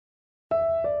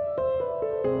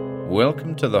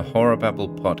Welcome to the Horror Babble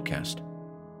podcast.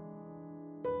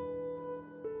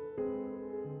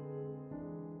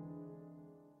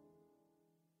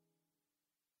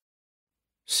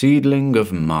 Seedling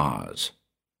of Mars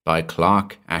by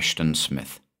Clark Ashton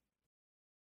Smith.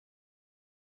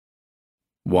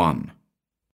 1.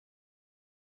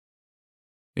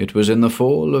 It was in the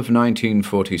fall of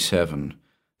 1947,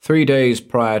 3 days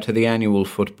prior to the annual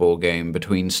football game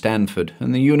between Stanford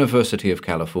and the University of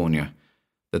California,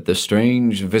 that the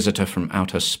strange visitor from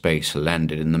outer space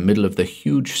landed in the middle of the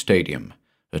huge stadium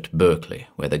at Berkeley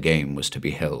where the game was to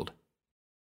be held.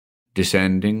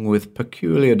 Descending with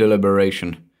peculiar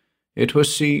deliberation, it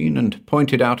was seen and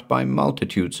pointed out by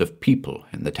multitudes of people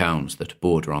in the towns that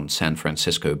border on San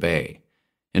Francisco Bay,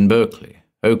 in Berkeley,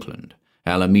 Oakland,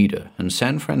 Alameda, and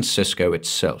San Francisco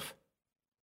itself.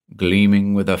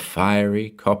 Gleaming with a fiery,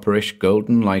 copperish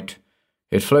golden light,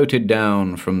 it floated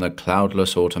down from the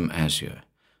cloudless autumn azure,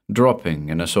 dropping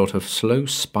in a sort of slow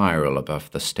spiral above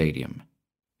the stadium.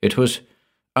 It was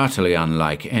utterly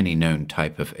unlike any known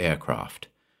type of aircraft,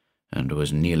 and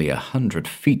was nearly 100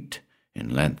 feet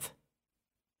in length.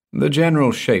 The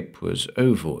general shape was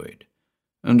ovoid,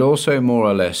 and also more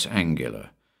or less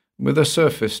angular, with a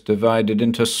surface divided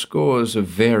into scores of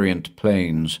variant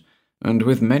planes, and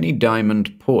with many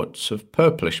diamond ports of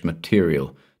purplish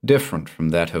material different from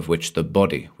that of which the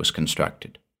body was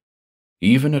constructed.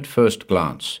 Even at first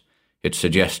glance, it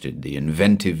suggested the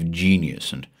inventive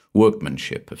genius and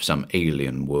workmanship of some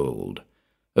alien world,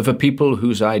 of a people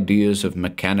whose ideas of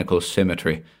mechanical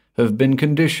symmetry have been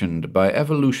conditioned by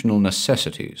evolutional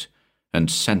necessities and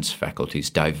sense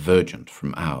faculties divergent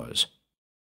from ours.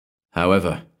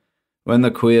 However, when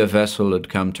the queer vessel had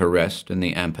come to rest in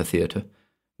the amphitheatre,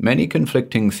 many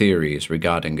conflicting theories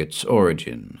regarding its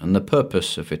origin and the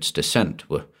purpose of its descent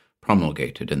were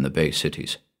promulgated in the Bay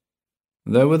cities.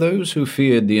 There were those who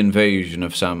feared the invasion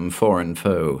of some foreign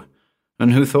foe,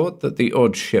 and who thought that the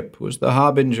odd ship was the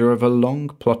harbinger of a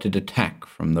long-plotted attack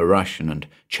from the Russian and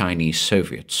Chinese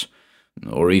Soviets,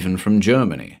 or even from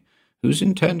Germany, whose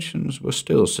intentions were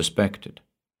still suspected.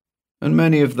 And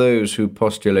many of those who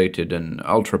postulated an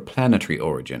ultraplanetary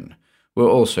origin were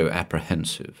also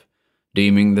apprehensive,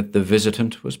 deeming that the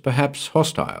visitant was perhaps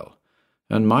hostile,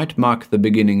 and might mark the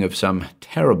beginning of some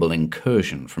terrible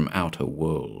incursion from outer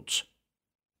worlds.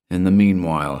 In the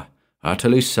meanwhile,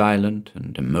 utterly silent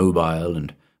and immobile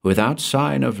and without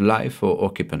sign of life or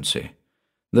occupancy,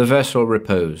 the vessel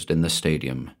reposed in the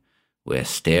stadium, where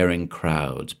staring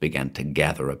crowds began to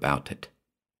gather about it.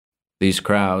 These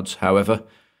crowds, however,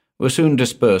 were soon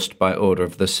dispersed by order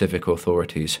of the civic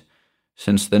authorities,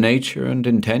 since the nature and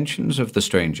intentions of the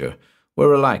stranger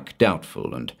were alike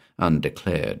doubtful and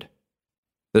undeclared.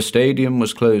 The stadium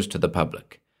was closed to the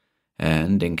public,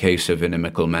 and, in case of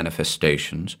inimical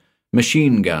manifestations,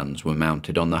 machine guns were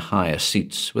mounted on the higher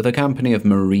seats with a company of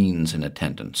Marines in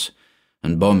attendance,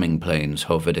 and bombing planes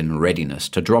hovered in readiness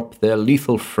to drop their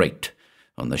lethal freight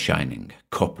on the shining,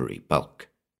 coppery bulk.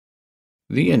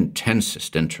 The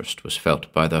intensest interest was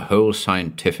felt by the whole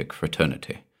scientific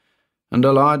fraternity, and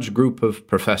a large group of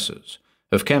professors,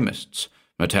 of chemists,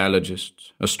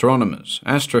 metallurgists, astronomers,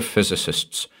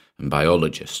 astrophysicists, and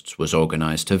biologists was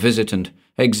organized to visit and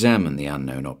examine the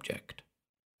unknown object.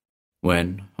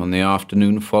 When, on the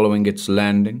afternoon following its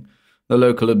landing, the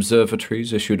local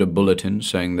observatories issued a bulletin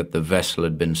saying that the vessel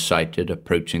had been sighted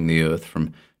approaching the Earth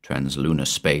from translunar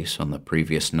space on the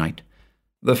previous night,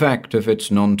 the fact of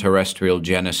its non-terrestrial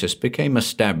genesis became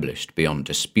established beyond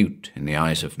dispute in the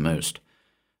eyes of most,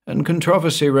 and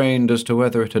controversy reigned as to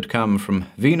whether it had come from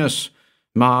Venus,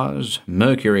 Mars,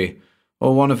 Mercury,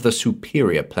 or one of the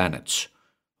superior planets,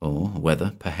 or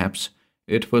whether, perhaps,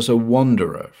 it was a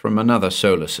wanderer from another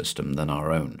solar system than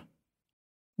our own.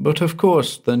 But of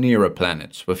course the nearer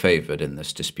planets were favoured in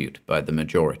this dispute by the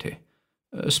majority,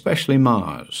 especially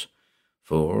Mars,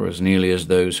 for, as nearly as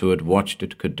those who had watched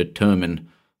it could determine,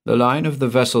 the line of the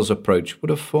vessel's approach would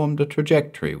have formed a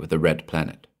trajectory with the red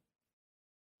planet.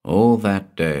 All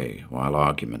that day, while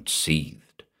arguments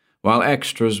seethed, while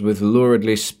extras with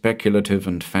luridly speculative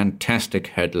and fantastic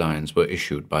headlines were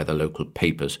issued by the local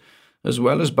papers, as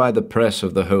well as by the press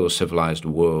of the whole civilized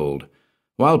world,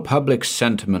 while public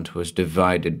sentiment was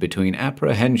divided between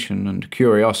apprehension and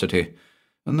curiosity,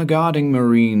 and the guarding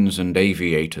marines and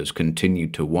aviators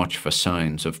continued to watch for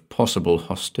signs of possible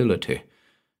hostility,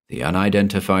 the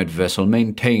unidentified vessel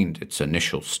maintained its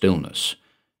initial stillness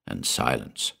and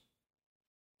silence.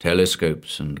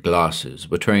 Telescopes and glasses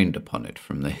were trained upon it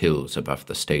from the hills above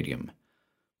the stadium,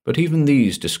 but even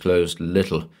these disclosed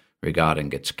little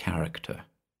regarding its character.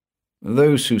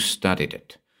 Those who studied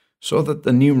it saw that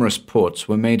the numerous ports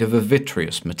were made of a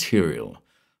vitreous material,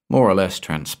 more or less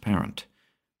transparent,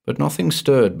 but nothing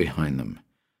stirred behind them,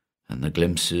 and the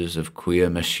glimpses of queer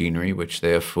machinery which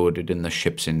they afforded in the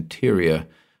ship's interior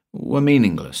were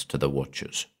meaningless to the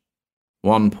watchers.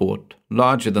 One port,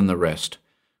 larger than the rest,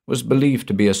 was believed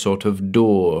to be a sort of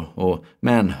door or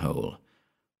manhole,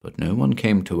 but no one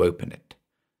came to open it,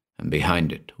 and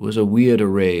behind it was a weird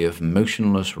array of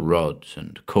motionless rods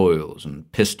and coils and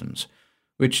pistons,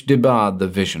 which debarred the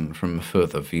vision from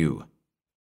further view.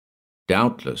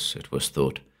 Doubtless, it was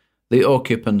thought, the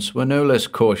occupants were no less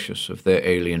cautious of their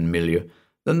alien milieu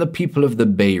than the people of the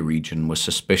Bay region were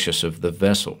suspicious of the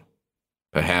vessel.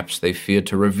 Perhaps they feared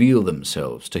to reveal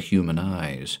themselves to human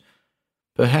eyes.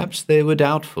 Perhaps they were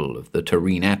doubtful of the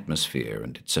terrene atmosphere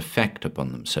and its effect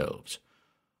upon themselves.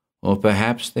 Or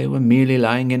perhaps they were merely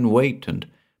lying in wait and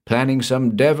planning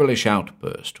some devilish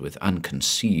outburst with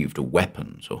unconceived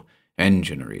weapons or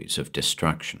engineries of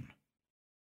destruction.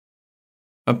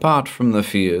 Apart from the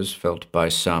fears felt by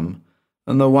some,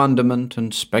 and the wonderment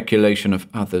and speculation of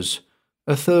others,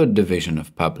 a third division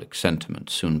of public sentiment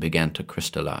soon began to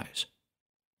crystallize.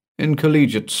 In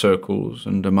collegiate circles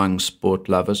and among sport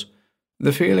lovers,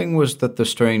 the feeling was that the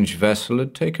strange vessel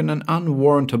had taken an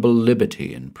unwarrantable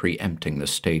liberty in preempting the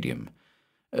stadium,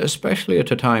 especially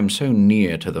at a time so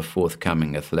near to the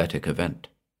forthcoming athletic event.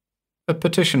 A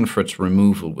petition for its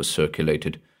removal was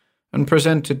circulated and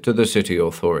presented to the city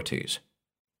authorities.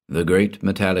 The great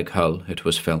metallic hull, it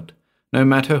was felt, no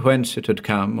matter whence it had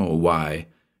come or why,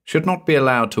 should not be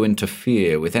allowed to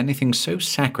interfere with anything so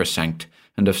sacrosanct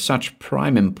and of such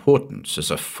prime importance as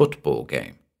a football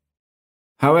game.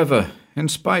 However, in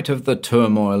spite of the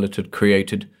turmoil it had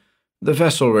created, the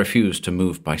vessel refused to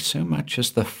move by so much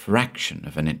as the fraction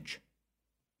of an inch.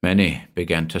 Many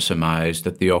began to surmise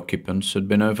that the occupants had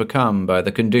been overcome by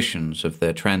the conditions of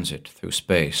their transit through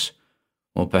space,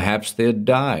 or perhaps they had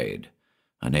died,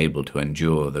 unable to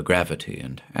endure the gravity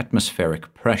and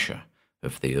atmospheric pressure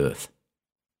of the earth.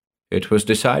 It was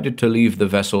decided to leave the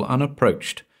vessel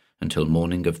unapproached until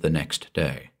morning of the next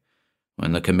day,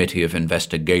 when the Committee of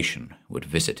Investigation would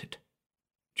visit it.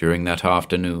 During that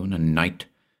afternoon and night,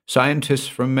 scientists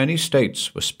from many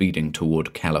states were speeding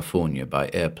toward California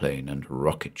by airplane and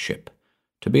rocket ship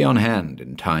to be on hand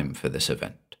in time for this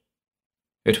event.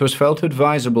 It was felt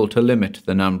advisable to limit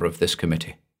the number of this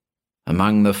committee.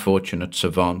 Among the fortunate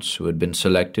savants who had been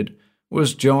selected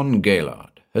was John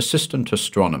Gaillard, assistant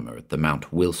astronomer at the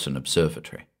Mount Wilson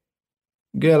Observatory.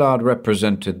 Gaillard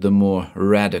represented the more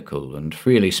radical and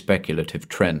freely speculative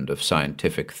trend of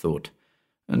scientific thought,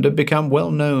 and had become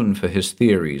well known for his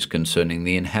theories concerning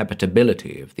the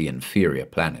inhabitability of the inferior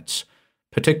planets,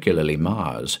 particularly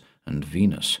Mars and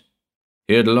Venus.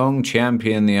 He had long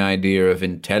championed the idea of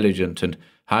intelligent and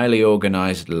highly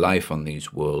organized life on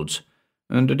these worlds,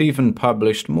 and had even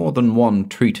published more than one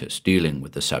treatise dealing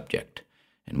with the subject,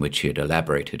 in which he had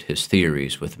elaborated his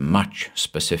theories with much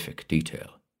specific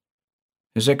detail.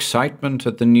 His excitement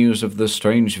at the news of the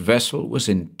strange vessel was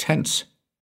intense.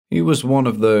 He was one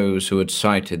of those who had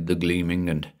sighted the gleaming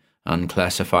and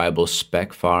unclassifiable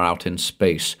speck far out in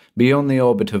space beyond the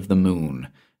orbit of the moon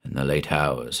in the late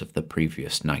hours of the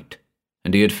previous night,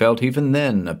 and he had felt even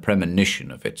then a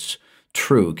premonition of its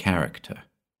true character.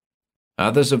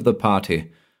 Others of the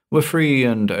party were free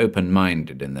and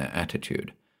open-minded in their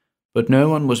attitude, but no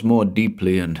one was more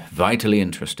deeply and vitally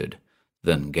interested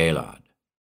than Gaillard.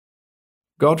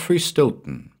 Godfrey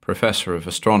Stilton, professor of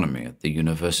astronomy at the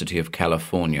University of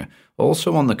California,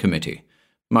 also on the committee,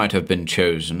 might have been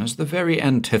chosen as the very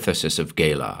antithesis of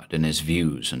Gaillard in his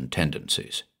views and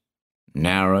tendencies.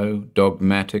 Narrow,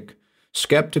 dogmatic,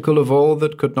 skeptical of all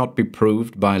that could not be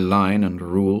proved by line and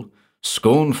rule,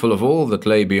 scornful of all that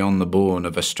lay beyond the bourne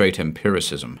of a straight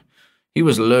empiricism, he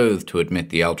was loath to admit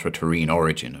the ultra-terrene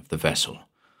origin of the vessel,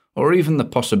 or even the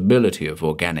possibility of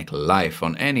organic life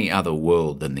on any other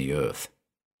world than the Earth.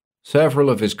 Several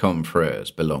of his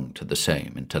confreres belonged to the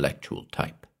same intellectual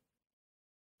type.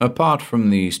 Apart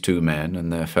from these two men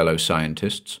and their fellow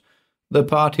scientists, the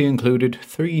party included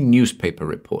 3 newspaper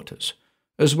reporters,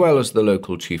 as well as the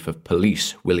local chief of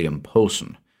police, William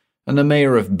Polson, and the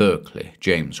mayor of Berkeley,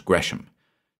 James Gresham,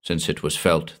 since it was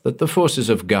felt that the forces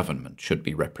of government should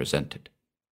be represented.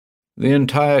 The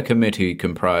entire committee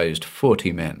comprised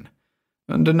 40 men,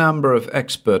 and a number of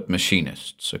expert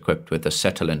machinists equipped with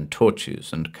acetylene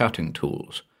torches and cutting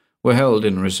tools were held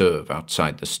in reserve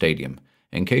outside the stadium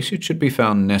in case it should be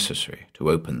found necessary to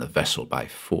open the vessel by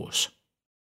force.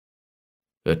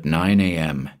 At 9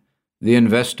 a.m., the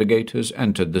investigators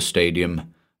entered the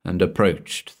stadium and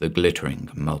approached the glittering,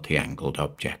 multi-angled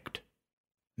object.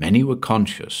 Many were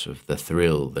conscious of the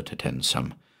thrill that attends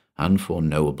some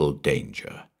unforeknowable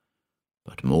danger,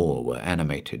 but more were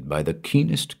animated by the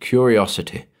keenest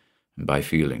curiosity and by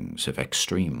feelings of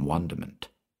extreme wonderment.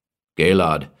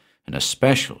 Gaylord, in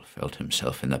especial, felt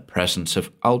himself in the presence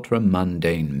of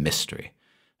ultra-mundane mystery,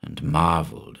 and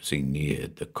marvelled as he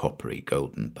neared the coppery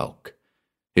golden bulk.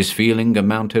 His feeling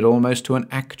amounted almost to an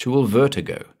actual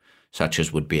vertigo, such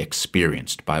as would be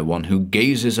experienced by one who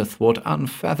gazes athwart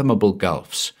unfathomable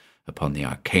gulfs upon the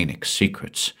arcanic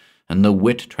secrets and the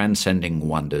wit-transcending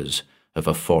wonders of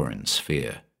a foreign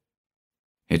sphere.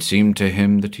 It seemed to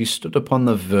him that he stood upon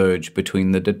the verge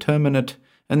between the determinate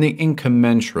and the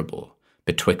incommensurable,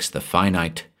 betwixt the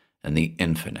finite and the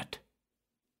infinite.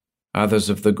 Others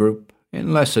of the group,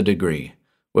 in lesser degree,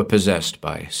 were possessed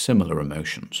by similar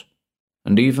emotions,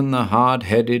 and even the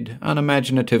hard-headed,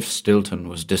 unimaginative Stilton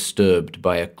was disturbed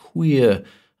by a queer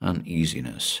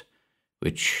uneasiness,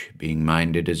 which, being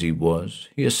minded as he was,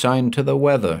 he assigned to the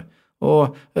weather,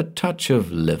 or a touch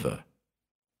of liver.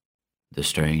 The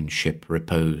strange ship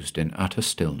reposed in utter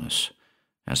stillness,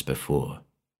 as before.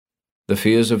 The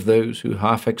fears of those who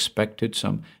half expected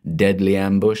some deadly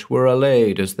ambush were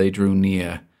allayed as they drew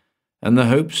near, and the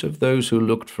hopes of those who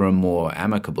looked for a more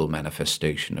amicable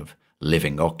manifestation of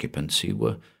living occupancy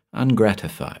were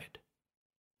ungratified.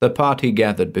 The party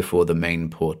gathered before the main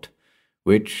port,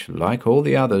 which, like all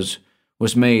the others,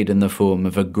 was made in the form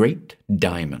of a great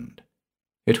diamond.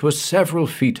 It was several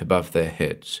feet above their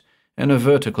heads, in a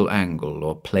vertical angle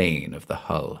or plane of the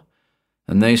hull,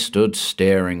 and they stood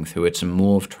staring through its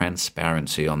mauve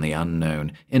transparency on the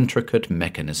unknown, intricate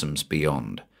mechanisms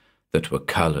beyond, that were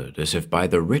coloured as if by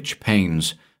the rich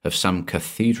panes of some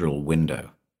cathedral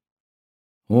window.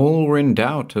 All were in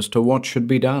doubt as to what should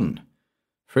be done,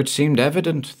 for it seemed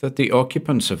evident that the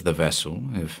occupants of the vessel,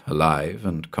 if alive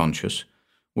and conscious,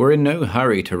 were in no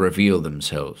hurry to reveal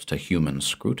themselves to human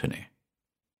scrutiny.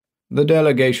 The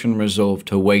delegation resolved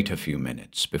to wait a few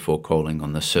minutes before calling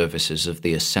on the services of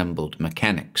the assembled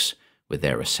mechanics with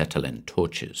their acetylene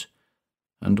torches,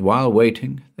 and while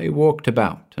waiting they walked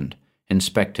about and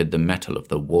inspected the metal of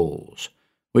the walls,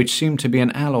 which seemed to be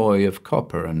an alloy of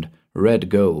copper and red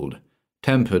gold,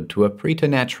 tempered to a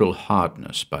preternatural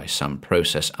hardness by some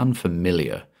process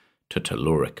unfamiliar to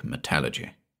telluric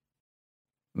metallurgy.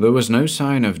 There was no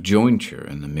sign of jointure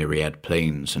in the myriad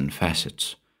planes and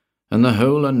facets, and the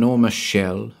whole enormous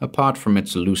shell, apart from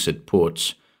its lucid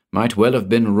ports, might well have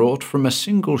been wrought from a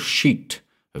single sheet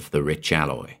of the rich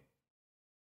alloy.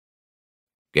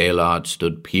 Gaylord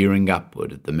stood peering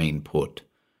upward at the main port,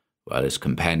 while his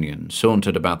companions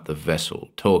sauntered about the vessel,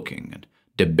 talking and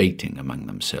debating among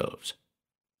themselves.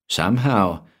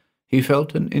 Somehow he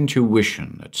felt an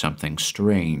intuition that something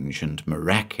strange and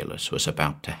miraculous was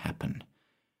about to happen,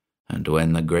 and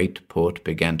when the great port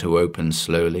began to open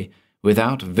slowly,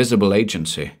 without visible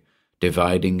agency,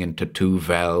 dividing into two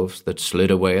valves that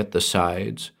slid away at the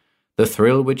sides, the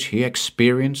thrill which he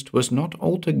experienced was not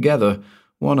altogether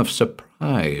one of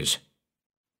surprise.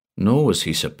 Nor was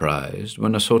he surprised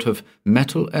when a sort of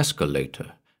metal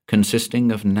escalator,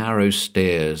 consisting of narrow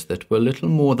stairs that were little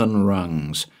more than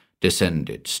rungs,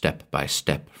 descended step by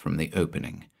step from the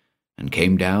opening, and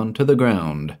came down to the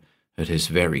ground at his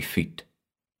very feet.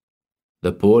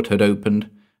 The port had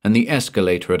opened, and the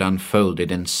escalator had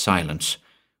unfolded in silence,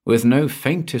 with no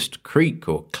faintest creak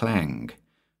or clang,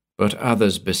 but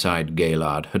others beside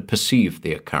Gaylord had perceived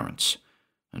the occurrence,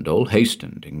 and all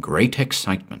hastened in great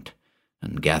excitement,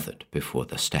 and gathered before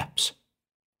the steps.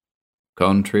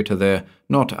 Contrary to their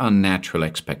not unnatural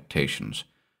expectations,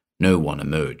 no one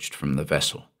emerged from the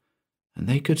vessel, and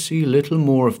they could see little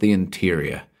more of the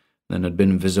interior than had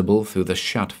been visible through the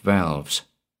shut valves.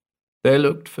 They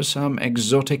looked for some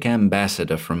exotic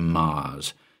ambassador from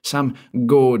Mars, some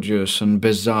gorgeous and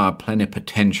bizarre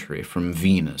plenipotentiary from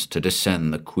Venus to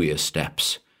descend the queer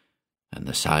steps, and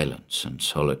the silence and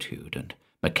solitude and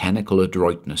mechanical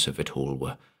adroitness of it all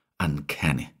were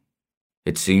uncanny.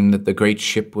 It seemed that the great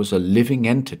ship was a living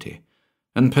entity,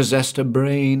 and possessed a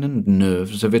brain and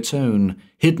nerves of its own,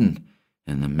 hidden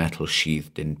in the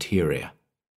metal-sheathed interior.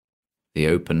 The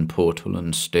open portal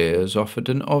and stairs offered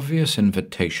an obvious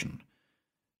invitation,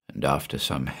 and after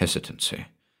some hesitancy,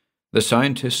 the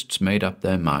scientists made up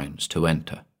their minds to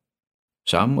enter.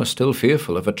 Some were still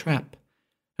fearful of a trap,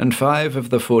 and 5 of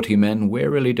the 40 men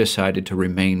warily decided to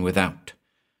remain without,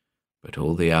 but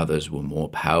all the others were more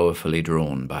powerfully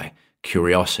drawn by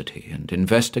curiosity and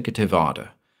investigative ardor,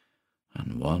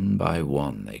 and one by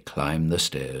one they climbed the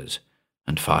stairs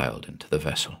and filed into the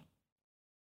vessel.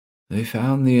 They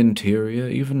found the interior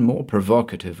even more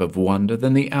provocative of wonder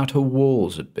than the outer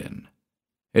walls had been.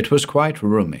 It was quite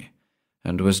roomy,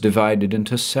 and was divided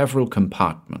into several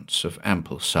compartments of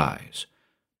ample size,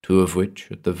 2 of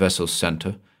which, at the vessel's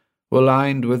centre, were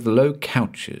lined with low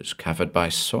couches covered by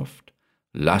soft,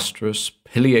 lustrous,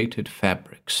 pileated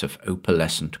fabrics of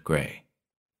opalescent grey.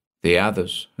 The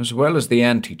others, as well as the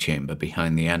antechamber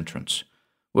behind the entrance,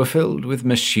 were filled with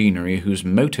machinery whose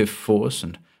motive force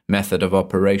and method of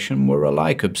operation were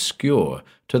alike obscure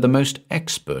to the most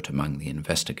expert among the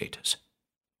investigators.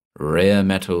 Rare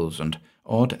metals and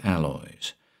odd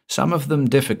alloys, some of them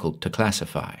difficult to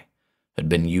classify, had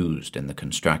been used in the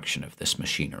construction of this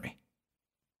machinery.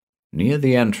 Near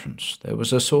the entrance there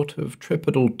was a sort of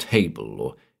tripedal table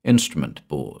or instrument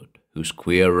board, whose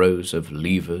queer rows of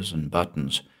levers and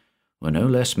buttons were no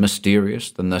less mysterious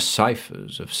than the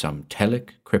ciphers of some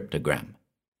telic cryptogram.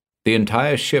 The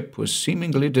entire ship was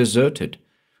seemingly deserted,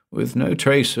 with no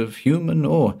trace of human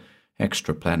or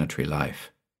extraplanetary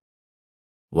life.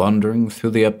 Wandering through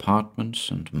the apartments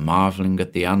and marvelling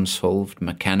at the unsolved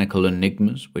mechanical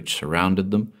enigmas which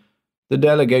surrounded them, the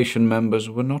delegation members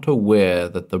were not aware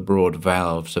that the broad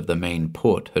valves of the main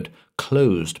port had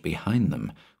closed behind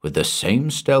them with the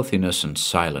same stealthiness and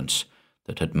silence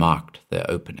that had marked their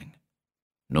opening.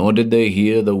 Nor did they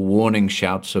hear the warning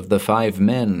shouts of the 5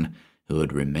 men who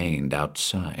had remained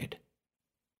outside.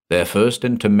 Their first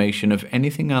intimation of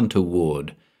anything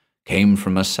untoward came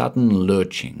from a sudden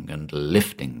lurching and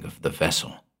lifting of the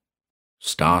vessel.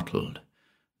 Startled,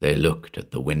 they looked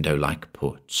at the window-like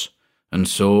ports, and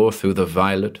saw through the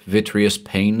violet, vitreous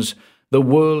panes the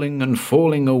whirling and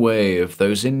falling away of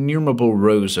those innumerable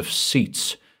rows of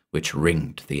seats which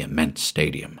ringed the immense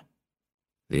stadium.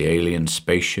 The alien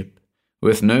spaceship,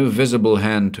 with no visible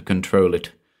hand to control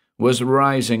it, was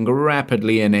rising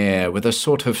rapidly in air with a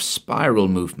sort of spiral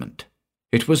movement.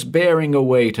 It was bearing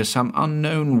away to some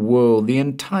unknown world the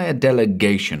entire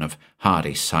delegation of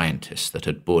hardy scientists that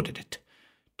had boarded it,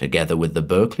 together with the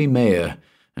Berkeley mayor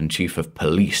and chief of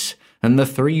police and the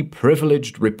 3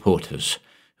 privileged reporters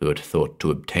who had thought to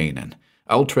obtain an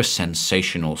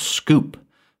ultra-sensational scoop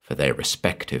for their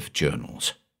respective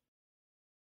journals.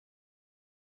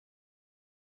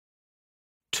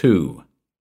 2.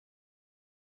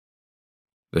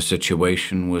 The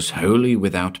situation was wholly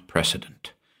without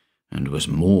precedent, and was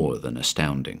more than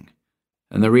astounding,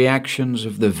 and the reactions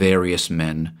of the various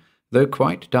men, though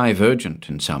quite divergent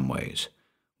in some ways,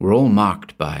 were all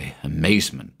marked by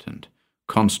amazement and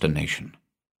consternation.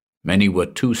 Many were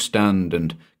too stunned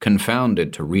and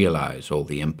confounded to realize all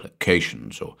the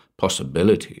implications or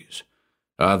possibilities.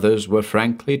 Others were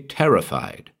frankly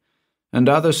terrified, and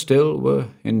others still were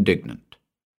indignant.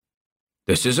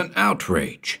 "This is an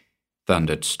outrage,"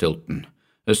 thundered Stilton,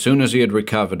 as soon as he had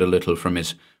recovered a little from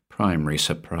his primary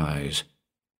surprise.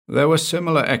 There were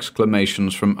similar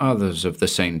exclamations from others of the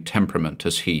same temperament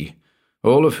as he,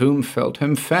 all of whom felt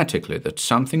emphatically that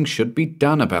something should be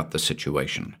done about the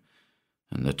situation,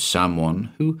 and that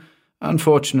someone, who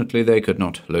unfortunately they could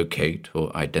not locate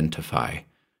or identify,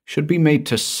 should be made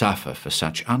to suffer for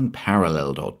such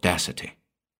unparalleled audacity.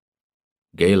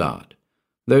 Gaylord,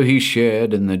 though he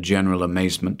shared in the general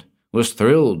amazement, was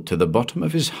thrilled to the bottom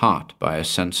of his heart by a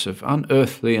sense of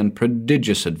unearthly and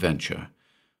prodigious adventure,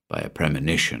 by a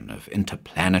premonition of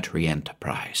interplanetary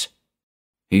enterprise.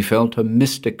 He felt a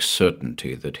mystic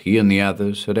certainty that he and the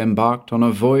others had embarked on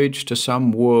a voyage to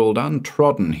some world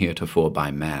untrodden heretofore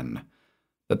by man,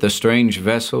 that the strange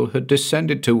vessel had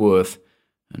descended to earth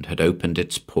and had opened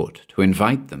its port to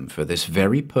invite them for this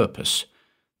very purpose,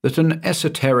 that an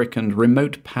esoteric and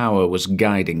remote power was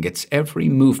guiding its every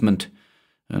movement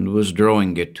and was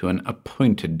drawing it to an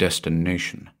appointed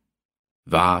destination.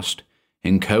 Vast,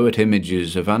 inchoate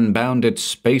images of unbounded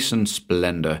space and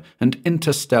splendor and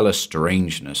interstellar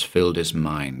strangeness filled his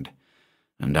mind,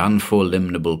 and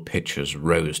unforelimnable pictures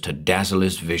rose to dazzle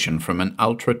his vision from an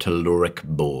ultra-telluric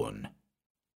bourne.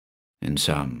 In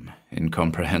some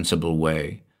incomprehensible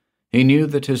way, he knew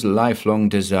that his lifelong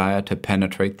desire to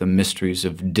penetrate the mysteries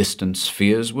of distant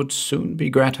spheres would soon be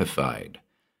gratified,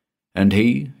 and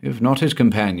he, if not his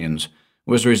companions,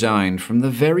 was resigned from the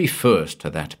very first to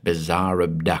that bizarre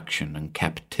abduction and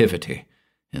captivity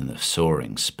in the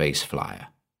soaring space flyer.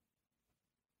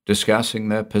 Discussing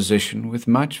their position with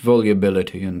much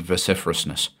volubility and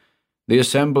vociferousness, the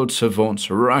assembled savants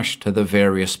rushed to the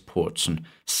various ports and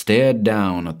stared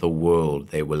down at the world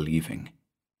they were leaving.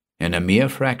 In a mere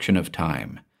fraction of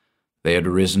time, they had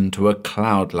risen to a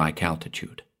cloud-like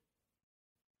altitude.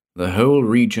 The whole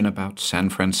region about San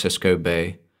Francisco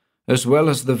Bay, as well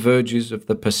as the verges of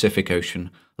the Pacific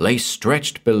Ocean, lay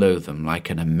stretched below them like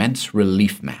an immense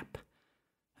relief map,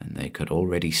 and they could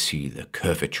already see the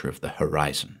curvature of the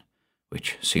horizon,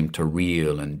 which seemed to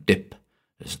reel and dip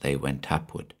as they went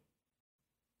upward.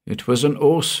 It was an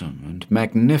awesome and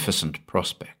magnificent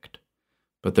prospect,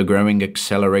 but the growing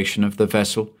acceleration of the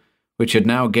vessel which had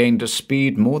now gained a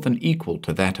speed more than equal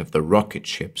to that of the rocket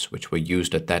ships which were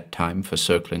used at that time for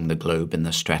circling the globe in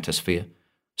the stratosphere,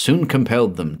 soon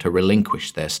compelled them to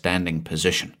relinquish their standing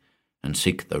position and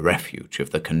seek the refuge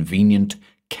of the convenient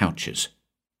couches.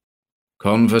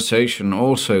 Conversation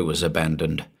also was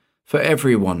abandoned, for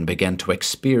everyone began to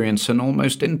experience an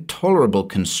almost intolerable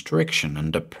constriction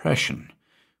and oppression,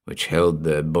 which held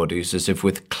their bodies as if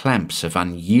with clamps of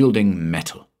unyielding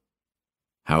metal.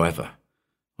 However,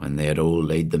 when they had all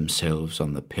laid themselves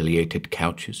on the pileated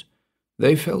couches,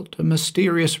 they felt a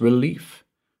mysterious relief,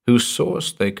 whose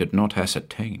source they could not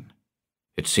ascertain.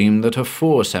 It seemed that a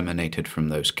force emanated from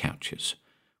those couches,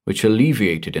 which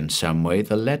alleviated in some way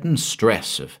the leaden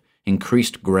stress of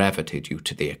increased gravity due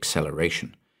to the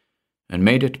acceleration, and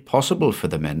made it possible for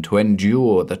the men to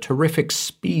endure the terrific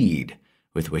speed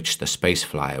with which the space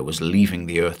flyer was leaving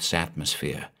the Earth's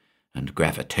atmosphere and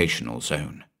gravitational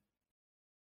zone.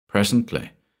 Presently,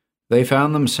 they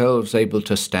found themselves able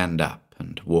to stand up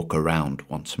and walk around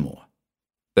once more.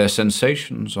 Their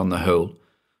sensations, on the whole,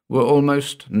 were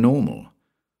almost normal,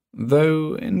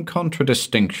 though in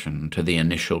contradistinction to the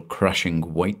initial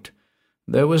crushing weight,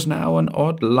 there was now an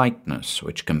odd lightness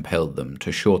which compelled them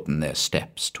to shorten their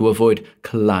steps to avoid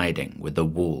colliding with the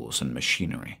walls and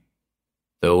machinery.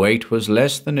 The weight was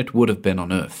less than it would have been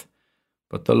on Earth,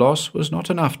 but the loss was not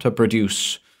enough to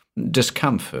produce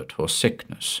discomfort or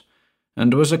sickness,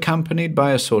 and was accompanied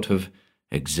by a sort of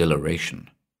exhilaration.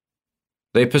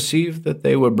 They perceived that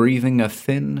they were breathing a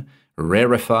thin,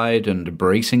 rarefied and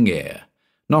bracing air,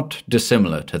 not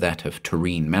dissimilar to that of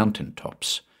terrene mountain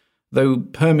tops, though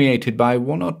permeated by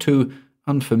one or two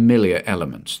unfamiliar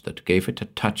elements that gave it a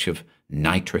touch of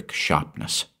nitric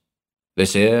sharpness.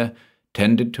 This air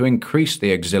tended to increase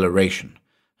the exhilaration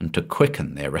and to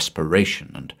quicken their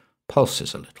respiration and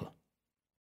pulses a little.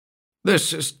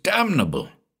 "This is damnable,"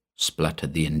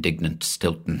 spluttered the indignant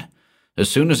Stilton, as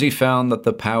soon as he found that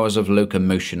the powers of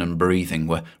locomotion and breathing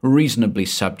were reasonably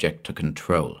subject to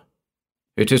control.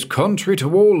 "It is contrary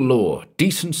to all law,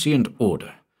 decency, and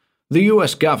order. The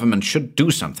U.S. government should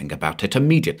do something about it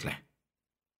immediately."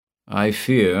 "I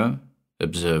fear,"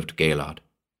 observed Gaylord,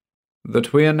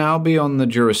 "that we are now beyond the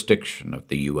jurisdiction of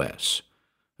the U.S.,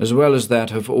 as well as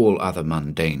that of all other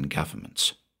mundane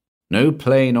governments. No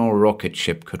plane or rocket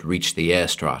ship could reach the air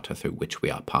strata through which we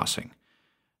are passing,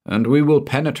 and we will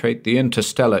penetrate the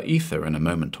interstellar ether in a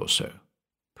moment or so.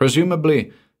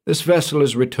 Presumably, this vessel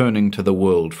is returning to the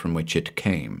world from which it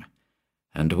came,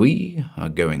 and we are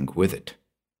going with it."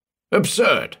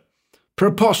 "Absurd!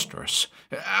 Preposterous!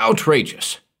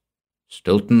 Outrageous!"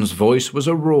 Stilton's voice was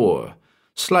a roar,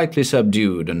 slightly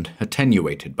subdued and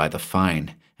attenuated by the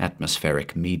fine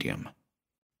atmospheric medium.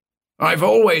 "I've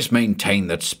always maintained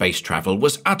that space travel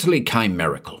was utterly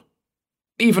chimerical.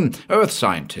 Even Earth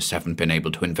scientists haven't been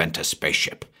able to invent a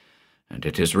spaceship, and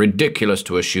it is ridiculous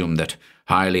to assume that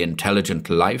highly intelligent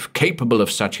life capable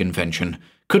of such invention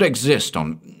could exist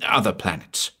on other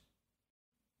planets."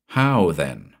 "How,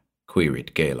 then,"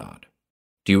 queried Gaylord,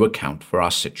 "do you account for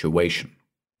our situation?"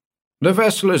 "The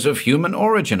vessel is of human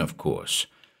origin, of course.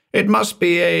 It must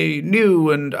be a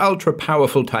new and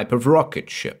ultra-powerful type of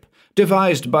rocket ship,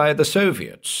 devised by the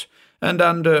Soviets, and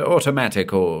under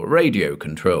automatic or radio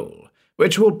control,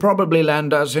 which will probably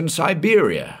land us in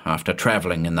Siberia after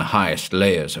travelling in the highest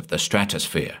layers of the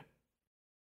stratosphere."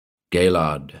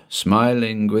 Gaylord,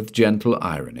 smiling with gentle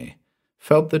irony,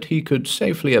 felt that he could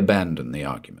safely abandon the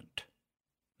argument.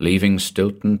 Leaving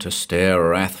Stilton to stare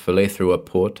wrathfully through a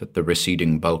port at the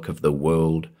receding bulk of the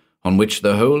world, on which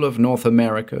the whole of North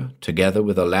America, together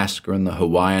with Alaska and the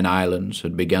Hawaiian Islands,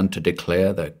 had begun to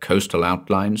declare their coastal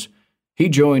outlines, he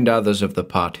joined others of the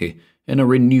party in a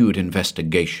renewed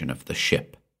investigation of the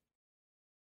ship.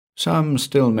 Some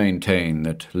still maintain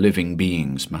that living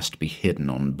beings must be hidden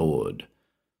on board,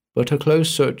 but a close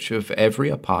search of every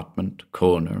apartment,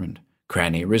 corner, and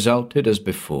cranny resulted as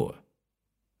before.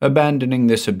 Abandoning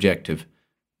this objective,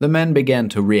 the men began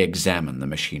to re-examine the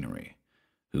machinery,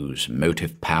 whose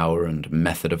motive power and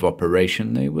method of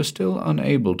operation they were still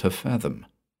unable to fathom.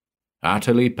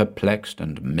 Utterly perplexed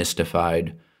and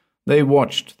mystified, they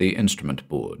watched the instrument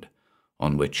board,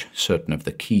 on which certain of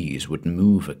the keys would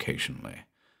move occasionally,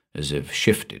 as if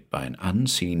shifted by an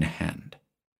unseen hand.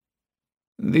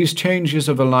 These changes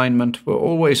of alignment were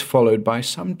always followed by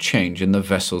some change in the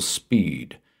vessel's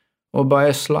speed, or by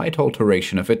a slight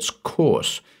alteration of its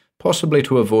course, possibly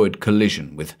to avoid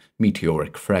collision with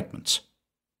meteoric fragments.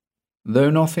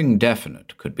 Though nothing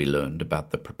definite could be learned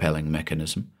about the propelling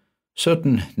mechanism,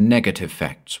 certain negative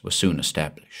facts were soon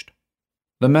established.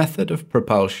 The method of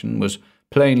propulsion was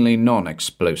plainly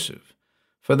non-explosive,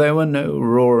 for there were no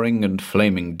roaring and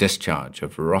flaming discharge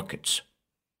of rockets.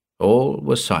 All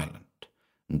were silent,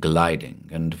 gliding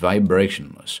and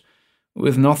vibrationless,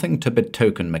 with nothing to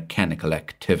betoken mechanical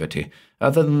activity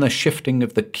other than the shifting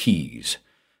of the keys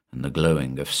and the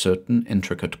glowing of certain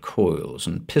intricate coils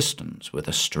and pistons with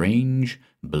a strange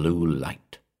blue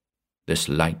light. This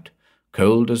light,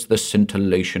 cold as the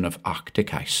scintillation of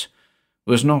Arctic ice,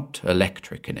 was not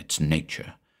electric in its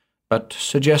nature, but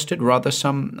suggested rather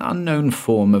some unknown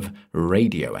form of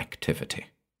radioactivity.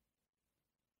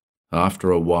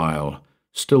 After a while,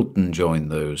 Stilton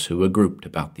joined those who were grouped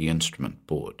about the instrument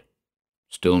board.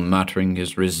 Still muttering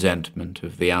his resentment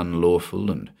of the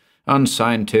unlawful and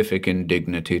unscientific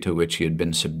indignity to which he had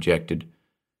been subjected,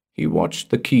 he watched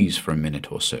the keys for a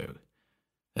minute or so,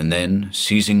 and then,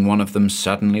 seizing one of them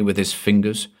suddenly with his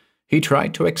fingers, he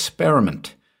tried to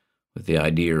experiment with the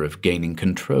idea of gaining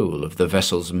control of the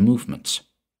vessel's movements.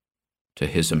 To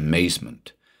his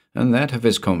amazement, and that of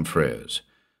his confreres,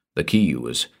 the key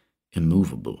was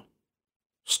immovable.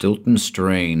 Stilton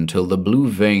strained till the blue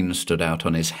veins stood out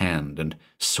on his hand and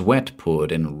sweat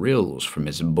poured in rills from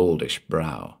his baldish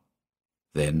brow.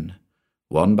 Then,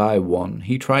 one by one,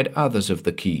 he tried others of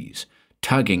the keys,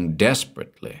 tugging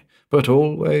desperately, but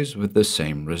always with the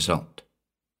same result.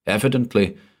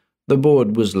 Evidently, the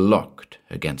board was locked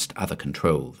against other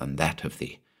control than that of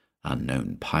the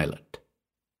unknown pilot.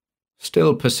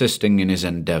 Still persisting in his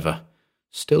endeavour,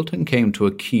 Stilton came to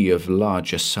a key of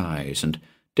larger size and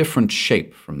different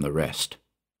shape from the rest.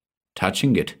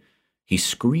 Touching it, he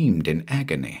screamed in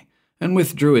agony and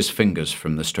withdrew his fingers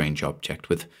from the strange object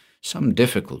with some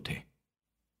difficulty.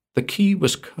 The key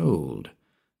was cold,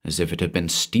 as if it had been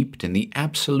steeped in the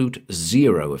absolute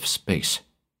zero of space.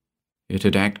 It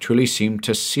had actually seemed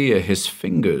to sear his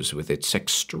fingers with its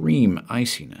extreme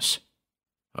iciness.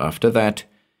 After that,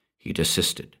 he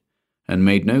desisted, and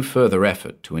made no further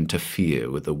effort to interfere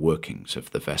with the workings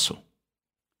of the vessel.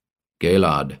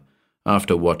 Gaylard,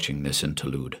 after watching this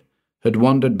interlude, had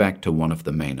wandered back to one of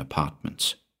the main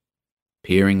apartments.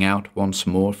 Peering out once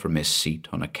more from his seat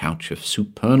on a couch of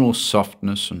supernal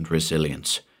softness and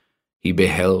resilience, he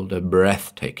beheld a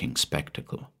breathtaking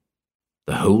spectacle.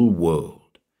 The whole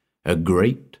world, a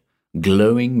great,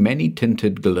 glowing,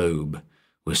 many-tinted globe,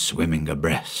 was swimming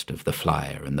abreast of the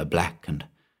flyer in the black and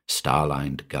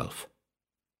star-lined gulf.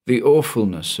 The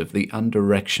awfulness of the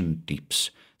undirectioned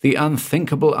deeps, the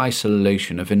unthinkable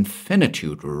isolation of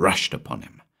infinitude rushed upon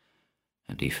him,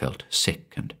 and he felt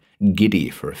sick and giddy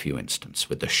for a few instants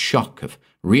with the shock of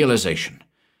realization,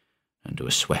 and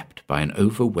was swept by an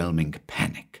overwhelming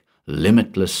panic,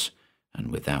 limitless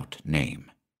and without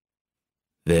name.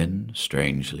 Then,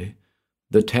 strangely,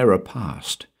 the terror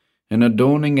passed, in a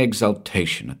dawning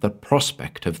exultation at the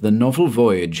prospect of the novel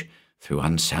voyage through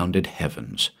unsounded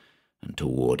heavens and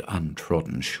toward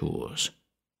untrodden shores.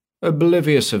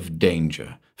 Oblivious of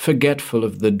danger, forgetful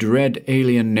of the dread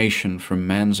alienation from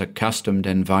man's accustomed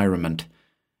environment,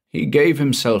 he gave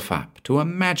himself up to a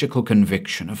magical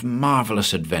conviction of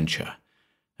marvelous adventure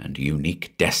and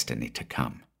unique destiny to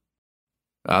come.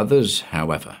 Others,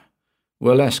 however,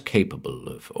 were less capable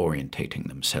of orientating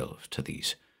themselves to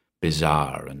these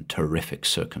bizarre and terrific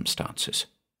circumstances,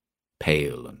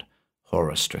 pale and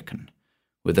horror-stricken,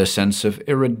 with a sense of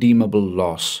irredeemable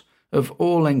loss, of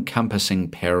all-encompassing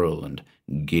peril and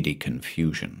giddy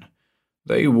confusion.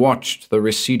 They watched the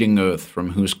receding earth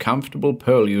from whose comfortable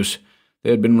purlieus they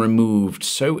had been removed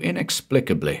so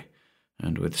inexplicably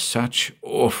and with such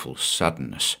awful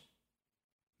suddenness.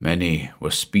 Many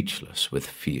were speechless with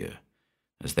fear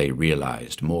as they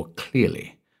realized more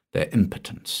clearly their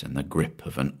impotence in the grip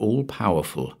of an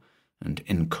all-powerful and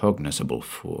incognizable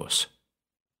force.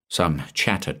 Some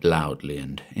chattered loudly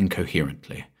and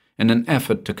incoherently in an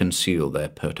effort to conceal their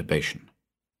perturbation.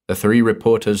 The three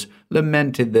reporters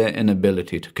lamented their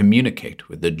inability to communicate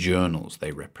with the journals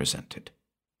they represented.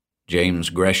 James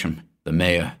Gresham, the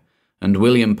mayor, and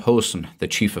William Polson, the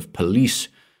chief of police,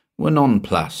 were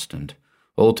nonplussed and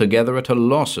altogether at a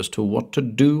loss as to what to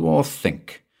do or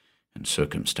think in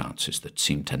circumstances that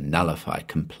seemed to nullify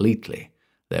completely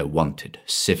their wonted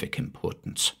civic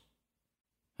importance.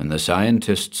 And the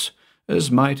scientists,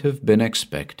 as might have been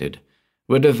expected,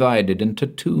 were divided into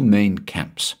two main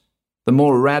camps. The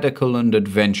more radical and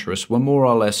adventurous were more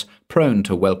or less prone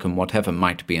to welcome whatever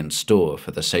might be in store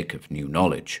for the sake of new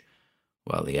knowledge,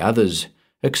 while the others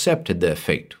accepted their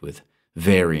fate with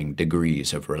varying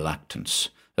degrees of reluctance,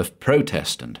 of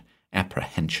protest and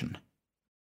apprehension.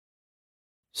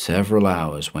 Several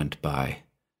hours went by,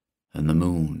 and the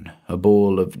moon, a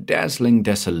ball of dazzling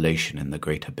desolation in the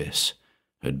great abyss,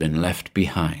 had been left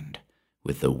behind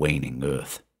with the waning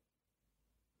earth.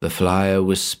 The flyer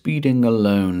was speeding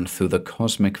alone through the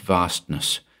cosmic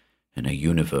vastness, in a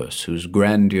universe whose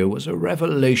grandeur was a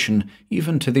revelation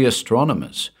even to the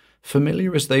astronomers,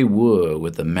 familiar as they were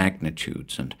with the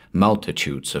magnitudes and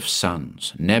multitudes of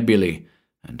suns, nebulae,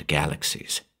 and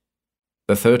galaxies.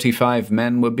 The 35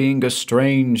 men were being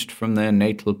estranged from their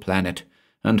natal planet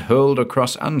and hurled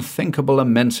across unthinkable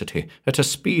immensity at a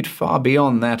speed far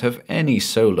beyond that of any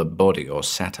solar body or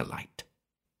satellite.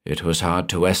 It was hard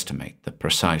to estimate the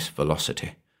precise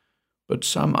velocity, but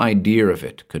some idea of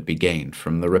it could be gained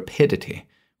from the rapidity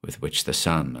with which the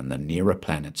Sun and the nearer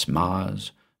planets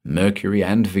Mars, Mercury,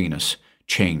 and Venus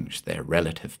changed their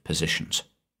relative positions.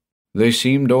 They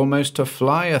seemed almost to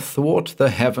fly athwart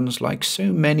the heavens like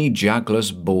so many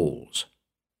jugglers' balls.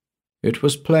 It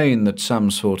was plain that some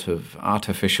sort of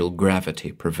artificial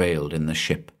gravity prevailed in the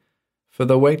ship, for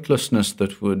the weightlessness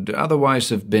that would otherwise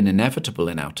have been inevitable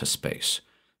in outer space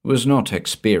was not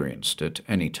experienced at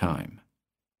any time.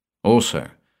 Also,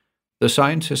 the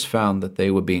scientists found that they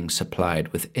were being supplied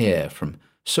with air from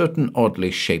certain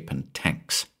oddly shapen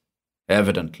tanks.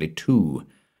 Evidently, too,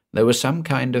 there was some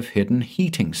kind of hidden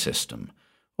heating system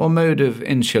or mode of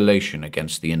insulation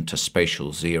against the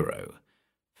interspatial zero,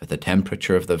 for the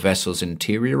temperature of the vessel's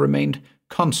interior remained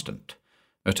constant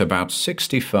at about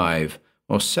 65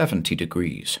 or 70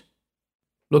 degrees.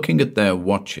 Looking at their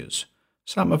watches,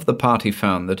 some of the party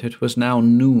found that it was now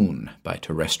noon by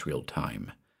terrestrial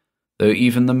time, though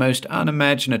even the most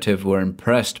unimaginative were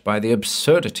impressed by the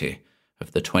absurdity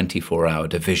of the 24-hour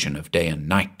division of day and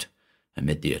night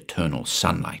amid the eternal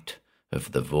sunlight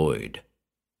of the void.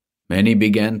 Many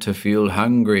began to feel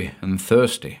hungry and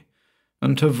thirsty,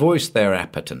 and to voice their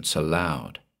appetits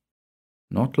aloud.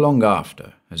 Not long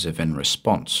after, as if in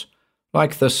response,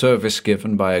 like the service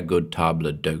given by a good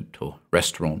table d'hôte or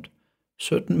restaurant,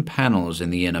 certain panels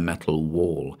in the inner metal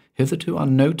wall, hitherto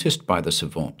unnoticed by the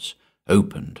savants,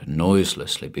 opened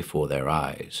noiselessly before their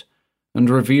eyes, and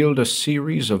revealed a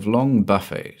series of long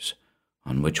buffets,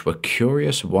 on which were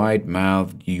curious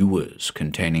wide-mouthed ewers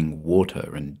containing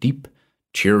water and deep,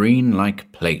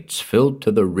 tureen-like plates filled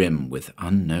to the rim with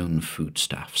unknown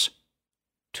foodstuffs.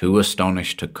 Too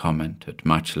astonished to comment at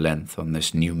much length on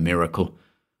this new miracle,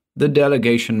 the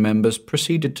delegation members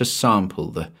proceeded to sample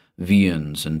the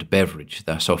viands and beverage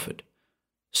thus offered.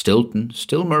 Stilton,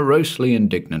 still morosely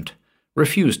indignant,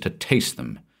 refused to taste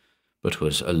them, but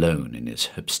was alone in his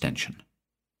abstention.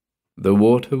 The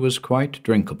water was quite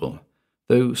drinkable,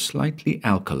 though slightly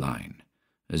alkaline,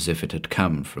 as if it had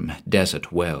come from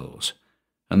desert wells,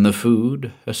 and the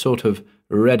food, a sort of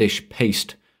reddish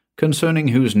paste, concerning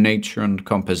whose nature and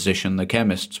composition the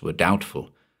chemists were doubtful,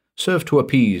 served to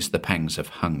appease the pangs of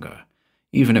hunger,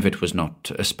 even if it was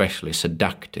not especially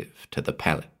seductive to the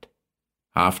palate.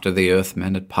 After the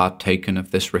Earthmen had partaken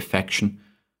of this refection,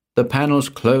 the panels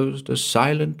closed as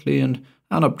silently and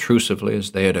unobtrusively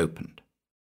as they had opened.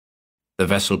 The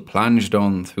vessel plunged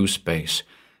on through space,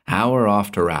 hour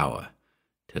after hour,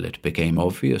 till it became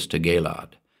obvious to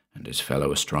Gaylord and his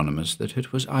fellow astronomers that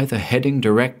it was either heading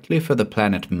directly for the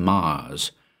planet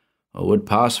Mars, or would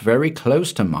pass very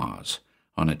close to Mars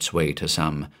on its way to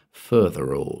some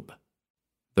further orb.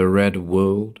 The red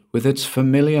world, with its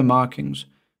familiar markings,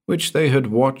 which they had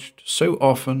watched so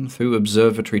often through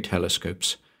observatory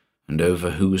telescopes, and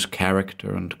over whose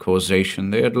character and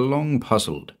causation they had long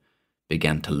puzzled,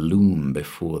 began to loom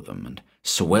before them and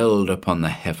swelled upon the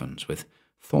heavens with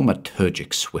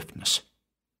thaumaturgic swiftness.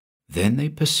 Then they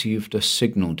perceived a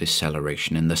signal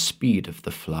deceleration in the speed of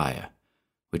the flyer,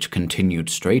 which continued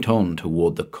straight on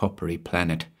toward the coppery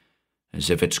planet, as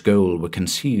if its goal were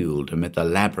concealed amid the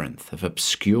labyrinth of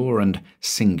obscure and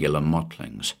singular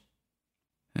mottlings.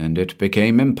 And it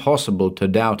became impossible to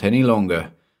doubt any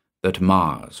longer that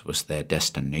Mars was their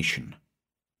destination.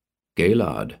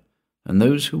 Gaylord, and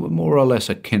those who were more or less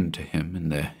akin to him in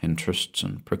their interests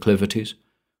and proclivities,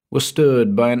 were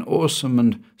stirred by an awesome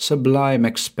and sublime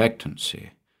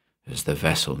expectancy as the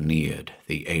vessel neared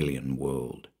the alien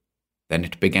world. Then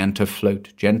it began to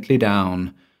float gently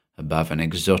down above an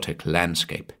exotic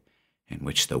landscape in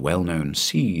which the well-known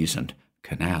seas and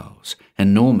canals,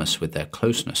 enormous with their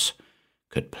closeness,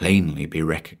 could plainly be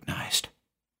recognized.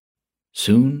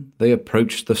 Soon they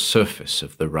approached the surface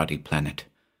of the ruddy planet,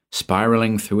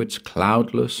 spiraling through its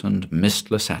cloudless and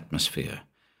mistless atmosphere,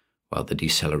 while the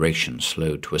deceleration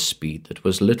slowed to a speed that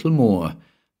was little more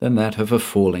than that of a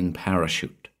falling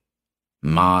parachute.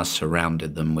 Mars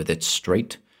surrounded them with its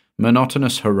straight,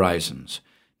 monotonous horizons,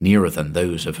 nearer than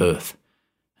those of Earth,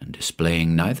 and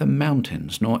displaying neither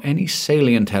mountains nor any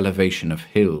salient elevation of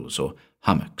hills or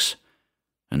hummocks,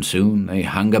 and soon they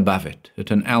hung above it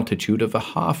at an altitude of a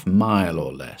half-mile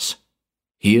or less.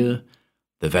 Here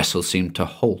the vessel seemed to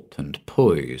halt and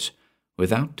poise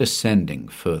without descending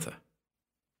further.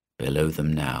 Below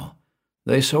them now,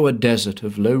 they saw a desert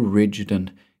of low-ridged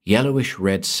and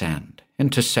yellowish-red sand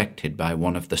intersected by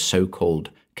one of the so-called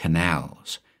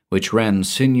canals, which ran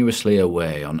sinuously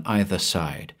away on either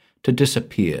side to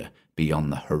disappear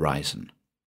beyond the horizon.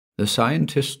 The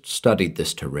scientists studied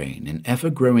this terrain in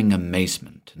ever-growing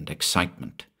amazement and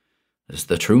excitement, as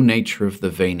the true nature of the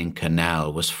veining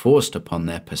canal was forced upon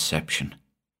their perception.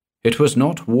 It was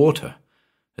not water,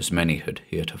 as many had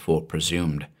heretofore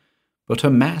presumed, but a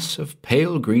mass of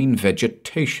pale green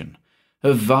vegetation,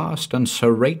 of vast and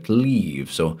serrate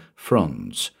leaves or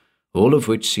fronds, all of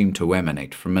which seemed to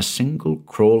emanate from a single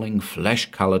crawling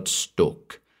flesh-coloured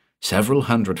stalk, several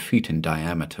hundred feet in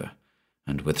diameter,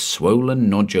 and with swollen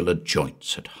nodular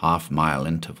joints at half-mile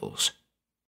intervals.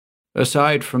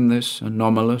 Aside from this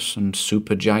anomalous and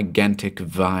supergigantic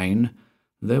vine,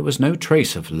 there was no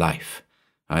trace of life,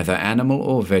 either animal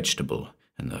or vegetable,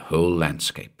 in the whole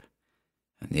landscape,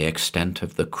 and the extent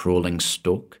of the crawling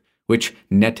stalk, which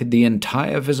netted the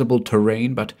entire visible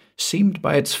terrain but seemed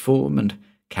by its form and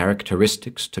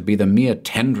characteristics to be the mere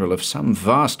tendril of some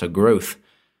vaster growth,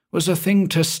 was a thing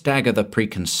to stagger the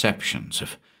preconceptions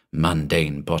of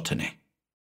mundane botany.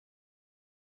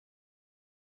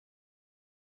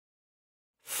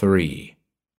 3.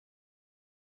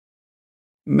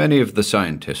 Many of the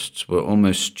scientists were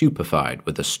almost stupefied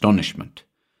with astonishment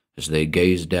as they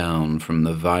gazed down from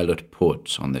the violet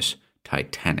ports on this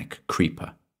titanic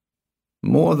creeper.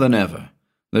 More than ever,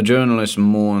 the journalists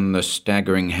mourned the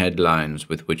staggering headlines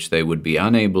with which they would be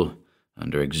unable,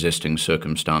 under existing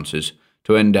circumstances,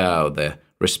 to endow their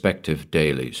respective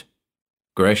dailies.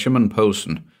 Gresham and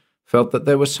Poulsen felt that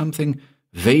there was something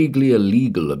vaguely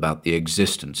illegal about the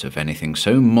existence of anything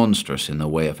so monstrous in the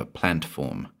way of a plant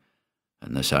form,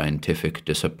 and the scientific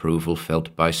disapproval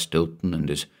felt by Stilton and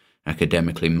his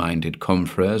academically minded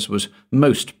confreres was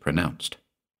most pronounced.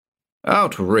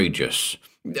 "Outrageous,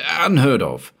 unheard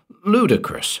of,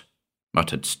 ludicrous,"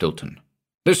 muttered Stilton.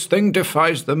 "This thing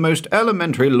defies the most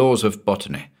elementary laws of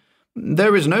botany.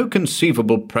 There is no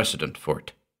conceivable precedent for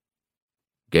it."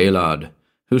 Gaylard,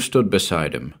 who stood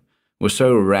beside him, was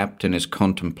so wrapped in his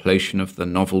contemplation of the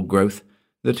novel growth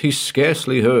that he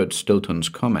scarcely heard Stilton's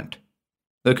comment.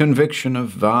 The conviction of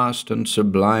vast and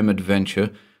sublime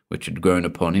adventure which had grown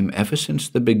upon him ever since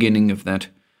the beginning of that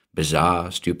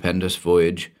bizarre, stupendous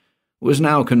voyage was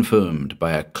now confirmed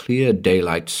by a clear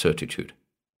daylight certitude.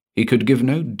 He could give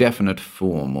no definite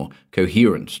form or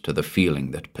coherence to the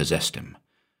feeling that possessed him,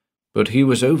 but he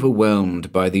was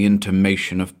overwhelmed by the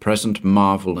intimation of present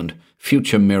marvel and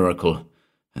future miracle,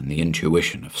 and the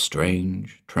intuition of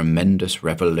strange, tremendous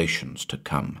revelations to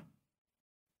come.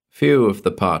 Few of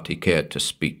the party cared to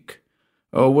speak,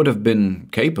 or would have been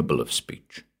capable of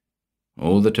speech.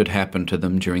 All that had happened to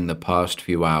them during the past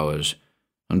few hours,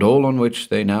 and all on which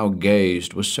they now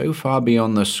gazed, was so far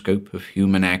beyond the scope of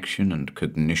human action and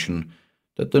cognition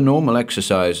that the normal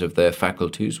exercise of their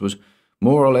faculties was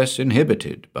more or less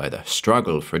inhibited by the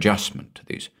struggle for adjustment to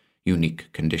these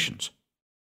unique conditions.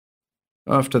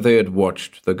 After they had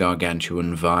watched the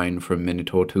gargantuan vine for a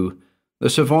minute or two, the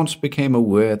savants became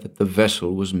aware that the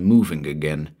vessel was moving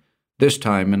again, this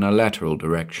time in a lateral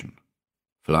direction.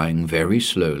 Flying very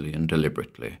slowly and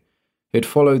deliberately, it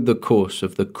followed the course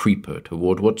of the creeper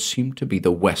toward what seemed to be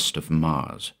the west of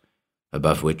Mars,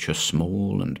 above which a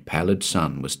small and pallid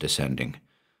sun was descending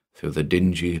through the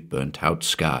dingy, burnt-out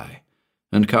sky,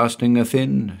 and casting a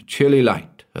thin, chilly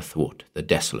light athwart the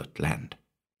desolate land.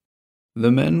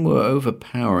 The men were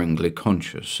overpoweringly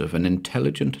conscious of an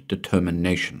intelligent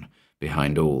determination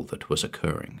behind all that was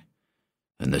occurring,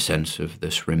 and the sense of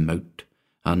this remote,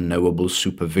 unknowable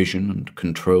supervision and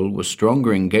control was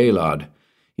stronger in Gaylard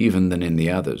even than in the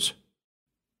others.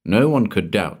 No one could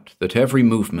doubt that every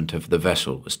movement of the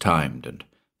vessel was timed and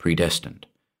predestined,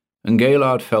 and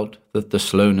Gaylard felt that the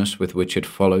slowness with which it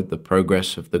followed the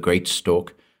progress of the great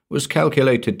stork was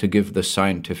calculated to give the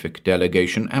scientific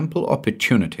delegation ample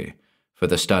opportunity for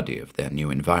the study of their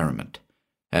new environment,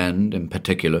 and, in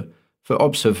particular, for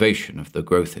observation of the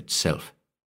growth itself.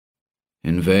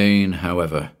 In vain,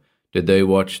 however, did they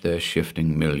watch their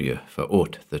shifting milieu for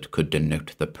aught that could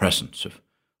denote the presence of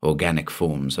organic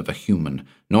forms of a human,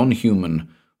 non-human,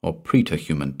 or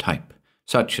preterhuman type,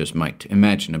 such as might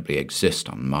imaginably exist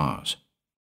on Mars.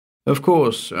 Of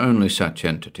course, only such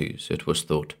entities, it was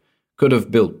thought, could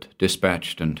have built,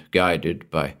 dispatched, and guided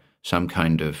by some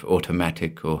kind of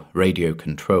automatic or radio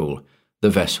control the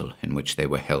vessel in which they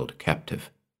were held captive.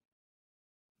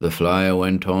 The flyer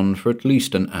went on for at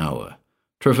least an hour,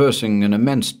 traversing an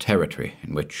immense territory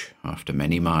in which, after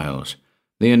many miles,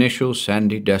 The initial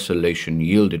sandy desolation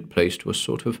yielded place to a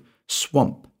sort of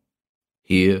swamp.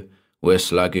 Here, where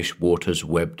sluggish waters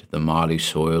webbed the marly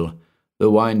soil, the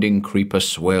winding creeper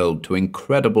swelled to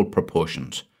incredible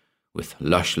proportions, with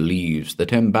lush leaves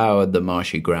that embowered the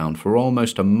marshy ground for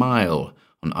almost a mile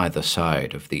on either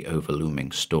side of the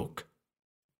overlooming stalk.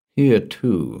 Here,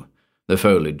 too, the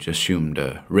foliage assumed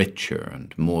a richer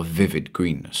and more vivid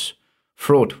greenness,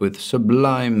 fraught with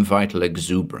sublime vital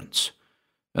exuberance,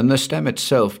 and the stem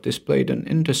itself displayed an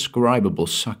indescribable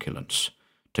succulence,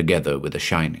 together with a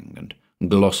shining and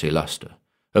glossy luster,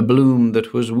 a bloom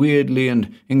that was weirdly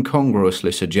and incongruously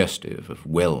suggestive of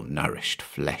well-nourished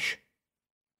flesh.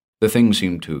 The thing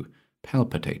seemed to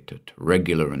palpitate at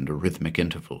regular and rhythmic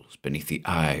intervals beneath the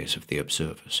eyes of the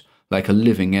observers, like a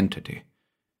living entity,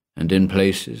 and in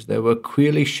places there were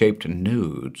queerly shaped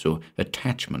nodes or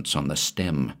attachments on the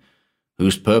stem,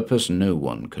 whose purpose no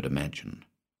one could imagine.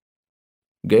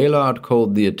 Gaylord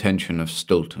called the attention of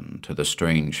Stilton to the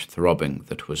strange throbbing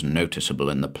that was noticeable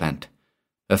in the plant,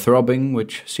 a throbbing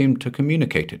which seemed to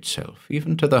communicate itself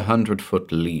even to the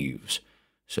 100-foot leaves,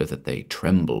 so that they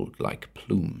trembled like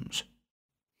plumes.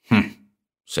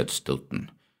 Said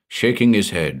Stilton, shaking his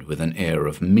head with an air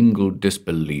of mingled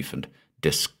disbelief and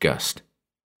disgust.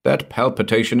 "That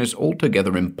palpitation is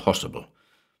altogether impossible.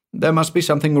 There must be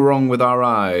something wrong with our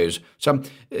eyes, some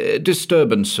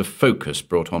disturbance of focus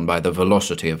brought on by the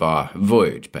velocity of our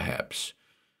voyage, perhaps.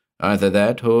 Either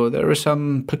that, or there is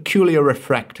some peculiar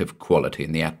refractive quality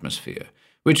in the atmosphere,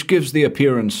 which gives the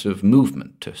appearance of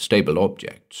movement to stable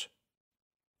objects."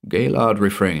 Gaylord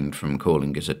refrained from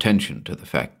calling his attention to the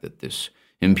fact that this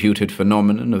imputed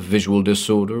phenomenon of visual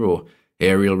disorder or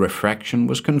aerial refraction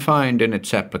was confined in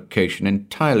its application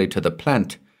entirely to the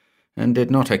plant, and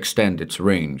did not extend its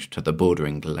range to the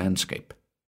bordering landscape.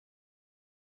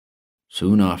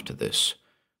 Soon after this,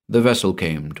 the vessel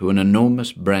came to an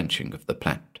enormous branching of the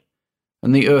plant,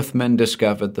 and the Earthmen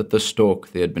discovered that the stalk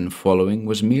they had been following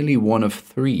was merely one of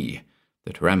 3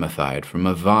 that ramified from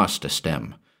a vaster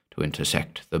stem to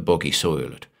intersect the boggy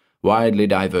soil at widely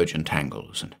divergent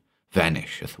angles and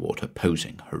vanish athwart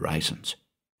opposing horizons.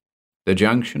 The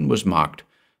junction was marked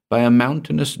by a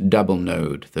mountainous double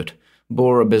node that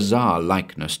bore a bizarre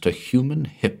likeness to human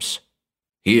hips.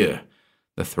 Here,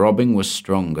 the throbbing was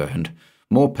stronger and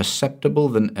more perceptible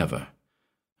than ever,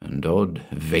 and odd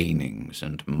veinings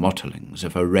and mottlings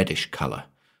of a reddish colour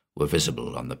were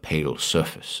visible on the pale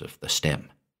surface of the stem.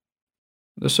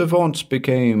 The savants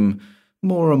became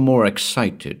more and more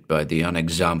excited by the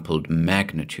unexampled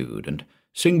magnitude and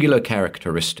singular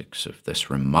characteristics of this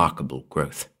remarkable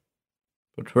growth.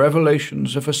 But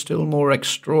revelations of a still more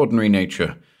extraordinary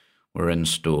nature were in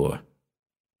store.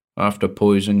 After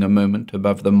poising a moment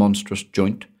above the monstrous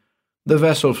joint, the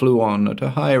vessel flew on at a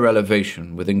higher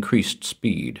elevation with increased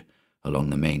speed along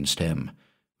the main stem,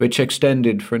 which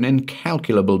extended for an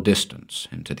incalculable distance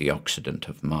into the Occident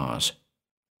of Mars.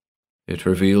 It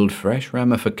revealed fresh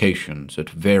ramifications at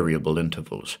variable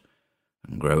intervals,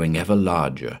 and growing ever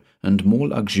larger and more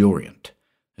luxuriant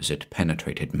as it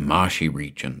penetrated marshy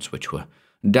regions which were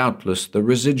doubtless the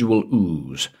residual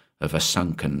ooze of a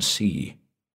sunken sea.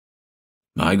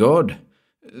 "My God,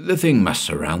 the thing must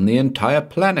surround the entire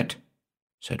planet,"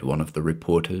 said one of the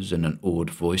reporters in an awed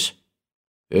voice.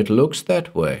 "It looks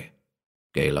that way,"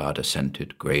 Gaylord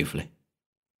assented gravely.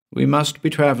 "We must be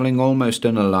travelling almost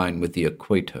in a line with the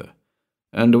equator,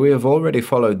 and we have already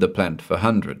followed the plant for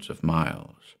hundreds of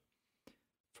miles.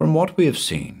 From what we have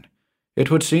seen,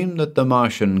 it would seem that the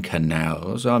Martian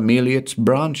canals are merely its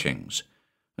branchings,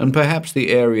 and perhaps the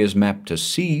areas mapped as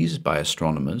seas by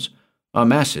astronomers are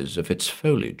masses of its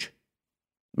foliage."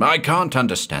 "I can't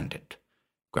understand it,"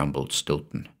 grumbled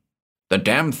Stilton. "The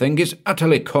damn thing is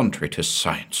utterly contrary to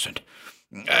science and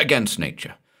against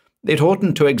nature. It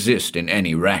oughtn't to exist in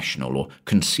any rational or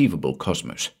conceivable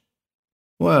cosmos."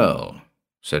 "Well,"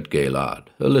 said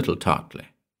Gaylord, a little tartly,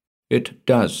 "it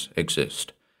does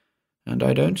exist, and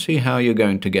I don't see how you're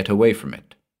going to get away from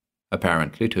it.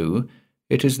 Apparently, too,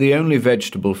 it is the only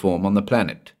vegetable form on the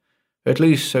planet. At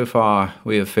least so far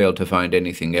we have failed to find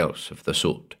anything else of the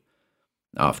sort.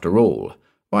 After all,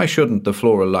 why shouldn't the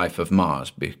floral life of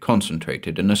Mars be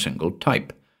concentrated in a single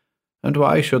type? And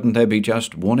why shouldn't there be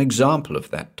just one example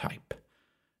of that type?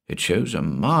 It shows a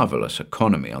marvellous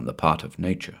economy on the part of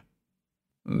nature.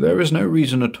 There is no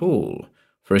reason at all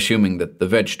for assuming that the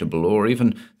vegetable or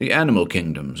even the animal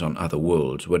kingdoms on other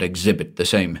worlds would exhibit the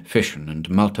same fission and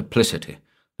multiplicity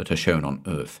that are shown on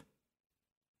Earth."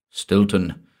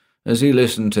 Stilton, as he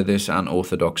listened to this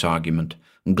unorthodox argument,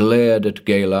 glared at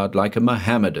Gaylord like a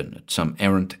Mohammedan at some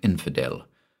errant infidel,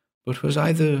 but was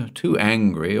either too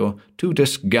angry or too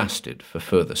disgusted for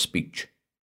further speech.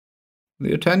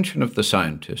 The attention of the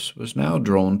scientists was now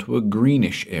drawn to a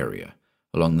greenish area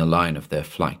along the line of their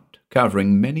flight,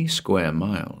 covering many square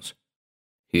miles.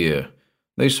 Here,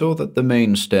 they saw that the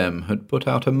main stem had put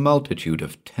out a multitude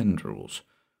of tendrils,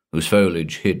 whose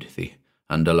foliage hid the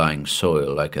underlying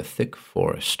soil like a thick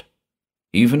forest.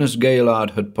 Even as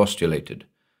Gaylord had postulated,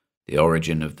 the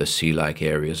origin of the sea-like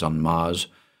areas on Mars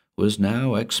was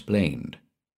now explained.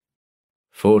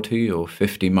 40 or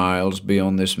 50 miles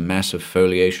beyond this mass of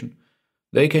foliation,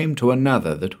 they came to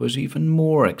another that was even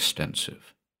more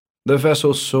extensive. The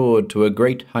vessel soared to a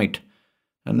great height,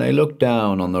 and they looked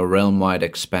down on the realm-wide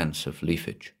expanse of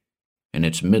leafage. In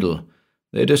its middle,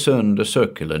 they discerned a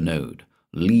circular node,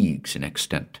 leagues in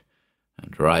extent,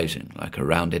 and rising like a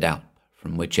rounded Alp,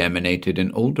 from which emanated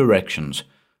in all directions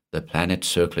the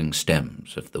planet-circling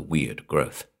stems of the weird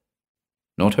growth.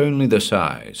 Not only the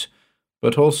size,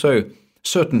 but also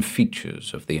certain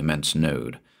features of the immense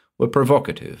node were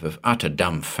provocative of utter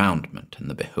dumbfoundment in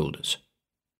the beholders.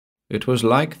 It was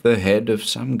like the head of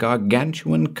some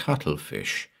gargantuan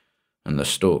cuttlefish, and the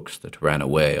stalks that ran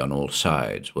away on all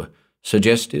sides were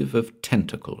suggestive of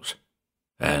tentacles.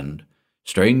 And,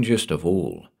 strangest of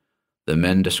all, the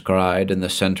men descried in the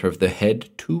centre of the head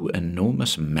two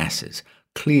enormous masses,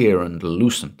 clear and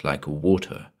lucent like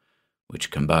water,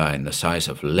 which combine the size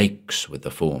of lakes with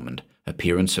the form and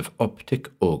appearance of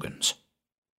optic organs.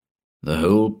 The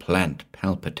whole plant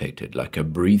palpitated like a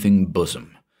breathing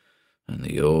bosom, and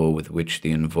the awe with which the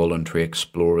involuntary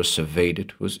explorer surveyed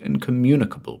it was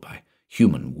incommunicable by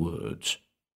human words.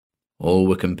 All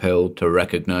were compelled to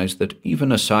recognize that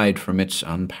even aside from its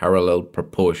unparalleled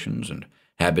proportions and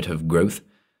habit of growth,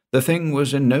 the thing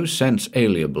was in no sense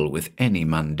alienable with any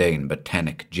mundane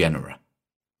botanic genera.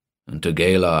 And to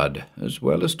Gaylord, as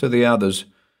well as to the others,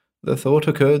 the thought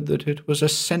occurred that it was a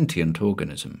sentient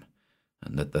organism,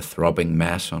 and that the throbbing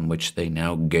mass on which they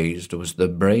now gazed was the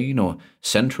brain or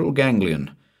central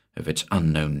ganglion of its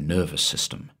unknown nervous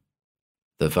system.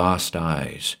 The vast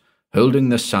eyes, holding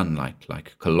the sunlight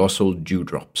like colossal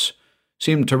dewdrops,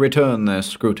 seemed to return their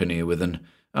scrutiny with an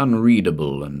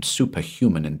unreadable and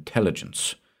superhuman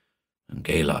intelligence, and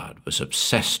Gaylord was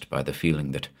obsessed by the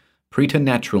feeling that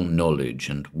preternatural knowledge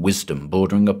and wisdom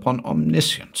bordering upon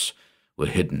omniscience were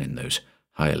hidden in those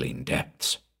hyaline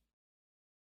depths.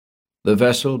 The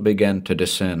vessel began to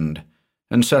descend,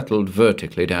 and settled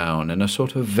vertically down in a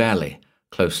sort of valley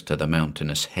close to the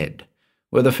mountainous head,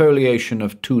 where the foliation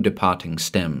of two departing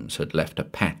stems had left a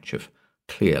patch of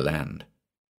clear land.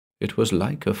 It was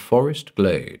like a forest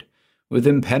glade, with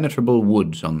impenetrable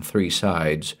woods on 3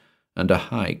 sides, and a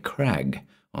high crag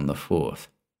on the 4th.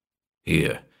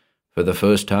 Here, for the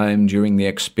first time during the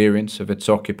experience of its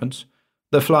occupants,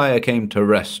 the flyer came to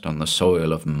rest on the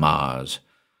soil of Mars,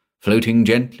 floating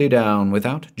gently down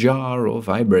without jar or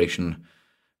vibration,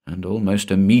 and almost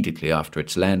immediately after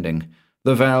its landing,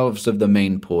 the valves of the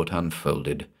main port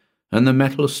unfolded, and the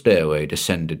metal stairway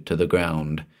descended to the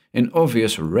ground, in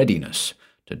obvious readiness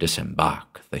to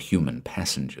disembark the human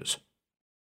passengers.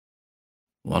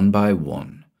 One by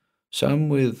one, some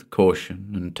with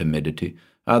caution and timidity,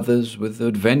 others with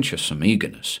adventuresome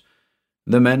eagerness,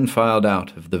 the men filed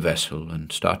out of the vessel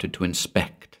and started to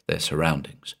inspect their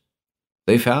surroundings.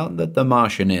 They found that the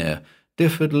Martian air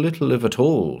differed little if at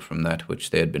all from that which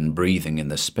they had been breathing in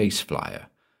the space flyer,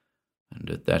 and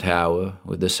at that hour,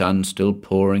 with the sun still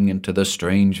pouring into the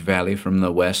strange valley from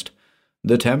the west,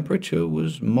 the temperature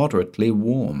was moderately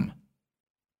warm.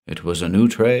 It was an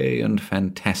outre and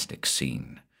fantastic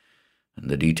scene, and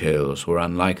the details were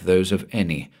unlike those of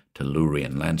any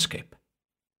Tellurian landscape.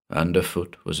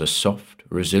 Underfoot was a soft,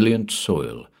 resilient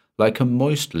soil, like a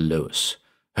moist loess,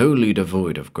 wholly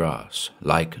devoid of grass,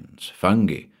 lichens,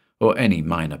 fungi, or any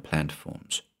minor plant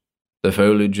forms. The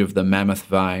foliage of the mammoth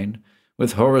vine,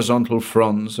 with horizontal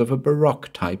fronds of a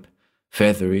baroque type,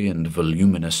 feathery and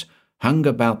voluminous, hung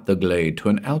about the glade to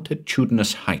an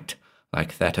altitudinous height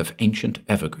like that of ancient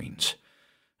evergreens,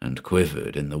 and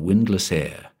quivered in the windless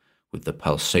air with the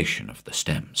pulsation of the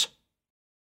stems.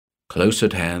 Close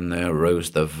at hand there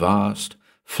rose the vast,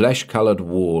 flesh-coloured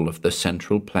wall of the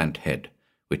central plant head,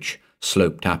 which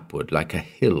sloped upward like a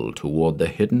hill toward the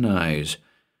hidden eyes,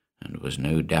 and was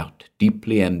no doubt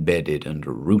deeply embedded and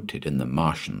rooted in the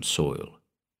Martian soil.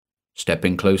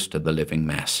 Stepping close to the living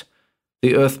mass,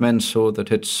 the Earthmen saw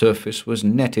that its surface was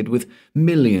netted with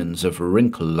millions of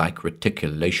wrinkle-like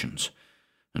reticulations,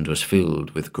 and was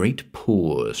filled with great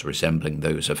pores resembling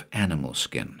those of animal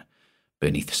skin,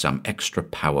 beneath some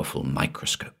extra-powerful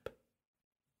microscope.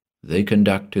 They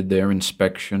conducted their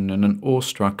inspection in an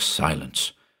awestruck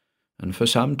silence, and for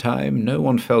some time no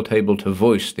one felt able to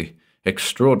voice the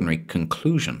extraordinary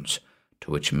conclusions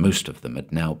to which most of them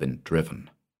had now been driven.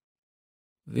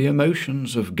 The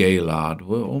emotions of Gaylard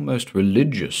were almost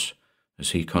religious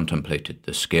as he contemplated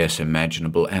the scarce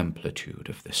imaginable amplitude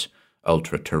of this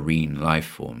ultra-terrene life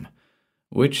form,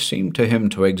 which seemed to him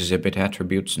to exhibit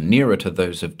attributes nearer to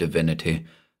those of divinity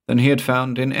than he had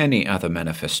found in any other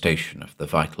manifestation of the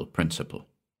vital principle.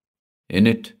 In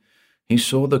it, he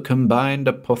saw the combined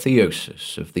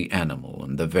apotheosis of the animal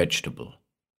and the vegetable.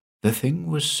 The thing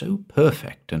was so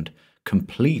perfect and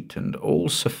complete and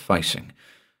all-sufficing,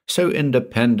 so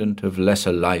independent of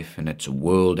lesser life in its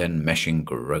world-enmeshing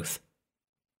growth.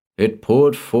 It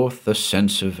poured forth the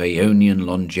sense of aeonian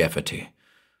longevity,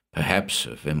 perhaps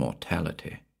of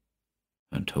immortality.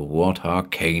 And to what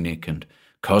arcanic and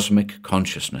cosmic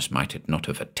consciousness might it not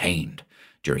have attained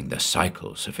during the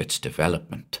cycles of its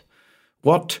development?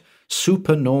 What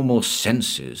supernormal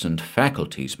senses and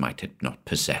faculties might it not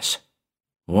possess?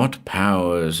 What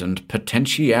powers and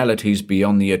potentialities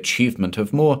beyond the achievement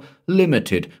of more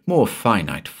limited, more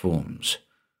finite forms?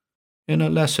 In a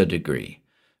lesser degree,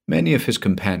 many of his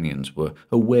companions were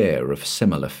aware of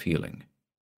similar feeling.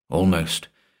 Almost,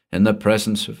 in the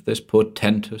presence of this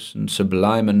portentous and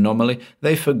sublime anomaly,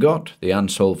 they forgot the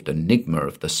unsolved enigma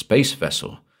of the space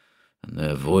vessel and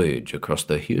their voyage across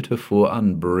the heretofore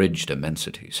unbridged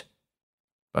immensities.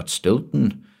 But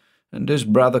Stilton and his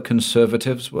brother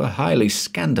conservatives were highly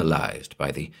scandalized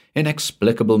by the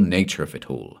inexplicable nature of it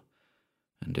all,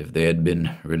 and if they had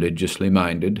been religiously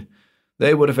minded,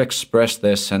 they would have expressed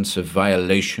their sense of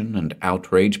violation and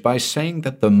outrage by saying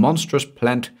that the monstrous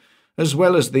plant, as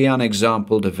well as the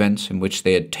unexampled events in which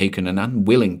they had taken an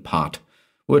unwilling part,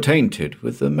 were tainted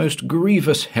with the most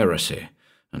grievous heresy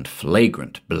and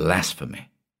flagrant blasphemy.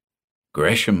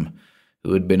 Gresham,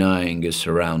 who had been eyeing his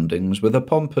surroundings with a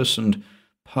pompous and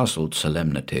puzzled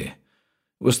solemnity,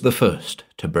 was the first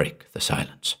to break the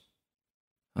silence.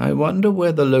 "I wonder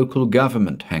where the local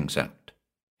government hangs out,"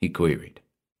 he queried.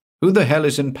 "Who the hell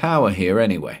is in power here,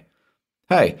 anyway?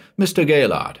 Hey, Mr.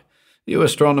 Gaylard, you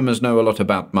astronomers know a lot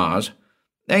about Mars.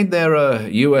 Ain't there a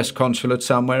U.S. consulate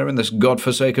somewhere in this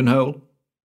godforsaken hole?"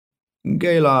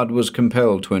 Gaylard was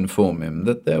compelled to inform him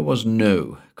that there was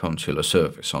no consular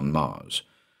service on Mars,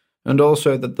 and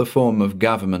also that the form of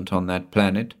government on that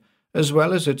planet, as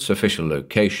well as its official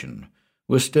location,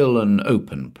 was still an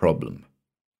open problem.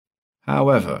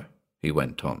 "However," he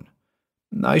went on,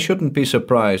 "I shouldn't be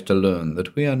surprised to learn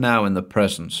that we are now in the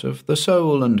presence of the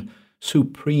sole and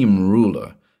supreme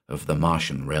ruler of the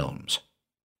Martian realms."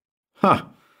 "Huh,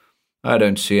 I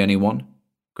don't see anyone,"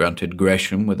 grunted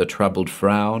Gresham with a troubled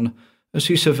frown as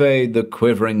he surveyed the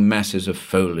quivering masses of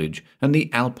foliage and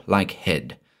the Alp-like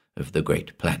head of the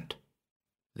great plant.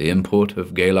 The import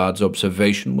of Gaylard's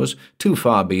observation was too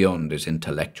far beyond his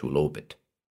intellectual orbit.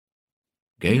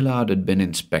 Gaylard had been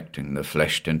inspecting the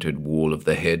flesh-tinted wall of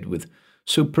the head with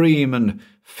supreme and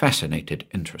fascinated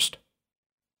interest.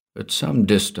 At some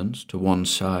distance to one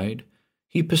side,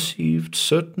 he perceived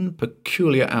certain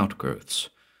peculiar outgrowths,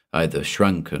 either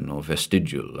shrunken or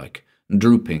vestigial, like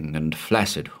drooping and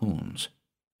flaccid horns.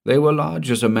 They were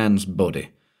large as a man's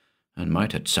body, and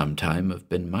might at some time have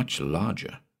been much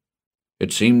larger.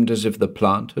 It seemed as if the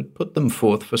plant had put them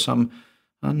forth for some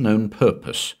unknown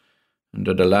purpose, and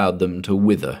had allowed them to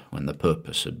wither when the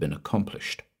purpose had been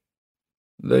accomplished.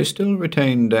 They still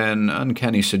retained an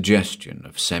uncanny suggestion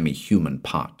of semi-human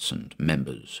parts and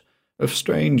members, of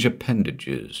strange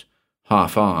appendages,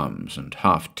 half arms and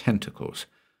half tentacles,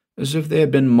 as if they had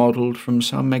been modelled from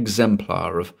some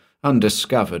exemplar of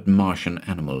undiscovered Martian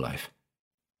animal life.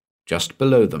 Just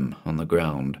below them, on the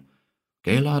ground,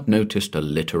 Gaylard noticed a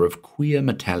litter of queer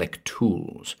metallic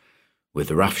tools, with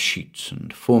rough sheets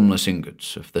and formless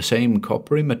ingots of the same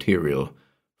coppery material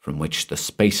from which the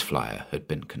space flyer had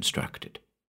been constructed.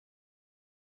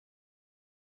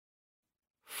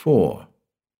 4.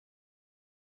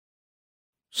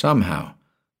 Somehow,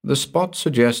 the spot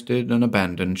suggested an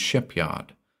abandoned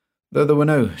shipyard, though there were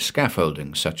no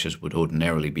scaffolding such as would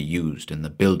ordinarily be used in the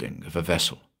building of a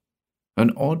vessel.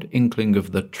 An odd inkling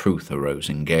of the truth arose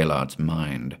in Gaylard's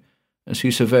mind as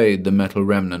he surveyed the metal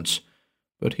remnants,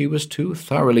 but he was too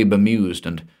thoroughly bemused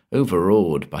and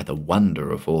overawed by the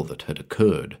wonder of all that had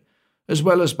occurred, as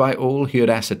well as by all he had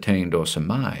ascertained or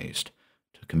surmised,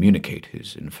 to communicate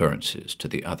his inferences to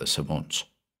the other savants.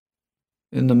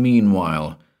 In the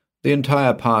meanwhile, the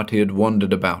entire party had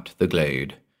wandered about the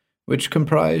glade, which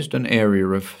comprised an area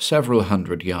of several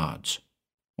hundred yards.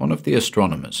 One of the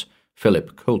astronomers,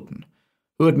 Philip Colton,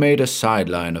 who had made a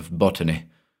sideline of botany,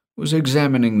 was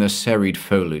examining the serried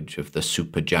foliage of the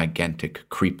supergigantic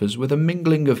creepers with a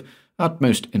mingling of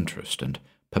utmost interest and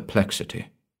perplexity.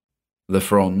 The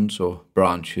fronds, or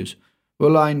branches, were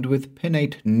lined with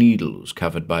pinnate needles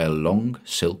covered by a long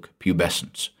silk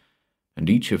pubescence, and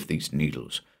each of these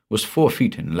needles was 4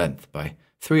 feet in length by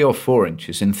 3 or 4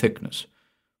 inches in thickness,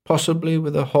 possibly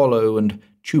with a hollow and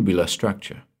tubular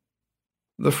structure.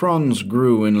 The fronds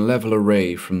grew in level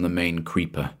array from the main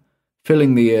creeper,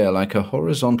 filling the air like a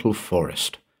horizontal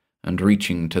forest, and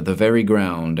reaching to the very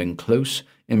ground in close,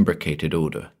 imbricated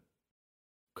order.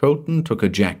 Colton took a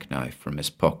jackknife from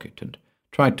his pocket and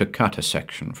tried to cut a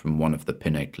section from one of the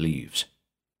pinnate leaves.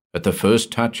 At the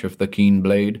first touch of the keen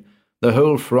blade, the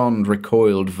whole frond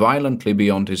recoiled violently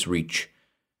beyond his reach,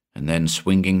 and then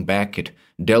swinging back it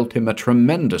dealt him a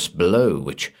tremendous blow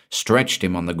which stretched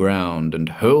him on the ground and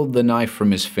hurled the knife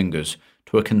from his fingers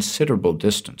to a considerable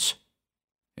distance.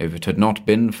 If it had not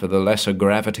been for the lesser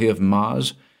gravity of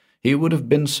Mars, he would have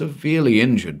been severely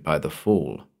injured by the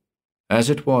fall. As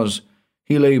it was,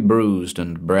 he lay bruised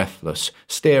and breathless,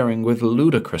 staring with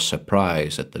ludicrous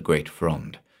surprise at the great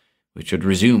frond, which had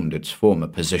resumed its former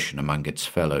position among its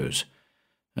fellows,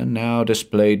 and now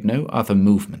displayed no other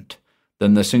movement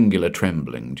than the singular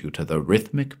trembling due to the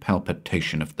rhythmic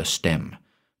palpitation of the stem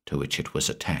to which it was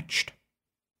attached.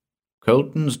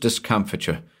 Colton's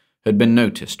discomfiture had been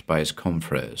noticed by his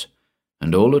confreres,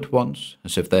 and all at once,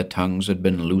 as if their tongues had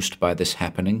been loosed by this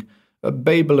happening, a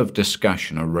babel of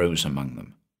discussion arose among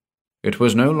them. It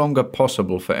was no longer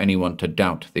possible for anyone to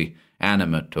doubt the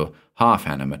animate or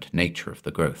half-animate nature of the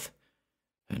growth,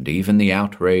 and even the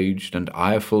outraged and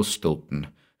ireful Stilton,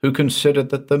 who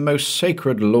considered that the most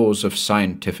sacred laws of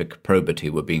scientific probity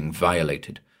were being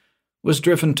violated, was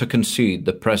driven to concede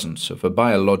the presence of a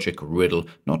biologic riddle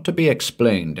not to be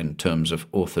explained in terms of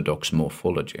orthodox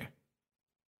morphology.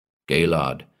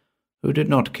 Gaylord, who did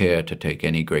not care to take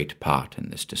any great part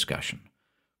in this discussion,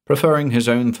 preferring his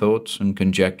own thoughts and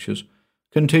conjectures,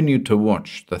 continued to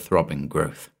watch the throbbing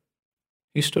growth.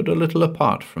 He stood a little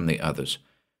apart from the others,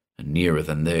 and nearer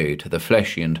than they to the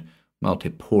fleshy and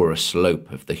multiporous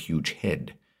slope of the huge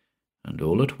head, and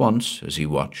all at once, as he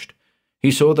watched, he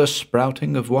saw the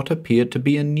sprouting of what appeared to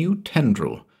be a new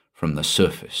tendril from the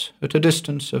surface at a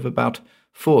distance of about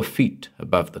 4 feet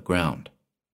above the ground.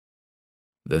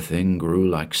 The thing grew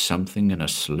like something in a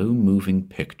slow-moving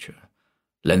picture,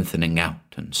 lengthening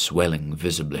out and swelling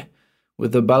visibly,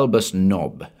 with a bulbous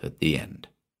knob at the end.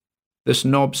 This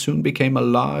knob soon became a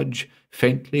large,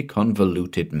 faintly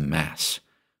convoluted mass,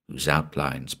 whose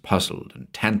outlines puzzled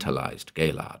and tantalized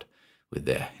Gaylord with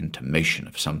their intimation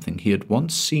of something he had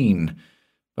once seen,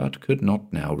 but could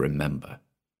not now remember.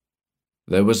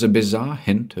 There was a bizarre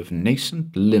hint of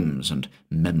nascent limbs and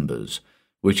members,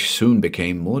 which soon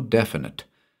became more definite,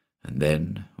 and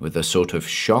then, with a sort of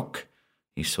shock,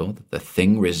 he saw that the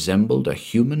thing resembled a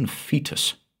human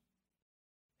fetus.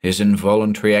 His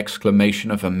involuntary exclamation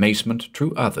of amazement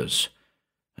drew others,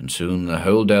 and soon the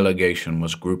whole delegation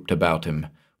was grouped about him,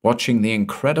 watching the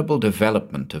incredible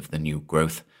development of the new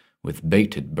growth with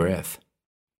bated breath.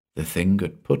 The thing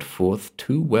had put forth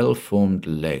 2 well-formed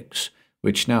legs,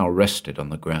 which now rested on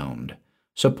the ground,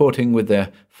 supporting with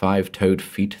their 5-toed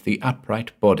feet the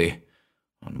upright body,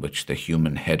 on which the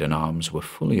human head and arms were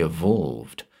fully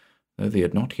evolved, though they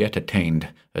had not yet attained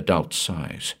adult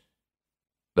size.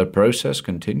 The process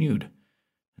continued,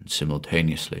 and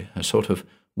simultaneously a sort of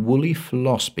woolly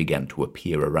floss began to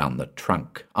appear around the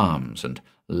trunk, arms, and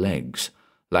legs,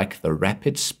 like the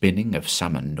rapid spinning of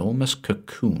some enormous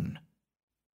cocoon.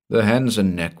 The hands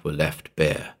and neck were left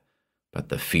bare, but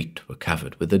the feet were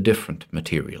covered with a different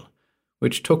material,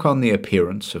 which took on the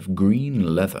appearance of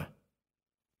green leather.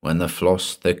 When the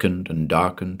floss thickened and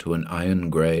darkened to an iron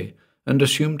grey and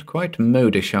assumed quite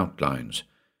modish outlines,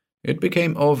 it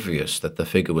became obvious that the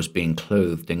figure was being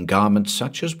clothed in garments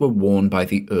such as were worn by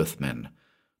the Earthmen,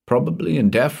 probably in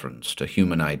deference to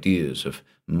human ideas of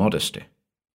modesty.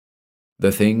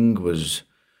 The thing was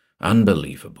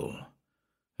unbelievable,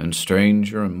 and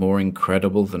stranger and more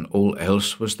incredible than all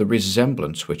else was the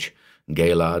resemblance which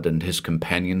Gaylord and his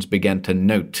companions began to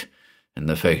note in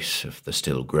the face of the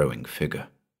still-growing figure.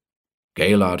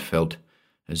 Gaylord felt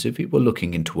as if he were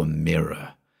looking into a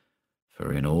mirror,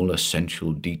 for in all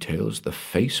essential details the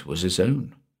face was his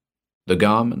own. The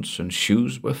garments and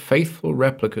shoes were faithful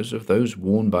replicas of those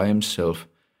worn by himself,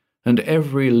 and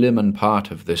every limb and part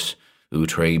of this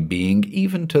outre being,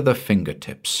 even to the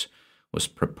fingertips, was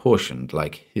proportioned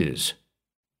like his.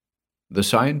 The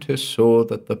scientists saw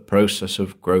that the process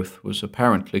of growth was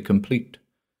apparently complete.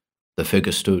 The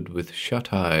figure stood with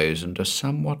shut eyes and a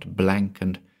somewhat blank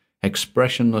and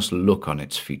expressionless look on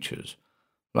its features,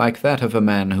 like that of a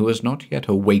man who has not yet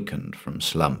awakened from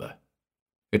slumber.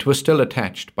 It was still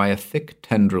attached by a thick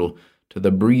tendril to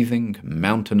the breathing,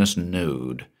 mountainous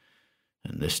node,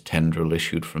 and this tendril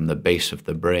issued from the base of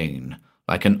the brain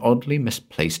like an oddly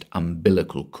misplaced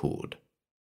umbilical cord.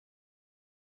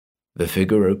 The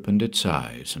figure opened its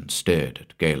eyes and stared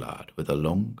at Gaylord with a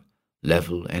long,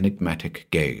 level, enigmatic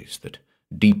gaze that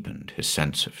deepened his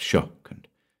sense of shock and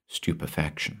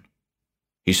stupefaction.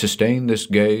 He sustained this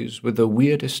gaze with the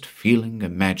weirdest feeling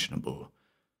imaginable,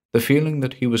 the feeling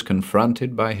that he was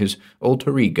confronted by his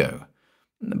alter ego,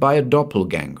 by a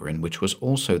doppelganger in which was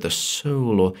also the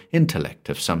soul or intellect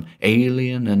of some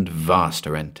alien and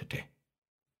vaster entity.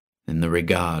 In the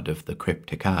regard of the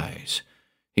cryptic eyes,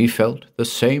 he felt the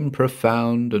same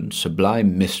profound and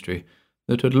sublime mystery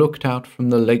that had looked out from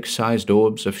the lake-sized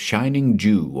orbs of shining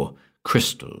dew or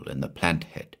crystal in the plant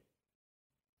head.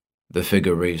 The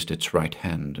figure raised its right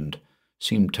hand and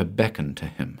seemed to beckon to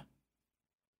him.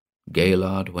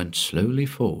 Gaylord went slowly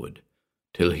forward,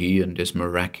 till he and his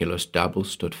miraculous double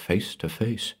stood face to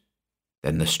face.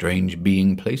 Then the strange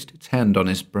being placed its hand on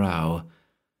his brow,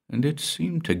 and it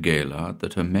seemed to Gaylord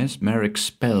that a mesmeric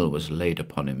spell was laid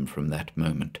upon him from that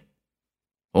moment.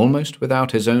 Almost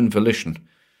without his own volition,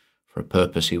 for a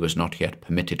purpose he was not yet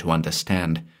permitted to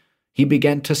understand, he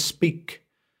began to speak,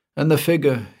 and the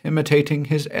figure, imitating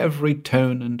his every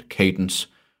tone and cadence,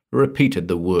 repeated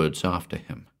the words after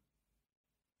him.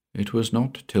 It was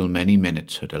not till many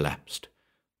minutes had elapsed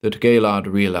that Gaylord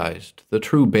realized the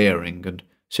true bearing and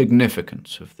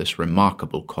significance of this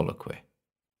remarkable colloquy.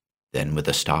 Then, with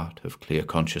a start of clear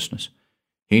consciousness,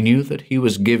 he knew that he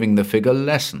was giving the figure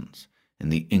lessons in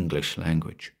the English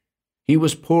language. He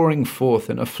was pouring forth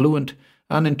in a fluent,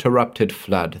 uninterrupted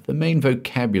flood the main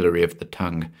vocabulary of the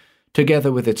tongue,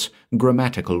 together with its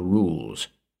grammatical rules.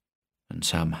 And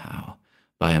somehow,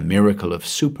 by a miracle of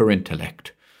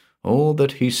super-intellect, all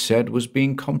that he said was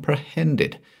being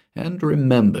comprehended and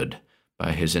remembered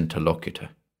by his interlocutor.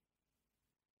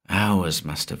 Hours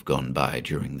must have gone by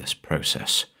during this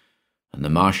process, and the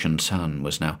Martian sun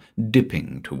was now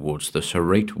dipping towards the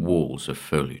serrate walls of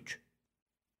foliage.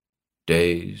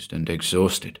 Dazed and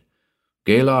exhausted,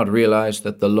 Gaylord realized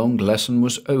that the long lesson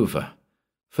was over,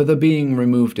 for the being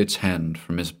removed its hand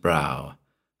from his brow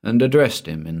and addressed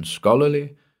him in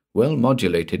scholarly,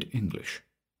 well-modulated English.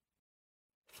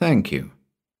 "Thank you.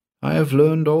 I have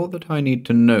learned all that I need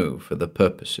to know for the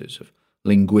purposes of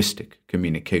linguistic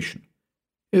communication.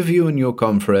 If you and your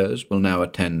confreres will now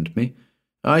attend me,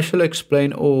 I shall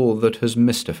explain all that has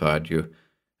mystified you,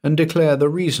 and declare the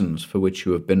reasons for which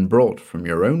you have been brought from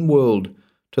your own world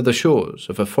to the shores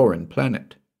of a foreign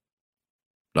planet."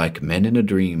 Like men in a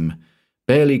dream,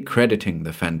 barely crediting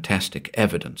the fantastic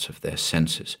evidence of their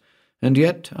senses, and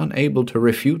yet unable to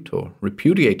refute or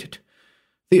repudiate it,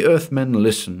 the Earthmen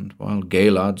listened while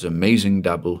Gaylord's amazing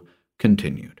double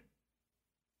continued.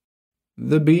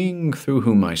 "The being through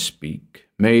whom I speak,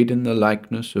 made in the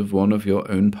likeness of one of your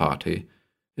own party,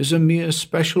 is a mere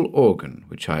special organ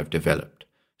which I have developed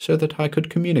so that I could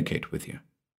communicate with you.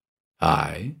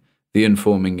 I, the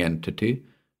informing entity,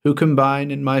 who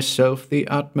combine in myself the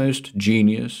utmost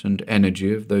genius and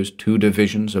energy of those two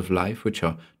divisions of life which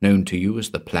are known to you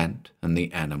as the plant and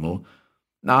the animal,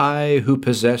 I, who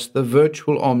possess the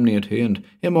virtual omniety and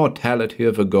immortality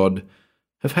of a god,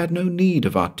 have had no need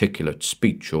of articulate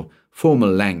speech or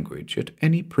formal language at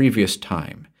any previous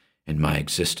time in my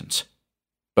existence.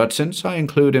 But since I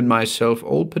include in myself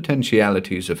all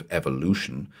potentialities of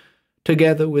evolution,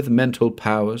 together with mental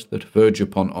powers that verge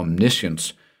upon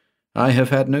omniscience, I have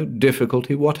had no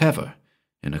difficulty whatever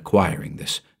in acquiring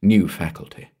this new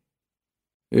faculty.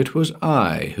 It was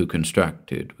I who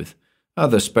constructed, with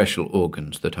other special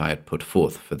organs that I had put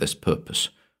forth for this purpose,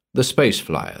 the space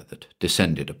flyer that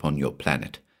descended upon your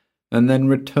planet, and then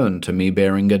returned to me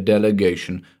bearing a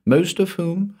delegation, most of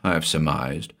whom, I have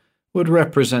surmised, would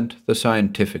represent the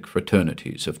scientific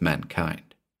fraternities of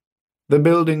mankind. The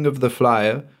building of the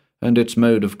flyer and its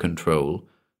mode of control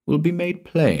will be made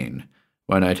plain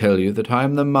when I tell you that I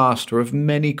am the master of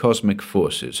many cosmic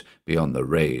forces beyond the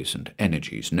rays and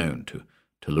energies known to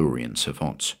Tellurian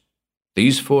savants.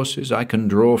 These forces I can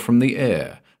draw from the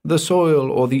air, the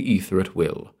soil, or the ether at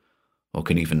will, or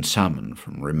can even summon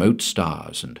from remote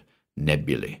stars and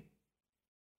nebulae.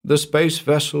 The space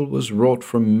vessel was wrought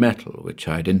from metal which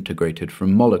I had integrated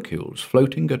from molecules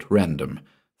floating at random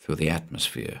through the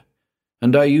atmosphere,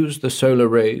 and I used the solar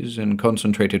rays in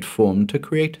concentrated form to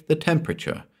create the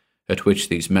temperature at which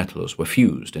these metals were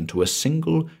fused into a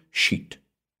single sheet.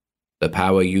 The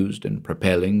power used in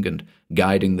propelling and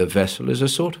guiding the vessel is a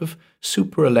sort of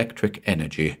superelectric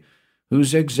energy,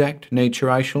 whose exact nature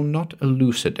I shall not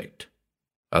elucidate,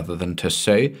 other than to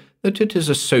say that it is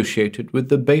associated with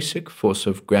the basic force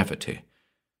of gravity,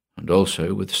 and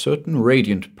also with certain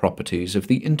radiant properties of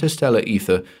the interstellar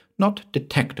ether not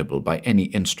detectable by any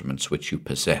instruments which you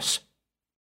possess.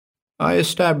 I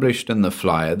established in the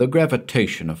flyer the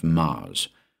gravitation of Mars,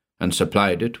 and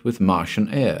supplied it with Martian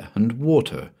air and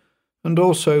water, and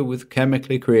also with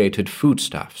chemically created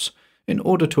foodstuffs, in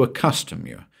order to accustom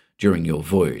you, during your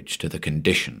voyage, to the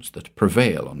conditions that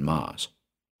prevail on Mars.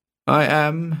 I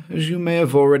am, as you may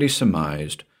have already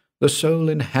surmised, the sole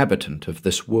inhabitant of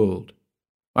this world.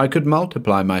 I could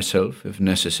multiply myself, if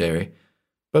necessary,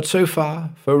 but so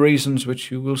far, for reasons which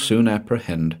you will soon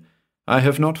apprehend, I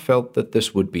have not felt that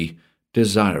this would be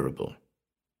desirable.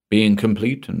 Being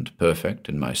complete and perfect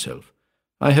in myself,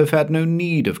 I have had no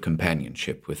need of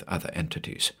companionship with other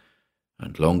entities,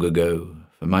 and long ago,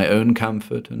 for my own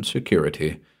comfort and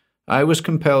security, I was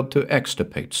compelled to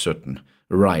extirpate certain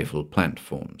rival plant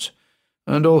forms,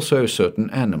 and also certain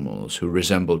animals who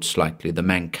resembled slightly the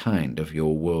mankind of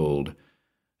your world,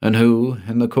 and who,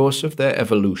 in the course of their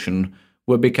evolution,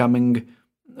 were becoming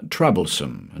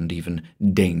troublesome and even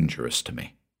dangerous to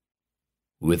me.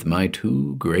 With my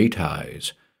two great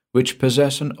eyes, which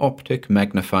possess an optic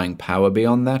magnifying power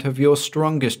beyond that of your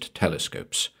strongest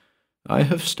telescopes, I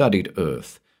have studied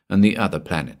Earth and the other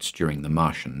planets during the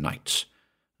Martian nights,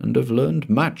 and have learned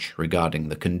much regarding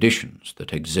the conditions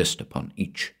that exist upon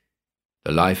each.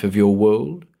 The life of your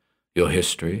world, your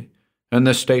history, and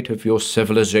the state of your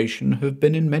civilization have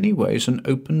been in many ways an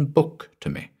open book to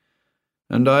me,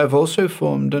 and I have also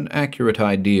formed an accurate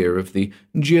idea of the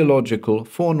geological,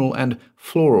 faunal, and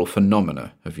floral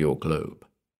phenomena of your globe.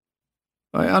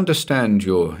 I understand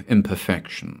your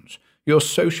imperfections, your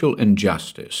social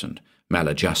injustice and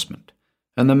maladjustment,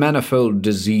 and the manifold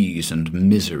disease and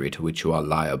misery to which you are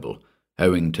liable,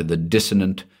 owing to the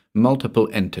dissonant, multiple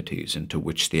entities into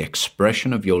which the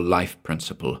expression of your life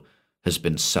principle has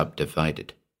been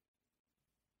subdivided.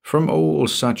 From all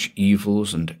such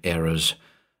evils and errors,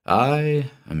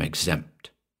 I am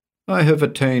exempt. I have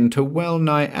attained to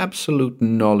well-nigh absolute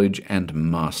knowledge and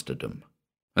masterdom,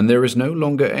 and there is no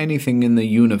longer anything in the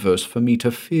universe for me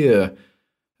to fear,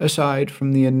 aside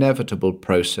from the inevitable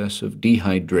process of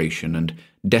dehydration and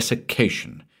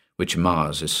desiccation which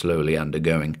Mars is slowly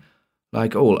undergoing,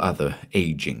 like all other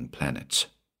aging planets.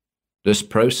 This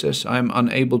process I am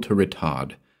unable to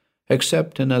retard,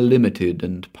 except in a limited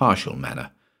and partial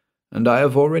manner, and I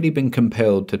have already been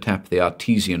compelled to tap the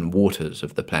artesian waters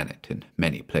of the planet in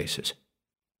many places.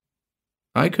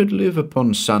 I could live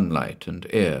upon sunlight and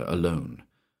air alone,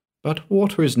 but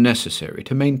water is necessary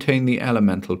to maintain the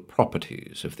elemental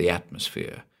properties of the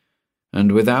atmosphere,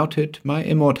 and without it my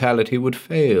immortality would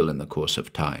fail in the course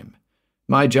of time.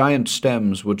 My giant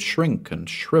stems would shrink and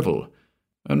shrivel,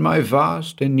 and my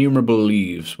vast, innumerable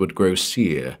leaves would grow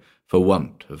sere for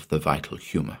want of the vital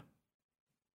humour.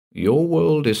 Your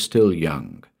world is still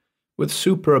young, with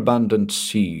superabundant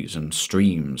seas and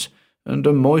streams, and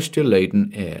a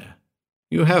moisture-laden air.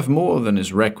 You have more than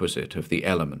is requisite of the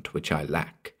element which I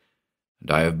lack,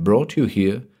 and I have brought you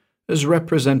here, as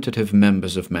representative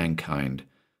members of mankind,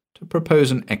 to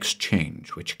propose an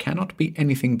exchange which cannot be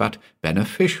anything but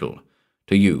beneficial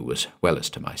to you as well as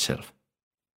to myself.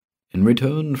 In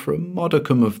return for a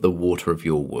modicum of the water of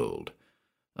your world,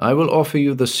 I will offer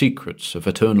you the secrets of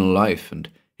eternal life and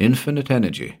infinite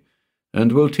energy,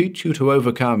 and will teach you to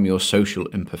overcome your social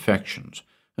imperfections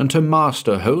and to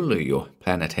master wholly your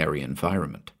planetary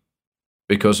environment.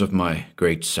 Because of my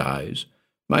great size,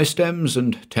 my stems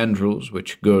and tendrils,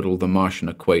 which girdle the Martian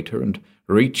equator and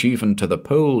reach even to the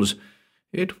poles,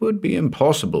 it would be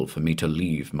impossible for me to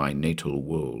leave my natal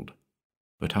world.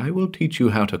 But I will teach you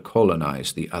how to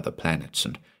colonize the other planets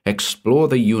and explore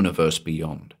the universe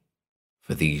beyond.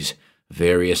 For these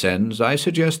various ends, I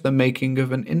suggest the making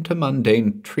of an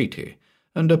intermundane treaty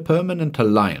and a permanent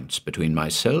alliance between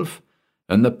myself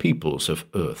and the peoples of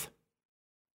Earth.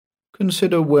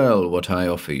 Consider well what I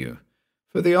offer you,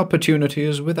 for the opportunity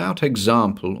is without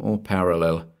example or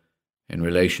parallel. In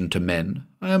relation to men,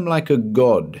 I am like a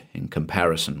god in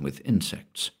comparison with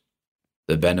insects.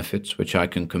 The benefits which I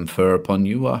can confer upon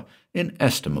you are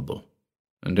inestimable,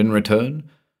 and in return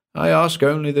I ask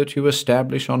only that you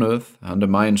establish on Earth, under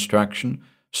my instruction,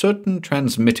 certain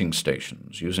transmitting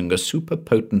stations using a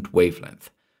superpotent wavelength,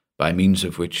 by means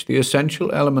of which the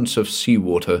essential elements of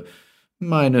seawater,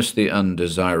 minus the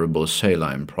undesirable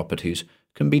saline properties,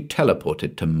 can be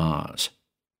teleported to Mars.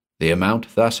 The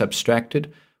amount thus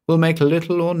abstracted will make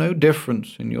little or no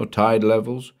difference in your tide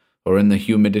levels or in the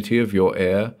humidity of your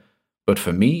air, but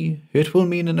for me it will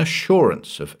mean an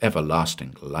assurance of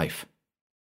everlasting life."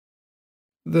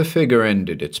 The figure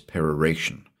ended its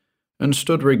peroration, and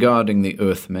stood regarding the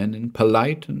Earthmen in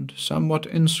polite and somewhat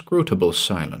inscrutable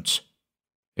silence.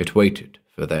 It waited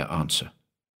for their answer.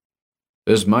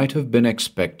 As might have been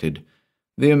expected,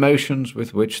 the emotions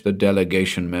with which the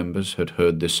delegation members had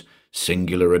heard this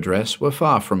singular address were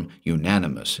far from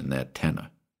unanimous in their tenor.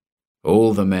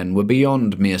 All the men were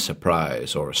beyond mere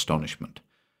surprise or astonishment,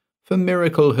 for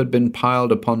miracle had been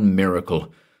piled upon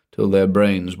miracle till their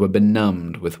brains were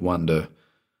benumbed with wonder,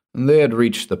 and they had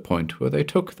reached the point where they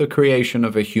took the creation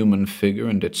of a human figure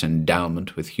and its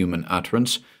endowment with human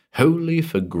utterance wholly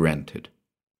for granted.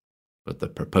 But the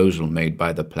proposal made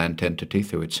by the plant entity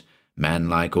through its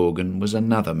man-like organ was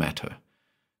another matter,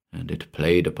 and it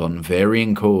played upon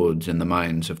varying chords in the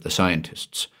minds of the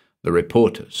scientists, the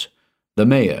reporters, the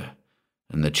mayor,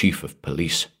 and the chief of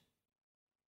police.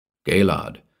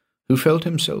 Gaylord, who felt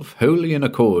himself wholly in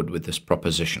accord with this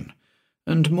proposition,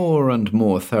 and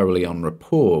more thoroughly en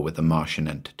rapport with the Martian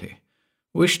entity,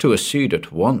 wished to accede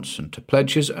at once and to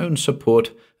pledge his own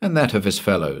support and that of his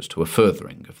fellows to a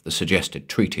furthering of the suggested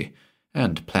treaty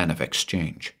and plan of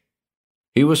exchange.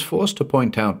 He was forced to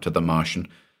point out to the Martian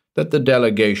that the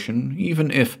delegation,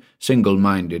 even if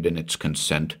single-minded in its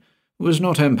consent, was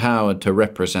not empowered to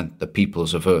represent the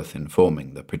peoples of Earth in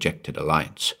forming the projected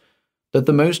alliance, that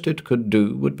the most it could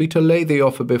do would be to lay the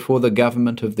offer before the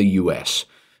government of the U.S.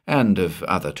 and of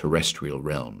other terrestrial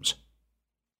realms.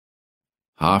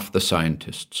 Half the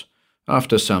scientists,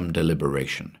 after some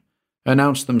deliberation,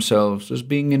 announced themselves as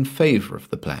being in favor of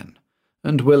the plan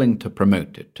and willing to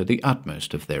promote it to the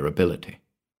utmost of their ability.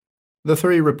 The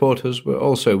 3 reporters were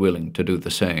also willing to do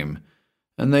the same,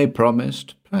 and they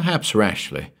promised, perhaps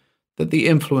rashly, that the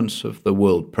influence of the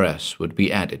world press would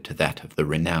be added to that of the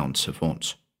renowned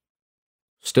savants.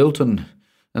 Stilton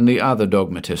and the other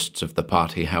dogmatists of the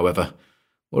party, however,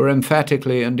 were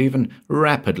emphatically and even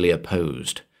rapidly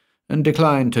opposed, and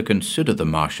declined to consider the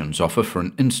Martians' offer for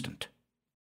an instant.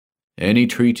 Any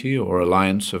treaty or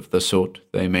alliance of the sort,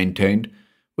 they maintained,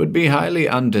 would be highly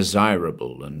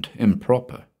undesirable and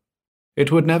improper.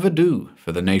 It would never do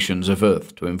for the nations of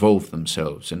Earth to involve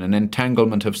themselves in an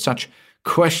entanglement of such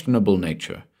questionable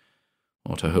nature,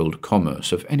 or to hold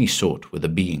commerce of any sort with a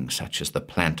being such as the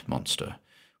plant monster,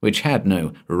 which had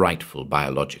no rightful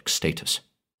biologic status.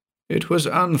 It was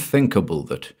unthinkable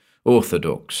that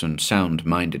orthodox and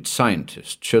sound-minded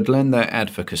scientists should lend their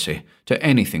advocacy to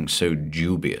anything so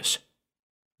dubious.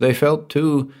 They felt,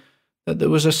 too, that there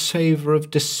was a savour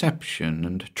of deception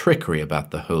and trickery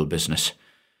about the whole business,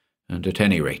 and at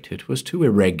any rate it was too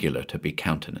irregular to be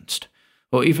countenanced,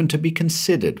 or even to be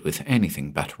considered with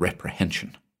anything but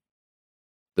reprehension.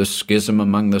 The schism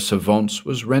among the savants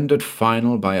was rendered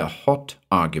final by a hot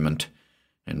argument,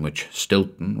 in which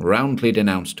Stilton roundly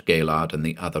denounced Gaylord and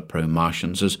the other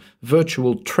pro-Martians as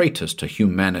virtual traitors to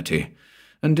humanity,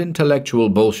 and intellectual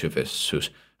Bolshevists whose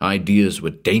ideas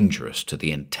were dangerous to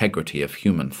the integrity of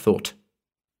human thought.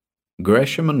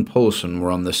 Gresham and Paulson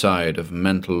were on the side of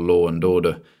mental law and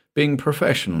order, being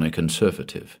professionally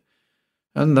conservative,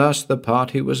 and thus the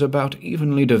party was about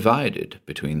evenly divided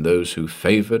between those who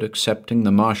favoured accepting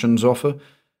the Martians' offer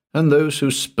and those who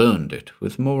spurned it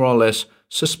with more or less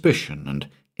suspicion and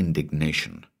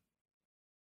indignation.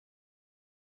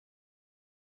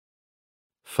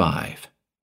 5.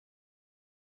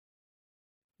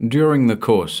 During the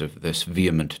course of this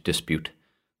vehement dispute,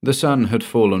 the sun had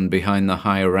fallen behind the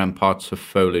higher ramparts of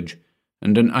foliage,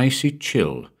 and an icy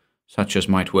chill, such as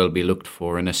might well be looked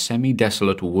for in a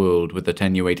semi-desolate world with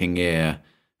attenuating air,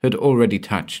 had already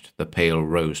touched the pale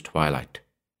rose twilight.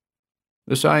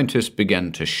 The scientists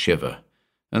began to shiver,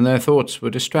 and their thoughts were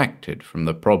distracted from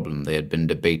the problem they had been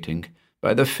debating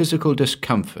by the physical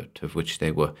discomfort of which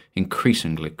they were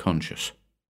increasingly conscious.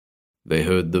 They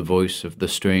heard the voice of the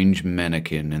strange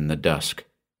mannequin in the dusk.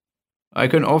 "I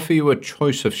can offer you a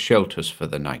choice of shelters for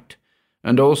the night,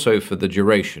 and also for the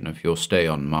duration of your stay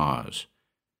on Mars.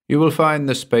 You will find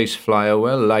the space flyer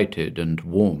well lighted and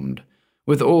warmed,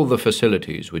 with all the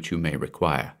facilities which you may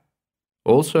require.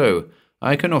 Also,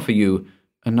 I can offer you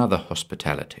another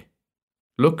hospitality.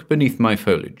 Look beneath my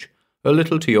foliage, a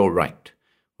little to your right,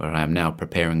 where I am now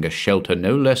preparing a shelter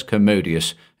no less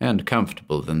commodious and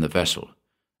comfortable than the vessel,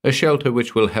 a shelter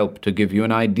which will help to give you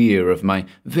an idea of my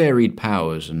varied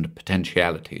powers and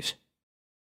potentialities."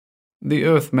 The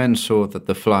Earthmen saw that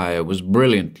the flyer was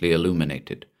brilliantly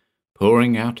illuminated,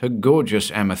 pouring out a gorgeous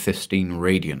amethystine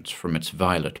radiance from its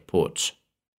violet ports.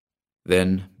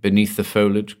 Then, beneath the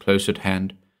foliage close at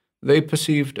hand, they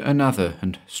perceived another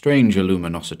and stranger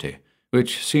luminosity,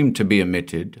 which seemed to be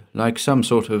emitted, like some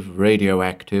sort of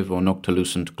radioactive or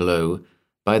noctilucent glow,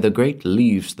 by the great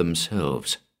leaves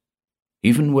themselves.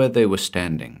 Even where they were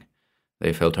standing,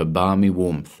 they felt a balmy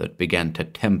warmth that began to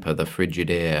temper the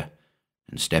frigid air,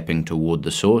 and stepping toward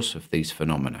the source of these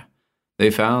phenomena, they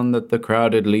found that the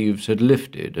crowded leaves had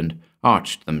lifted and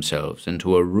arched themselves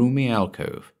into a roomy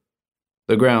alcove.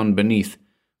 The ground beneath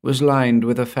was lined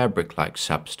with a fabric-like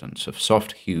substance of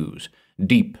soft hues,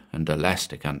 deep and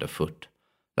elastic underfoot,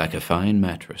 like a fine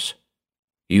mattress.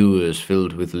 Ewers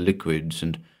filled with liquids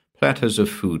and platters of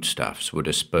foodstuffs were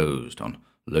disposed on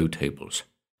low tables,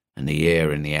 and the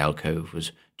air in the alcove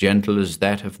was gentle as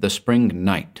that of the spring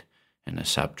night in a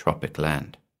subtropic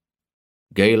land.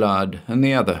 Gaylord and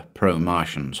the other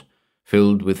pro-Martians,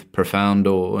 filled with profound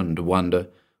awe and wonder,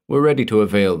 were ready to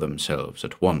avail themselves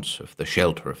at once of the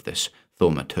shelter of this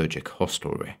thaumaturgic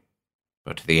hostelry.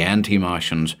 But the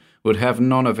anti-Martians would have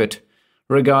none of it,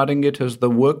 regarding it as the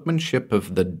workmanship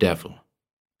of the devil.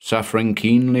 Suffering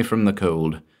keenly from the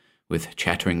cold, with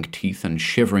chattering teeth and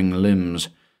shivering limbs,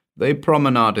 they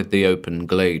promenaded the open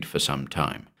glade for some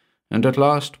time, and at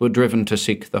last were driven to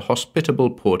seek the hospitable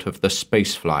port of the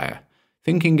space flyer,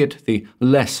 thinking it the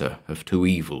lesser of two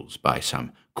evils by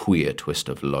some queer twist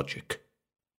of logic.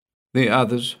 The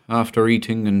others, after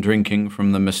eating and drinking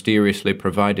from the mysteriously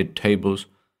provided tables,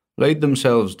 laid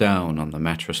themselves down on the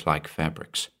mattress-like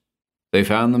fabrics. They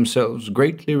found themselves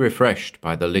greatly refreshed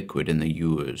by the liquid in the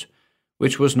ewers,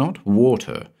 which was not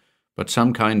water, but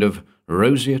some kind of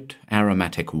roseate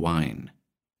aromatic wine.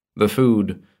 The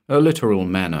food, a literal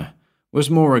manna, was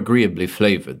more agreeably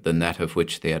flavoured than that of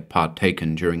which they had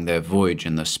partaken during their voyage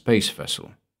in the space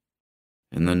vessel.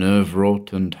 In the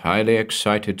nerve-wrought and highly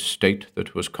excited state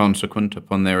that was consequent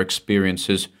upon their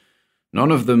experiences, none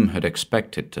of them had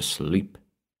expected to sleep.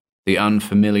 The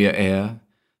unfamiliar air,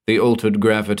 the altered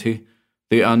gravity,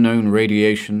 the unknown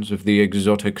radiations of the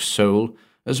exotic soul,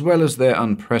 as well as their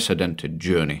unprecedented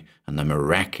journey and the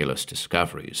miraculous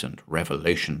discoveries and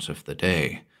revelations of the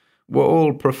day, were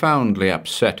all profoundly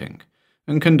upsetting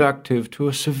and conducive to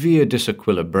a severe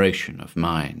disequilibration of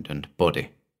mind and body.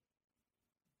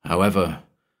 However,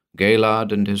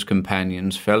 Gaylord and his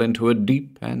companions fell into a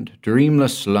deep and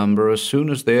dreamless slumber as soon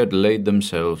as they had laid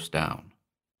themselves down.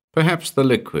 Perhaps the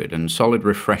liquid and solid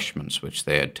refreshments which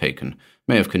they had taken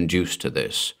may have conduced to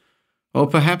this, or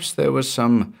perhaps there was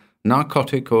some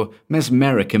narcotic or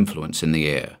mesmeric influence in the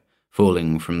air,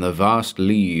 falling from the vast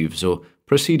leaves or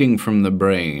proceeding from the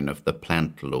brain of the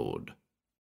plant lord.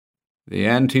 The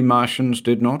anti-Martians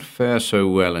did not fare so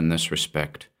well in this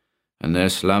respect, and their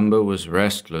slumber was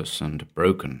restless and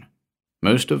broken.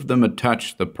 Most of them had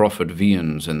touched the proffered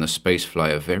viands in the space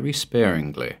flyer very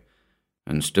sparingly,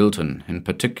 and Stilton, in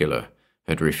particular,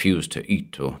 had refused to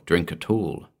eat or drink at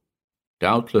all.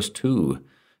 Doubtless, too,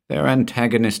 their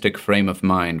antagonistic frame of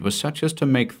mind was such as to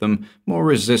make them more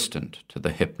resistant to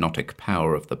the hypnotic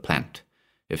power of the plant,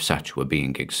 if such were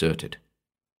being exerted.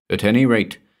 At any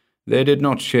rate, they did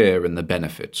not share in the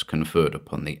benefits conferred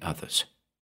upon the others.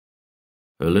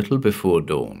 A little before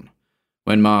dawn,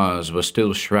 when Mars was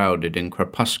still shrouded in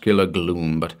crepuscular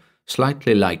gloom but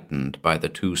slightly lightened by the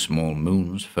two small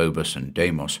moons, Phobos and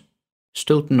Deimos,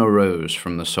 Stilton arose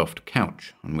from the soft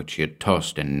couch on which he had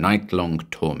tossed in night-long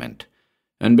torment,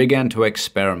 and began to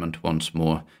experiment once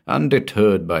more,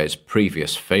 undeterred by his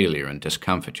previous failure and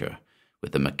discomfiture,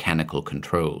 with the mechanical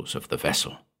controls of the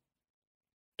vessel.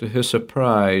 To his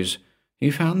surprise, he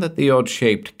found that the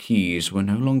odd-shaped keys were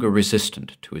no longer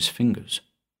resistant to his fingers.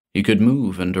 He could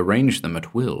move and arrange them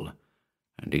at will,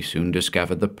 and he soon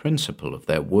discovered the principle of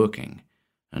their working,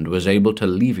 and was able to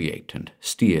alleviate and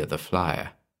steer the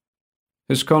flyer.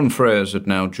 His confreres had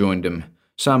now joined him,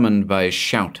 summoned by his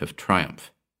shout of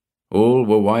triumph. All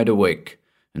were wide awake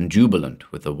and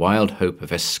jubilant with the wild hope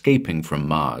of escaping from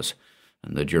Mars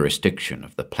and the jurisdiction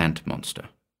of the plant monster.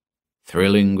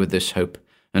 Thrilling with this hope,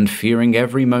 and fearing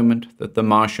every moment that the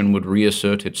Martian would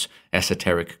reassert its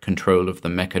esoteric control of the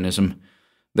mechanism,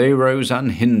 they rose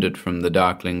unhindered from the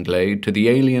darkling glade to the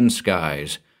alien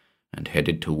skies and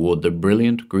headed toward the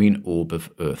brilliant green orb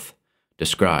of Earth,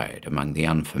 descried among the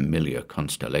unfamiliar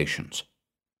constellations.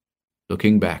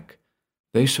 Looking back,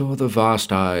 they saw the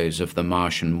vast eyes of the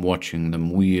Martian watching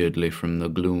them weirdly from the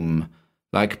gloom,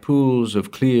 like pools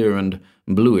of clear and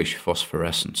bluish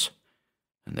phosphorescence,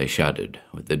 and they shuddered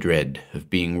with the dread of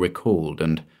being recalled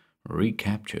and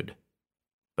recaptured.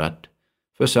 But,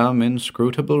 for some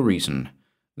inscrutable reason,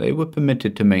 they were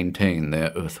permitted to maintain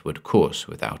their earthward course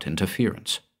without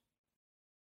interference.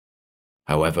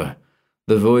 However,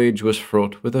 the voyage was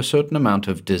fraught with a certain amount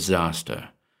of disaster,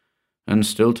 and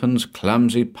Stilton's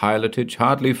clumsy pilotage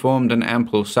hardly formed an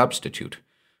ample substitute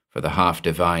for the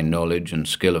half-divine knowledge and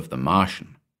skill of the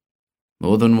Martian.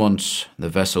 More than once the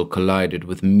vessel collided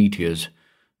with meteors,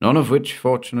 none of which,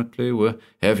 fortunately, were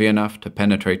heavy enough to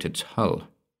penetrate its hull,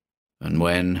 and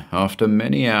when, after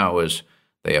many hours,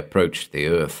 they approached the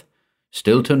earth,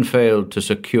 Stilton failed to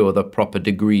secure the proper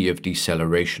degree of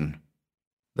deceleration.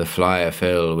 The flyer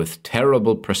fell with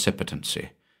terrible precipitancy,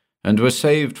 and was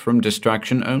saved from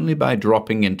destruction only by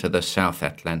dropping into the South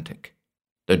Atlantic.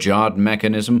 The jarred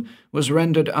mechanism was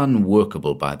rendered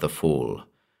unworkable by the fall,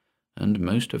 and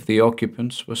most of the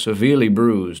occupants were severely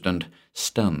bruised and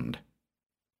stunned.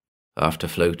 After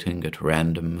floating at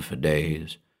random for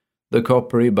days, the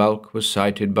coppery bulk was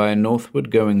sighted by a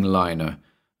northward-going liner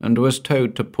and was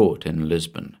towed to port in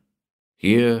Lisbon.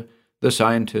 Here the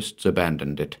scientists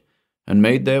abandoned it and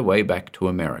made their way back to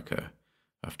America,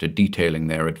 after detailing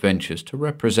their adventures to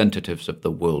representatives of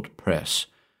the world press,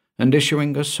 and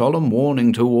issuing a solemn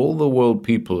warning to all the world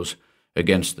peoples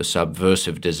against the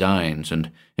subversive designs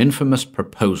and infamous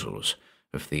proposals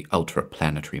of the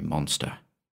ultraplanetary monster.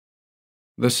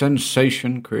 The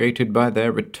sensation created by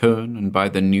their return and by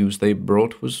the news they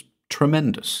brought was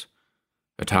tremendous.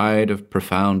 A tide of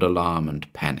profound alarm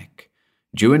and panic,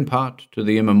 due in part to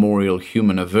the immemorial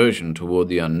human aversion toward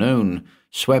the unknown,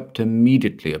 swept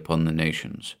immediately upon the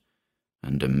nations,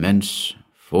 and immense,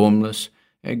 formless,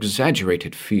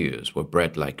 exaggerated fears were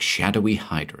bred like shadowy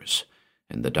hydras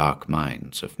in the dark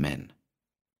minds of men.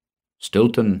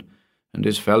 Stilton and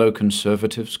his fellow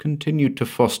conservatives continued to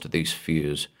foster these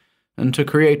fears and to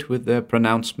create with their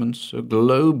pronouncements a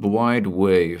globe-wide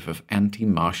wave of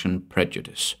anti-Martian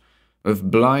prejudice,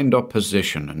 of blind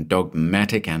opposition and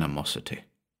dogmatic animosity.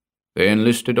 They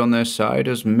enlisted on their side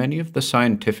as many of the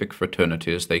scientific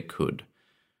fraternity as they could,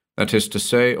 that is to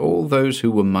say, all those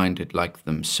who were minded like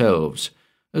themselves,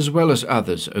 as well as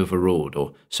others overawed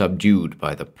or subdued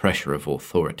by the pressure of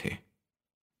authority.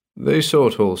 They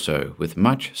sought also, with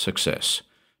much success,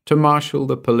 to marshal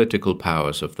the political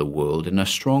powers of the world in a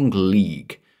strong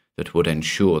league that would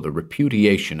ensure the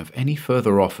repudiation of any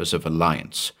further offers of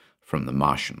alliance from the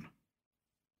Martian.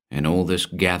 In all this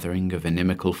gathering of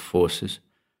inimical forces,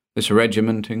 this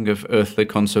regimenting of earthly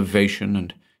conservation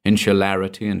and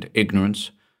insularity and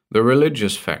ignorance, the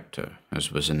religious factor,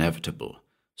 as was inevitable,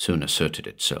 soon asserted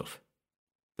itself.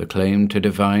 The claim to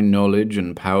divine knowledge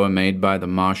and power made by the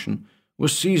Martian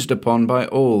was seized upon by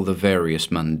all the various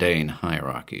mundane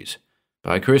hierarchies,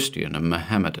 by Christian and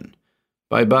Mohammedan,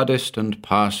 by Buddhist and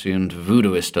Parsi and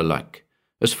Voodooist alike,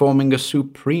 as forming a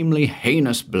supremely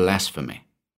heinous blasphemy.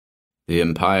 The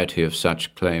impiety of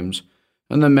such claims,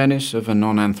 and the menace of a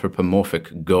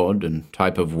non-anthropomorphic god and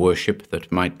type of worship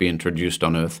that might be introduced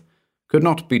on earth, could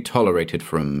not be tolerated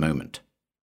for a moment.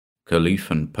 Caliph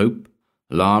and Pope,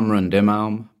 Lama and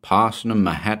Imam, Parson and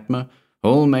Mahatma,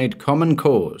 all made common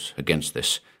cause against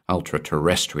this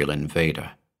ultra-terrestrial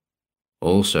invader.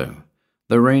 Also,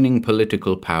 the reigning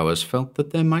political powers felt that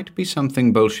there might be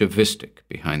something Bolshevistic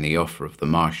behind the offer of the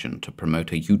Martian to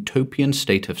promote a utopian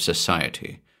state of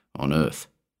society on Earth.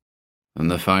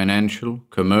 And the financial,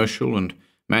 commercial, and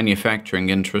manufacturing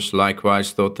interests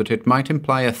likewise thought that it might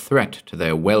imply a threat to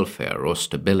their welfare or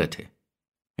stability.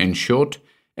 In short,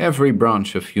 every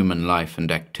branch of human life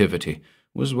and activity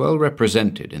was well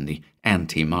represented in the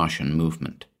anti-Martian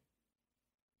movement.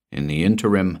 In the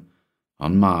interim,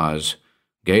 on Mars,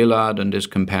 Gaylord and his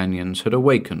companions had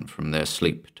awakened from their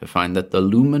sleep to find that the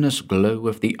luminous glow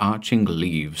of the arching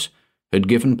leaves had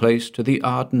given place to the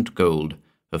ardent gold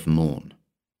of morn.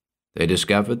 They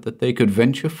discovered that they could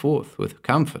venture forth with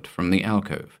comfort from the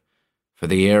alcove, for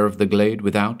the air of the glade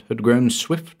without had grown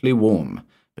swiftly warm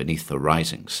beneath the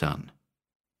rising sun.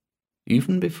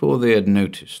 Even before they had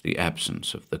noticed the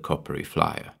absence of the coppery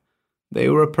flyer, they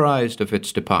were apprised of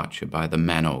its departure by the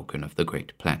man-organ of the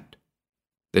great plant.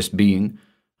 This being,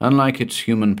 unlike its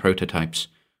human prototypes,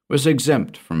 was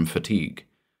exempt from fatigue,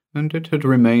 and it had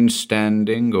remained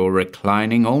standing or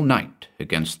reclining all night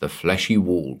against the fleshy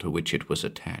wall to which it was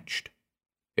attached.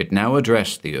 It now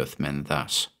addressed the Earthmen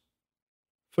thus: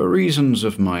 "For reasons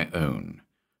of my own,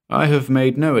 I have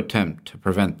made no attempt to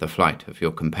prevent the flight of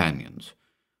your companions,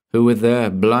 who with their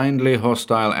blindly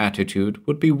hostile attitude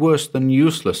would be worse than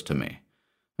useless to me,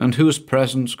 and whose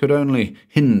presence could only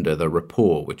hinder the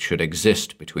rapport which should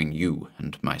exist between you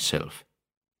and myself.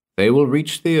 They will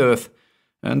reach the earth,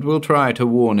 and will try to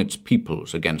warn its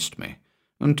peoples against me,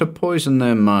 and to poison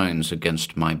their minds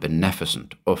against my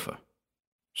beneficent offer.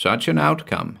 Such an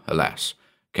outcome, alas,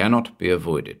 cannot be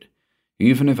avoided,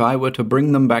 even if I were to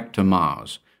bring them back to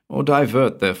Mars, or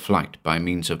divert their flight by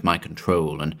means of my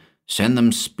control, and send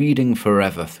them speeding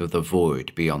forever through the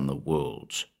void beyond the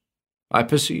worlds. I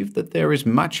perceive that there is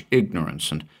much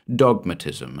ignorance and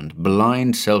dogmatism and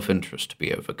blind self-interest to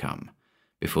be overcome,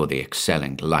 before the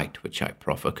excelling light which I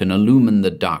proffer can illumine the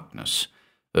darkness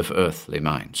of earthly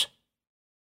minds.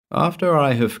 After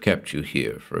I have kept you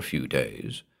here for a few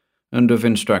days, and have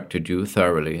instructed you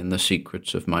thoroughly in the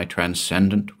secrets of my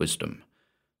transcendent wisdom,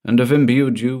 and have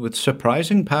imbued you with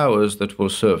surprising powers that will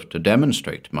serve to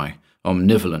demonstrate my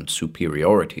omnivalent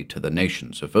superiority to the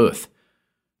nations of Earth,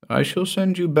 I shall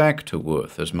send you back to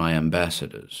Earth as my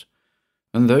ambassadors,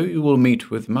 and though you will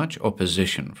meet with much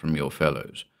opposition from your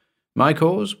fellows, my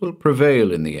cause will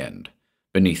prevail in the end,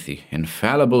 beneath the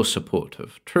infallible support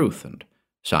of truth and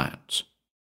science."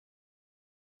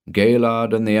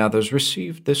 Gaylord and the others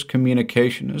received this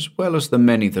communication, as well as the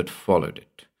many that followed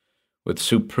it, with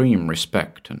supreme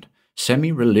respect and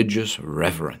semi-religious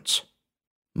reverence.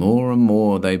 More and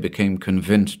more they became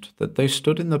convinced that they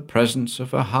stood in the presence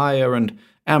of a higher and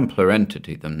ampler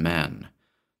entity than man,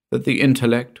 that the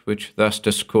intellect which thus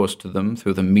discoursed to them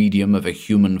through the medium of a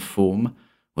human form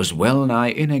was well-nigh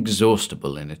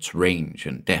inexhaustible in its range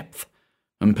and depth,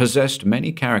 and possessed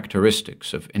many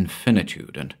characteristics of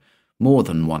infinitude and more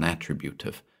than one attribute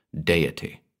of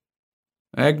deity.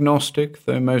 Agnostic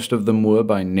though most of them were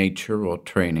by nature or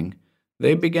training,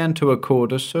 they began to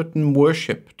accord a certain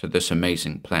worship to this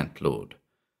amazing plant lord,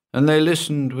 and they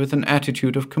listened with an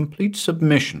attitude of complete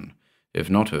submission, if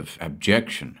not of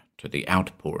abjection, to the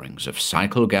outpourings of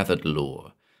cycle-gathered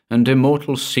lore and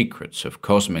immortal secrets of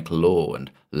cosmic law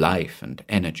and life and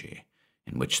energy,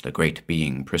 in which the great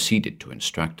being proceeded to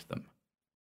instruct them.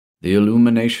 The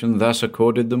illumination thus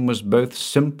accorded them was both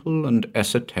simple and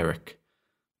esoteric.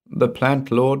 The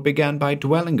plant lord began by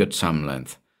dwelling at some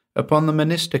length upon the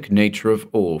monistic nature of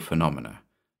all phenomena,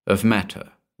 of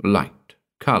matter, light,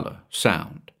 colour,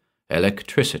 sound,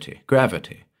 electricity,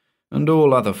 gravity, and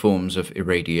all other forms of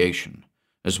irradiation,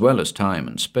 as well as time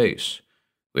and space,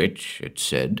 which, it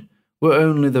said, were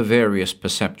only the various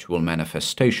perceptual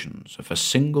manifestations of a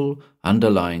single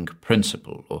underlying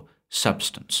principle or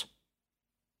substance.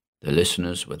 The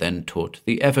listeners were then taught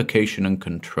the evocation and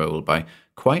control by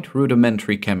quite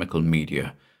rudimentary chemical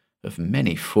media of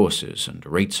many forces and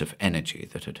rates of energy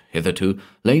that had hitherto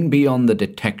lain beyond the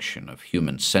detection of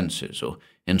human senses or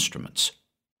instruments.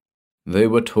 They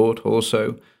were taught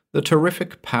also the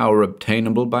terrific power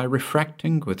obtainable by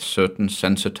refracting with certain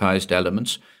sensitized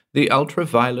elements the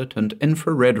ultraviolet and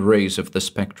infrared rays of the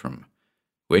spectrum,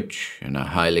 which, in a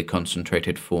highly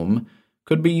concentrated form,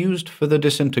 could be used for the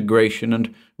disintegration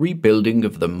and rebuilding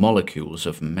of the molecules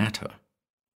of matter.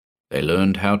 They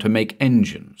learned how to make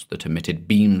engines that emitted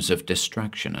beams of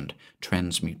distraction and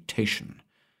transmutation,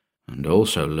 and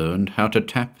also learned how to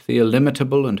tap the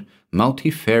illimitable and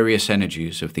multifarious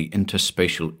energies of the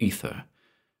interspatial ether,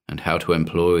 and how to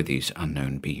employ these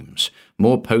unknown beams,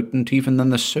 more potent even than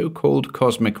the so-called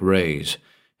cosmic rays,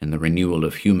 in the renewal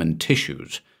of human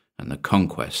tissues and the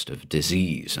conquest of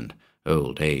disease and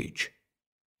old age.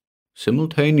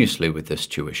 Simultaneously with this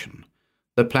tuition,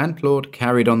 the plant lord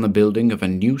carried on the building of a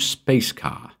new space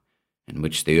car, in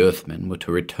which the Earthmen were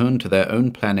to return to their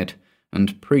own planet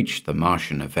and preach the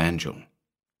Martian evangel.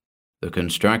 The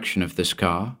construction of this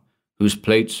car, whose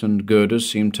plates and girders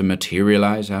seemed to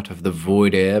materialize out of the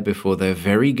void air before their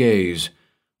very gaze,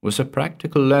 was a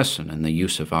practical lesson in the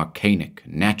use of arcanic,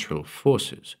 natural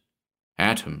forces.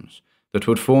 Atoms that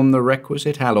would form the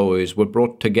requisite alloys were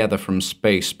brought together from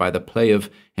space by the play of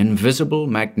invisible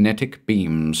magnetic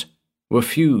beams, were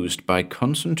fused by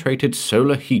concentrated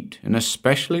solar heat in a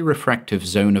specially refractive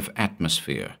zone of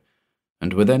atmosphere,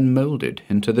 and were then molded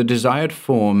into the desired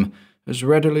form as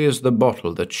readily as the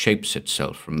bottle that shapes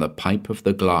itself from the pipe of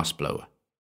the glass-blower.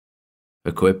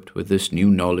 Equipped with this new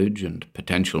knowledge and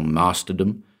potential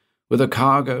masterdom, with a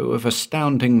cargo of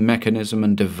astounding mechanism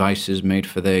and devices made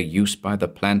for their use by the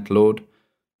plant lord,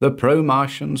 the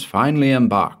pro-Martians finally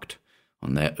embarked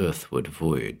on their earthward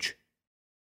voyage.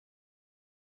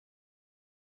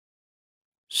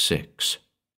 6.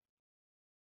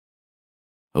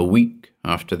 A week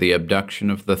after the abduction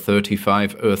of the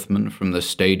 35 Earthmen from the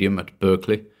stadium at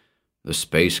Berkeley, the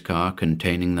space car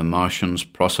containing the Martians'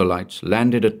 proselytes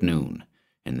landed at noon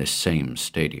in this same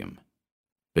stadium.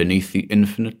 Beneath the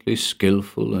infinitely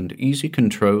skillful and easy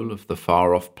control of the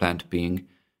far-off plant being,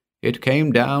 it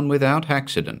came down without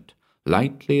accident,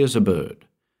 lightly as a bird,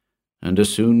 and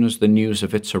as soon as the news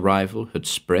of its arrival had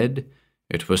spread,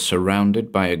 it was surrounded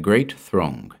by a great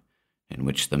throng, in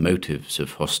which the motives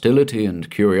of hostility and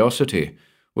curiosity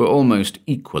were almost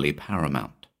equally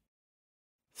paramount.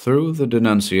 Through the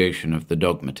denunciation of the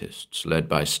dogmatists led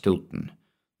by Stilton,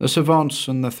 the savants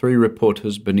and the 3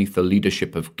 reporters beneath the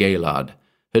leadership of Gaylord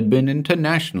had been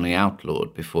internationally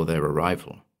outlawed before their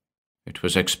arrival. It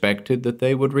was expected that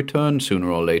they would return sooner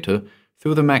or later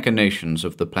through the machinations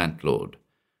of the plant lord,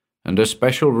 and a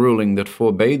special ruling that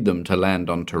forbade them to land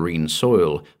on terrene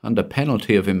soil under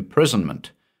penalty of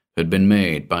imprisonment had been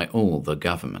made by all the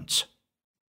governments.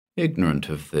 Ignorant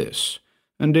of this,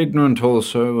 and ignorant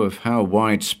also of how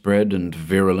widespread and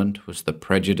virulent was the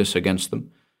prejudice against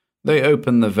them, they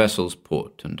opened the vessel's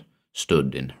port and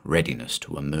stood in readiness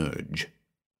to emerge.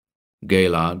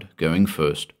 Gaylord, going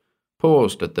first,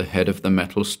 paused at the head of the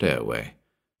metal stairway,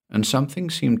 and something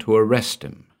seemed to arrest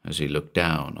him as he looked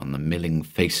down on the milling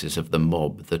faces of the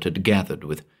mob that had gathered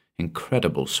with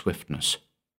incredible swiftness.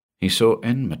 He saw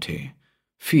enmity,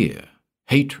 fear,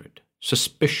 hatred,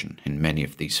 suspicion in many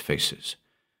of these faces,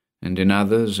 and in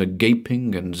others a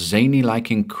gaping and zany-like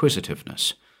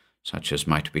inquisitiveness, such as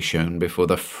might be shown before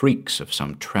the freaks of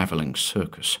some travelling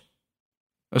circus.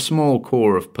 A small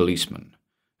corps of policemen,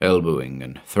 elbowing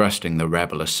and thrusting the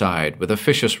rabble aside with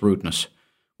officious rudeness,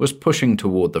 was pushing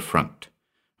toward the front,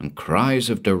 and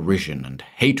cries of derision and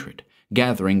hatred,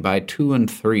 gathering by 2 and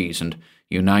 3s and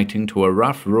uniting to a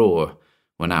rough roar,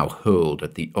 were now hurled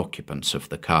at the occupants of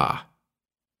the car.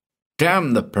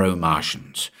 "Damn the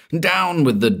pro-Martians! Down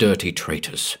with the dirty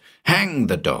traitors! Hang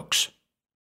the dogs!"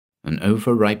 An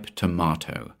overripe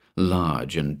tomato,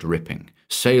 large and dripping,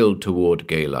 sailed toward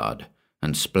Gaylord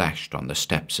and splashed on the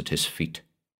steps at his feet.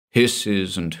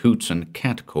 Hisses and hoots and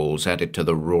catcalls added to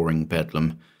the roaring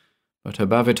bedlam, but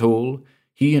above it all,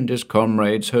 he and his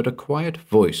comrades heard a quiet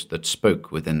voice that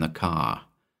spoke within the car,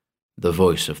 the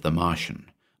voice of the Martian,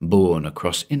 borne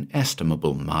across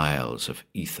inestimable miles of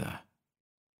ether.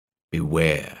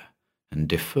 "Beware, and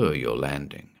defer your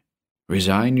landing.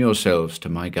 Resign yourselves to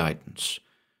my guidance,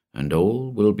 and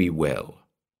all will be well."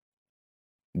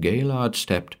 Gaylord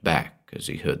stepped back as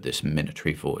he heard this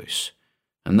minatory voice,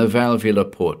 and the valvular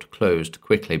port closed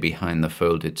quickly behind the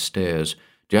folded stairs,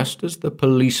 just as the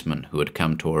policeman who had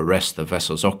come to arrest the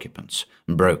vessel's occupants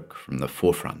broke from the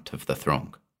forefront of the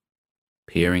throng.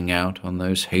 Peering out on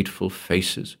those hateful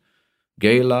faces,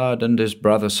 Gaylord and his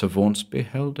brother savants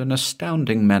beheld an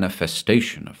astounding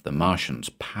manifestation of the Martian's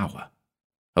power.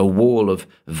 A wall of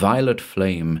violet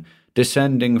flame,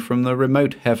 descending from the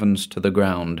remote heavens to the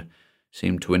ground,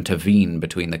 seemed to intervene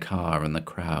between the car and the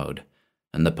crowd,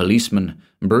 and the policemen,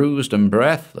 bruised and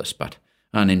breathless but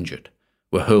uninjured,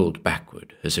 were hurled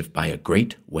backward as if by a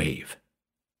great wave.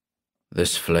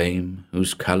 This flame,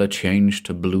 whose colour changed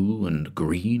to blue and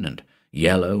green and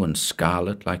yellow and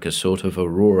scarlet like a sort of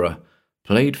aurora,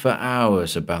 played for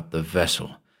hours about the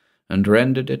vessel and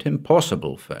rendered it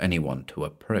impossible for anyone to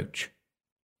approach.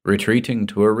 Retreating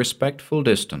to a respectful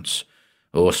distance,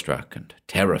 awestruck and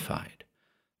terrified,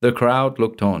 the crowd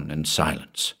looked on in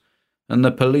silence, and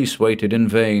the police waited in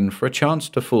vain for a chance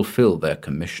to fulfill their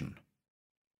commission.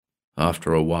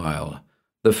 After a while,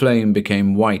 the flame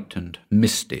became white and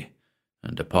misty,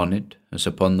 and upon it, as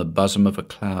upon the bosom of a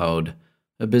cloud,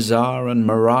 a bizarre and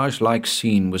mirage-like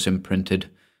scene was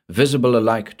imprinted, visible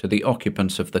alike to the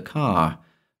occupants of the car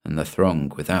and the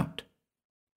throng without.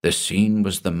 This scene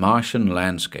was the Martian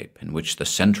landscape in which the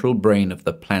central brain of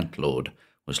the plant lord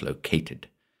was located,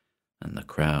 and the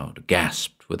crowd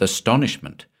gasped with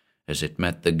astonishment as it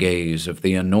met the gaze of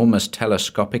the enormous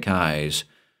telescopic eyes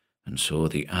and saw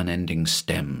the unending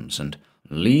stems and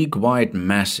league-wide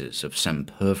masses of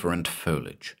sempervirent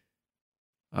foliage.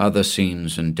 Other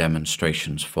scenes and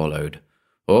demonstrations followed,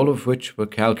 all of which were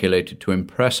calculated to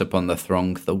impress upon the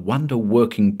throng the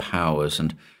wonder-working powers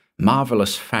and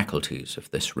marvelous faculties of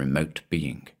this remote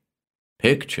being.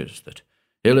 Pictures that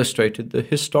illustrated the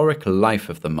historic life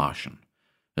of the Martian,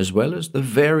 as well as the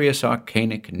various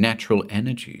arcanic natural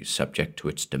energies subject to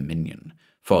its dominion,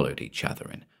 followed each other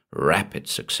in rapid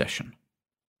succession.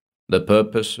 The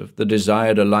purpose of the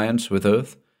desired alliance with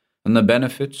Earth and the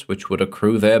benefits which would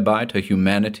accrue thereby to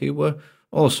humanity were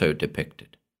also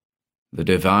depicted. The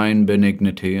divine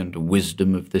benignity and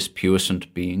wisdom of this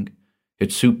puissant being,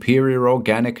 its superior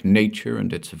organic nature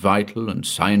and its vital and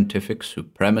scientific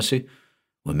supremacy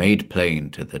were made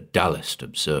plain to the dullest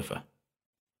observer.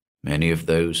 Many of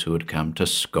those who had come to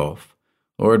scoff,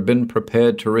 or had been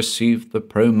prepared to receive the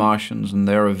pro-Martians and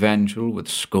their evangel with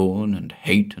scorn and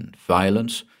hate and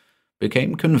violence,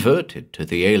 became converted to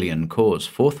the alien cause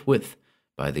forthwith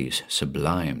by these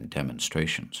sublime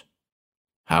demonstrations.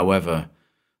 However,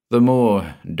 the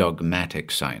more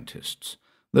dogmatic scientists,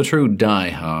 the true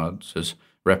diehards, as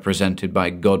represented by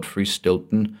Godfrey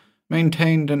Stilton,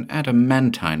 maintained an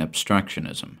adamantine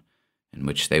abstractionism, in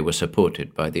which they were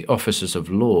supported by the officers of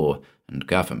law and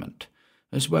government,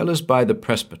 as well as by the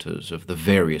presbyters of the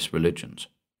various religions.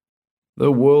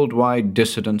 The worldwide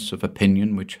dissidence of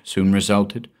opinion which soon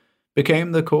resulted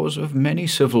became the cause of many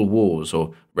civil wars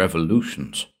or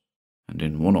revolutions, and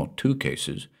in 1 or 2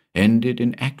 cases ended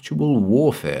in actual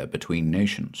warfare between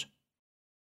nations.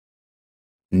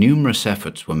 Numerous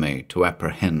efforts were made to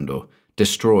apprehend or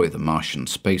destroy the Martian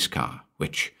space car,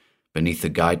 which, beneath the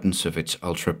guidance of its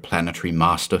ultraplanetary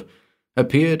master,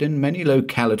 appeared in many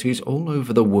localities all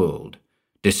over the world,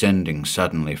 descending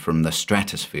suddenly from the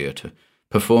stratosphere to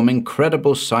perform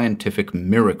incredible scientific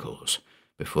miracles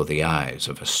before the eyes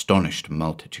of astonished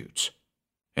multitudes.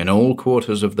 In all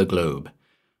quarters of the globe,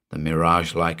 the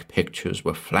mirage-like pictures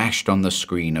were flashed on the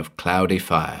screen of cloudy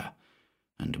fire,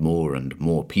 and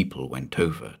more people went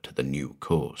over to the new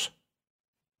cause.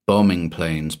 Bombing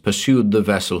planes pursued the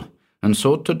vessel and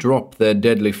sought to drop their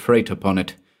deadly freight upon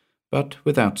it, but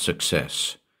without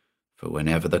success, for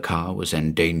whenever the car was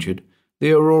endangered,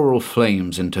 the auroral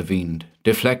flames intervened,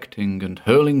 deflecting and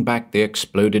hurling back the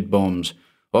exploded bombs,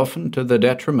 often to the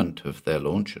detriment of their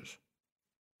launchers.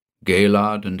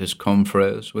 Gaylard and his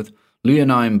confreres, with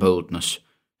leonine boldness,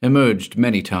 emerged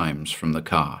many times from the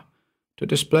car, to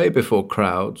display before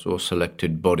crowds or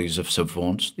selected bodies of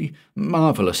savants the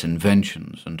marvelous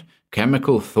inventions and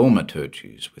chemical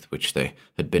thaumaturgies with which they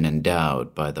had been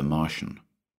endowed by the Martian.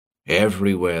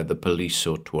 Everywhere the police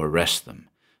sought to arrest them,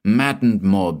 maddened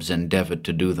mobs endeavored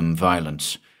to do them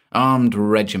violence, armed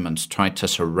regiments tried to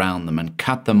surround them and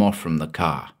cut them off from the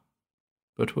car.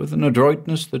 But with an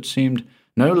adroitness that seemed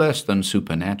no less than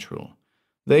supernatural,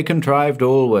 they contrived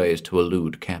always to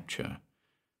elude capture,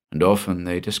 and often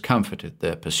they discomfited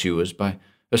their pursuers by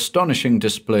astonishing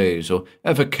displays or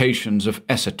evocations of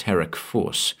esoteric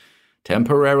force,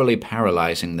 temporarily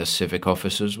paralyzing the civic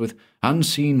officers with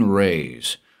unseen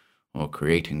rays, or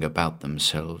creating about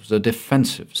themselves a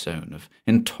defensive zone of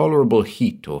intolerable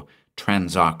heat or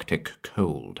transarctic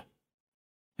cold.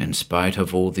 In spite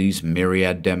of all these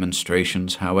myriad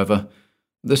demonstrations, however,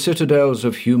 the citadels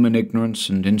of human ignorance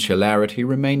and insularity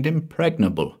remained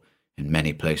impregnable in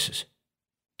many places,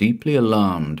 deeply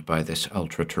alarmed by this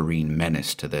ultra-terrene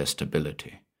menace to their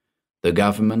stability. The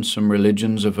governments and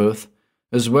religions of Earth,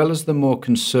 as well as the more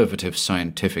conservative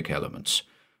scientific elements,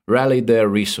 rallied their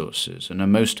resources in a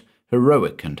most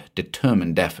heroic and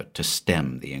determined effort to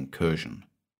stem the incursion.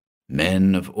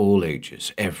 Men of all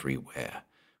ages everywhere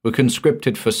were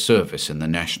conscripted for service in the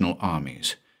national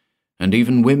armies, and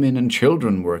even women and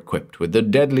children were equipped with the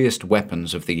deadliest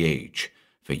weapons of the age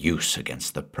for use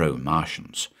against the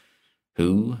pro-Martians,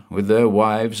 who, with their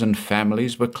wives and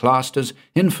families, were classed as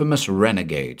infamous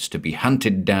renegades to be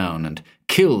hunted down and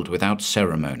killed without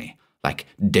ceremony, like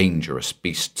dangerous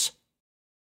beasts.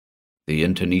 The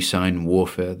internecine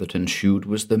warfare that ensued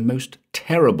was the most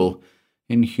terrible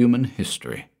in human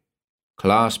history.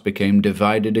 Class became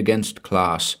divided against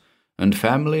class, and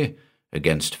family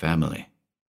against family.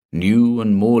 New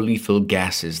and more lethal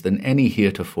gases than any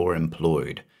heretofore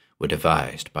employed were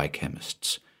devised by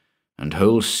chemists, and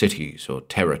whole cities or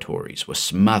territories were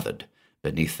smothered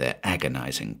beneath their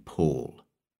agonizing pall.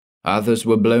 Others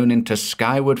were blown into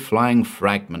skyward flying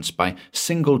fragments by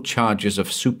single charges of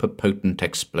superpotent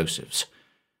explosives,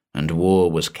 and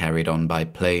war was carried on by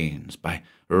planes, by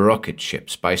rocket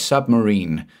ships, by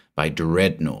submarine, by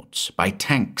dreadnoughts, by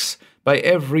tanks, by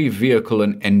every vehicle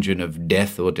and engine of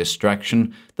death or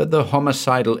destruction that the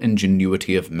homicidal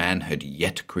ingenuity of man had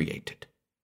yet created.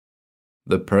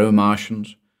 The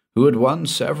pro-Martians, who had won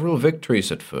several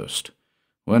victories at first,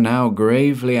 were now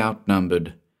gravely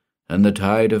outnumbered, and the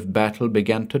tide of battle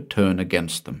began to turn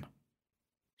against them.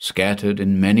 Scattered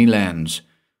in many lands,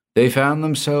 they found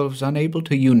themselves unable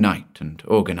to unite and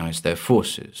organize their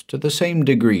forces to the same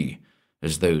degree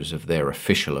as those of their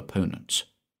official opponents.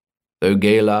 Though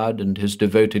Gaylard and his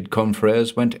devoted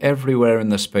confreres went everywhere in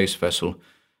the space vessel,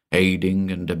 aiding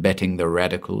and abetting the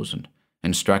radicals and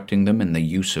instructing them in the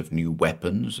use of new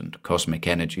weapons and cosmic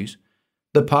energies,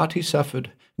 the party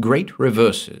suffered great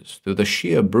reverses through the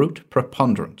sheer brute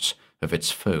preponderance of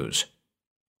its foes.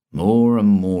 More and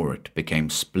more it became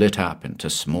split up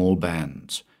into small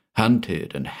bands,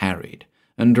 hunted and harried,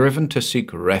 and driven to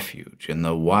seek refuge in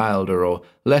the wilder or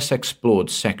less explored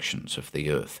sections of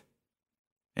the earth.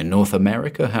 In North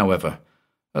America, however,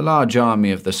 a large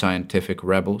army of the scientific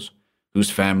rebels, whose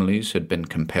families had been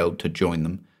compelled to join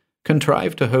them,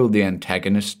 contrived to hold the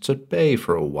antagonists at bay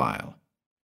for a while.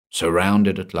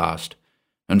 Surrounded at last,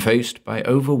 and faced by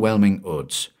overwhelming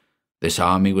odds, this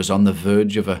army was on the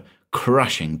verge of a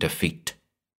crushing defeat.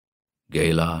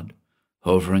 Gaylard,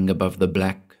 hovering above the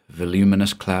black,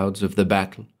 voluminous clouds of the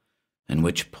battle, in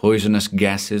which poisonous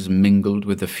gases mingled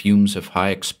with the fumes of high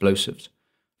explosives,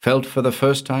 felt for the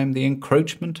first time the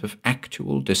encroachment of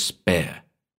actual despair.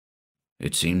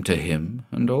 It seemed to him,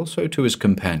 and also to his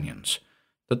companions,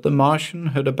 that the Martian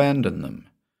had abandoned them,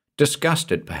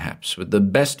 disgusted perhaps with the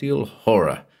bestial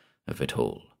horror of it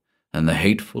all, and the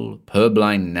hateful,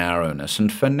 purblind narrowness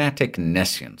and fanatic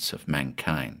nescience of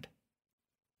mankind.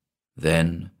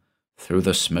 Then, through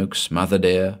the smoke-smothered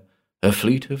air, a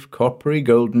fleet of coppery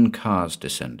golden cars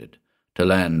descended to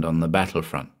land on the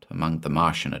battlefront among the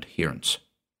Martian adherents.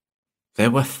 There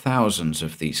were thousands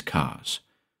of these cars,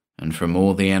 and from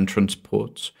all the entrance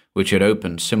ports, which had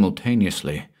opened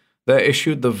simultaneously, there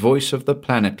issued the voice of the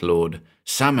Planet Lord,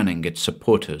 summoning its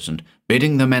supporters and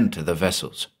bidding them enter the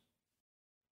vessels.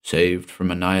 Saved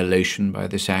from annihilation by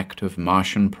this act of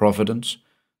Martian providence,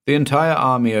 the entire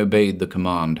army obeyed the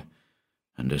command,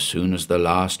 and as soon as the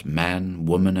last man,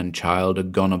 woman, and child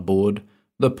had gone aboard,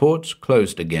 the ports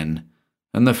closed again,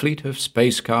 and the fleet of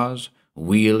space cars,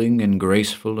 wheeling in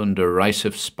graceful and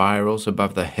derisive spirals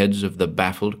above the heads of the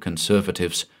baffled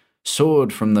conservatives,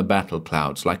 soared from the battle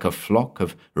clouds like a flock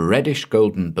of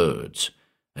reddish-golden birds,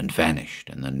 and vanished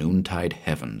in the noontide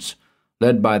heavens,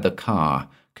 led by the car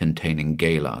containing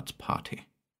Gaillard's party.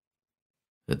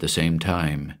 At the same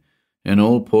time, in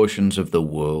all portions of the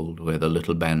world where the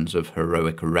little bands of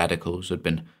heroic radicals had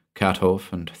been cut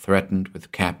off and threatened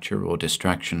with capture or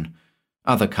distraction,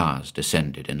 other cars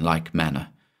descended in like manner,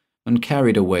 and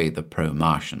carried away the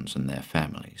pro-Martians and their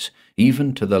families,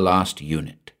 even to the last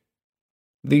unit.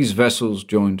 These vessels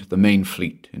joined the main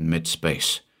fleet in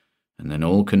mid-space, and then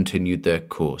all continued their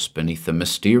course beneath the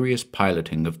mysterious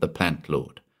piloting of the Plant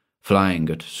Lord, flying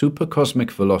at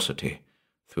supercosmic velocity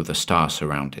through the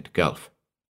star-surrounded Gulf.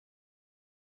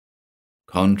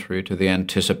 Contrary to the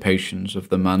anticipations of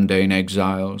the mundane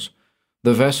exiles,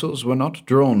 the vessels were not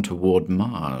drawn toward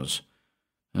Mars,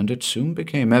 and it soon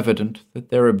became evident that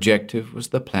their objective was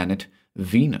the planet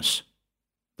Venus.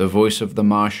 The voice of the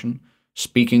Martian,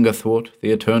 speaking athwart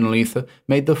the eternal ether,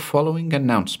 made the following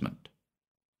announcement.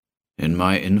 In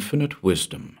my infinite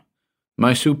wisdom,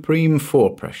 my supreme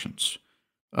foreprescience,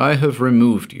 I have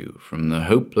removed you from the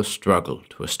hopeless struggle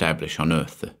to establish on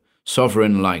earth the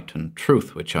sovereign light and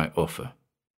truth which I offer.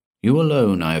 You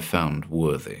alone I have found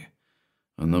worthy,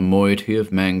 and the moiety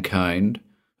of mankind,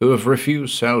 who have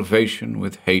refused salvation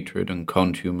with hatred and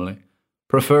contumely,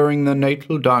 preferring the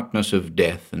natal darkness of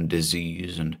death and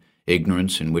disease and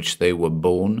ignorance in which they were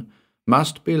born,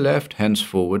 must be left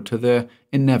henceforward to their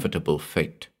inevitable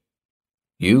fate.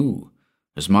 You,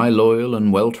 as my loyal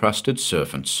and well-trusted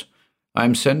servants, I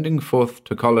am sending forth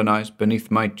to colonize beneath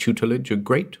my tutelage a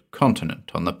great continent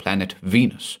on the planet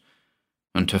Venus,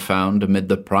 and to found amid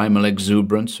the primal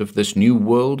exuberance of this new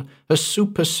world a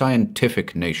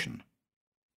super-scientific nation.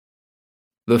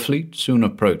 The fleet soon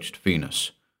approached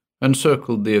Venus, and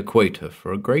circled the equator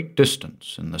for a great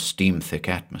distance in the steam-thick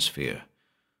atmosphere,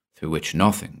 through which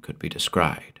nothing could be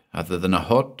descried other than a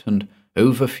hot and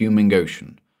over-fuming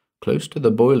ocean, close to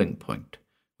the boiling point,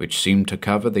 which seemed to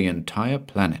cover the entire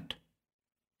planet.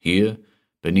 Here,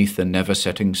 beneath the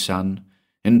never-setting sun,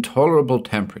 intolerable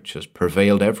temperatures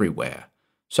prevailed everywhere,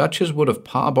 such as would have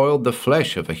parboiled the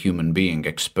flesh of a human being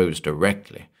exposed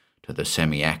directly to the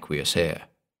semi-aqueous air.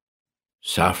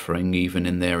 Suffering even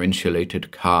in their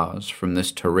insulated cars from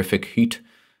this terrific heat,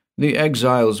 the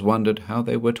exiles wondered how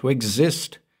they were to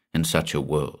exist in such a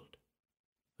world.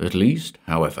 At least,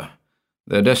 however,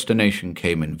 their destination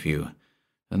came in view,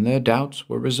 and their doubts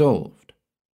were resolved.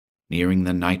 Nearing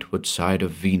the nightward side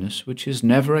of Venus, which is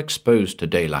never exposed to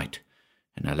daylight,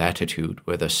 in a latitude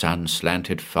where the sun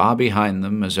slanted far behind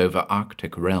them as over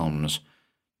Arctic realms,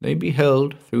 they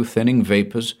beheld, through thinning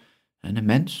vapors, an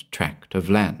immense tract of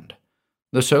land,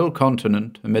 the sole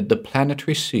continent amid the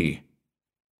planetary sea.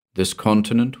 This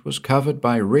continent was covered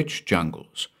by rich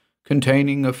jungles,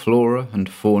 containing a flora and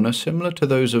fauna similar to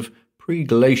those of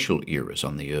pre-glacial eras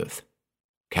on the Earth.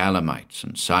 Calamites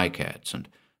and cycads and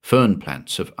fern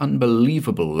plants of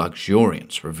unbelievable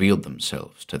luxuriance revealed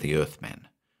themselves to the Earthmen,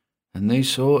 and they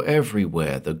saw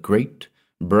everywhere the great,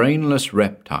 brainless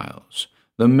reptiles,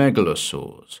 the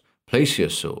megalosaurs,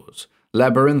 plesiosaurs,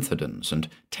 labyrinthodons, and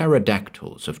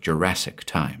pterodactyls of Jurassic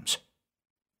times.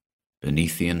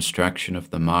 Beneath the instruction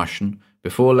of the Martian,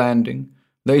 before landing,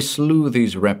 they slew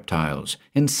these reptiles,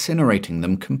 incinerating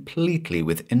them completely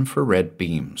with infrared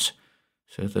beams,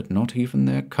 so that not even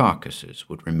their carcasses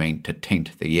would remain to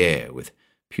taint the air with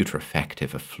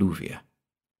putrefactive effluvia.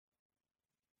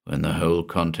 When the whole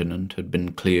continent had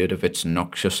been cleared of its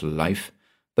noxious life,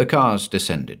 the cars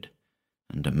descended,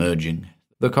 and emerging,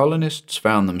 the colonists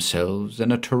found themselves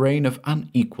in a terrain of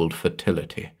unequaled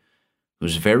fertility,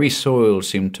 whose very soil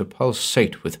seemed to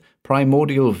pulsate with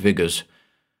primordial vigors,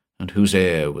 and whose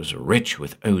air was rich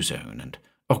with ozone and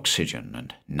oxygen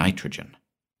and nitrogen.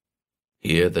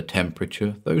 Here the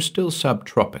temperature, though still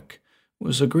subtropic,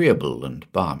 was agreeable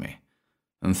and balmy,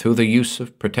 and through the use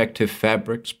of protective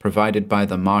fabrics provided by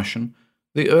the Martian,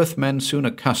 the Earthmen soon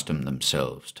accustomed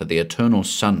themselves to the eternal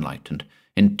sunlight and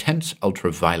intense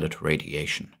ultraviolet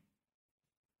radiation.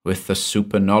 With the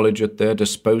super knowledge at their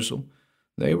disposal,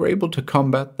 they were able to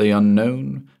combat the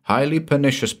unknown, highly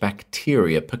pernicious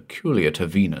bacteria peculiar to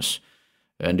Venus,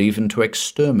 and even to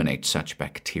exterminate such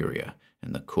bacteria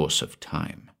in the course of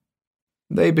time.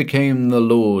 They became the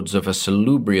lords of a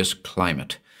salubrious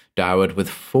climate, dowered with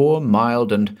 4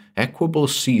 mild and equable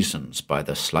seasons by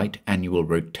the slight annual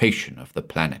rotation of the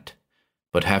planet,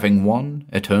 but having one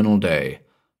eternal day,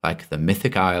 like the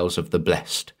mythic Isles of the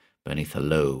Blessed, beneath a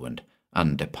low and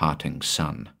undeparting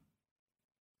sun.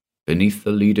 Beneath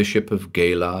the leadership of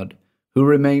Gaylard, who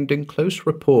remained in close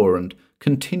rapport and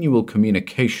continual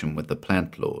communication with the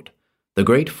plant lord, the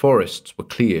great forests were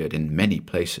cleared in many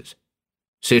places.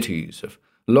 Cities of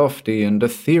lofty and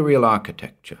ethereal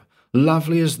architecture,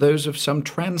 lovely as those of some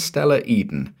transstellar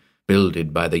Eden,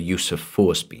 builded by the use of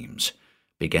force beams,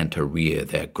 began to rear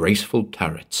their graceful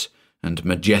turrets and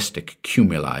majestic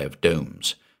cumuli of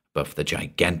domes above the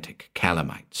gigantic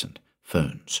calamites and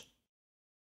ferns.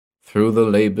 Through the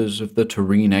labors of the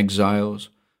terrene exiles,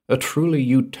 a truly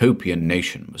utopian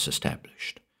nation was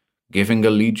established, giving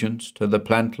allegiance to the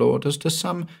plant lord as to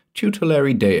some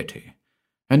tutelary deity,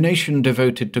 a nation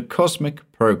devoted to cosmic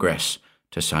progress,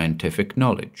 to scientific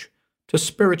knowledge, to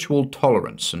spiritual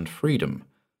tolerance and freedom,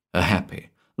 a happy,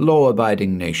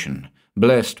 law-abiding nation,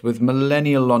 blessed with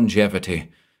millennial longevity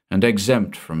and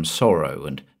exempt from sorrow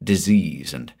and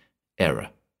disease and error.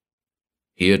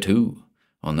 Here, too,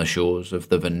 on the shores of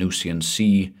the Venusian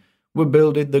Sea, were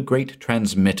builded the great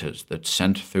transmitters that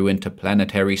sent through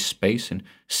interplanetary space in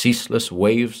ceaseless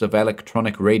waves of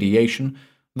electronic radiation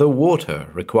the water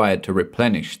required to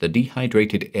replenish the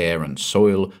dehydrated air and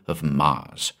soil of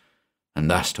Mars, and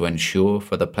thus to ensure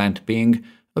for the plant being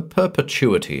a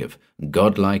perpetuity of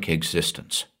godlike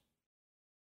existence.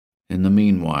 In the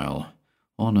meanwhile,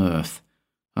 on Earth,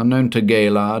 unknown to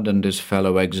Gaylard and his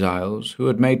fellow exiles, who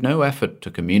had made no effort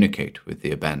to communicate with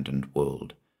the abandoned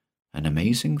world, an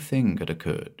amazing thing had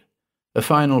occurred, a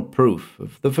final proof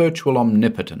of the virtual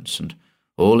omnipotence and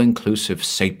all-inclusive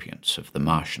sapience of the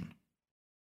Martian.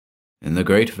 In the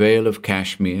great vale of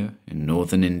Kashmir, in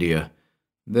northern India,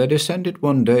 there descended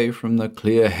one day from the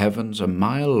clear heavens a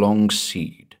mile-long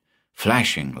seed,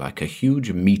 flashing like a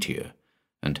huge meteor,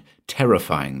 and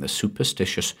terrifying the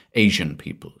superstitious Asian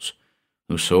peoples,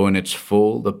 who saw in its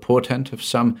fall the portent of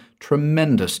some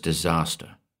tremendous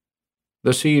disaster.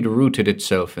 The seed rooted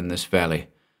itself in this valley,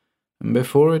 and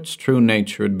before its true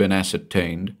nature had been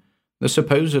ascertained, the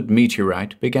supposed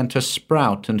meteorite began to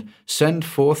sprout and send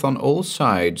forth on all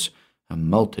sides a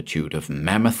multitude of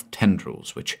mammoth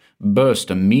tendrils which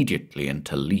burst immediately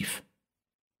into leaf.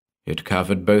 It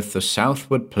covered both the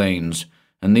southward plains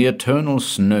and the eternal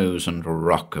snows and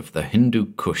rock of the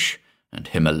Hindu Kush and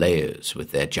Himalayas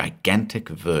with their gigantic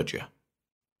verdure.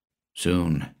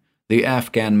 Soon, the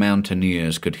Afghan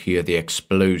mountaineers could hear the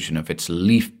explosion of its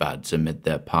leaf buds amid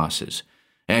their passes,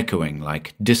 echoing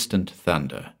like distant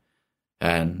thunder,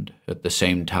 and, at the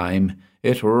same time,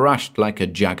 it rushed like a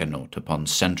juggernaut upon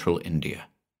central India.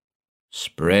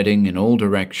 Spreading in all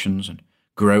directions and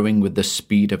growing with the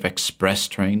speed of express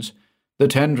trains, the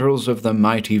tendrils of the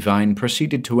mighty vine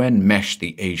proceeded to enmesh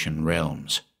the Asian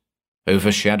realms,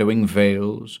 overshadowing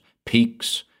vales,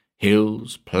 peaks,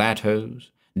 hills, plateaus,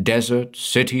 deserts,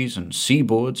 cities, and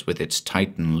seaboards with its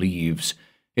Titan leaves.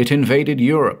 It invaded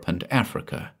Europe and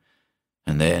Africa,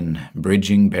 and then,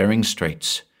 bridging Bering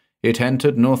Straits, it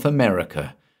entered North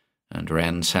America and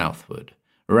ran southward,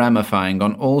 ramifying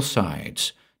on all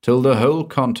sides, till the whole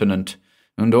continent,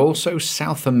 and also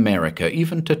South America,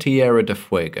 even to Tierra del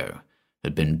Fuego,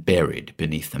 had been buried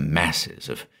beneath the masses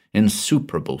of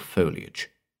insuperable foliage.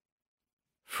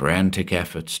 Frantic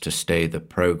efforts to stay the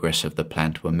progress of the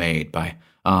plant were made by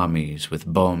armies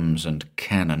with bombs and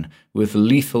cannon, with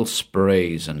lethal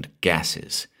sprays and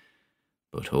gases,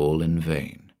 but all in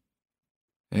vain.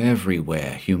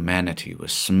 Everywhere humanity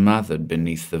was smothered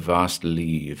beneath the vast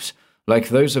leaves, like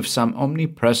those of some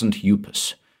omnipresent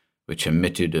upas, which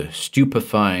emitted a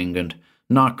stupefying and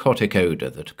narcotic odor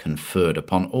that conferred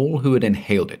upon all who had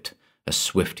inhaled it a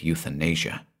swift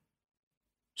euthanasia.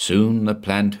 Soon the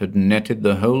plant had netted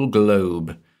the whole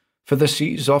globe, for the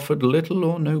seas offered little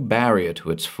or no barrier to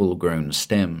its full-grown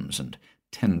stems and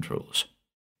tendrils.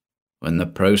 When the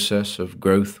process of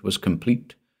growth was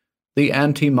complete, the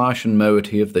anti-Martian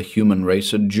moiety of the human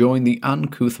race had joined the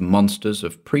uncouth monsters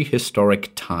of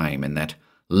prehistoric time in that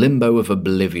limbo of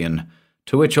oblivion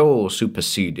to which all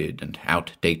superseded and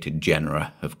outdated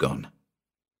genera have gone.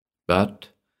 But,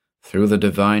 through the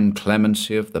divine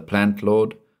clemency of the plant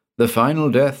lord, the final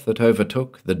death that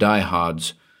overtook the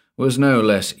diehards was no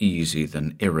less easy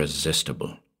than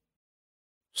irresistible.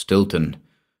 Stilton,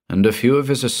 and a few of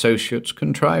his associates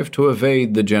contrived to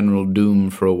evade the general doom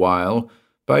for a while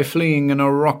by fleeing in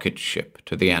a rocket ship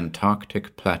to the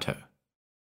Antarctic plateau.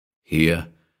 Here,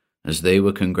 as they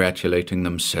were congratulating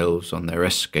themselves on their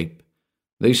escape,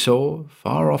 they saw,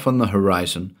 far off on the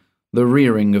horizon, the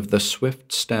rearing of the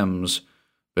swift stems,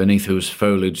 beneath whose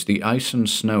foliage the ice and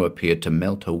snow appeared to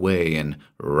melt away in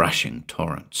rushing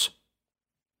torrents.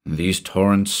 These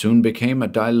torrents soon became a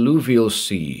diluvial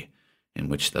sea, in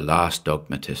which the last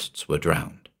dogmatists were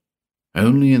drowned.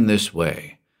 Only in this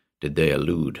way did they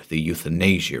elude the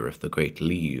euthanasia of the great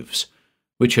leaves,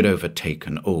 which had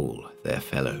overtaken all their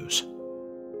fellows.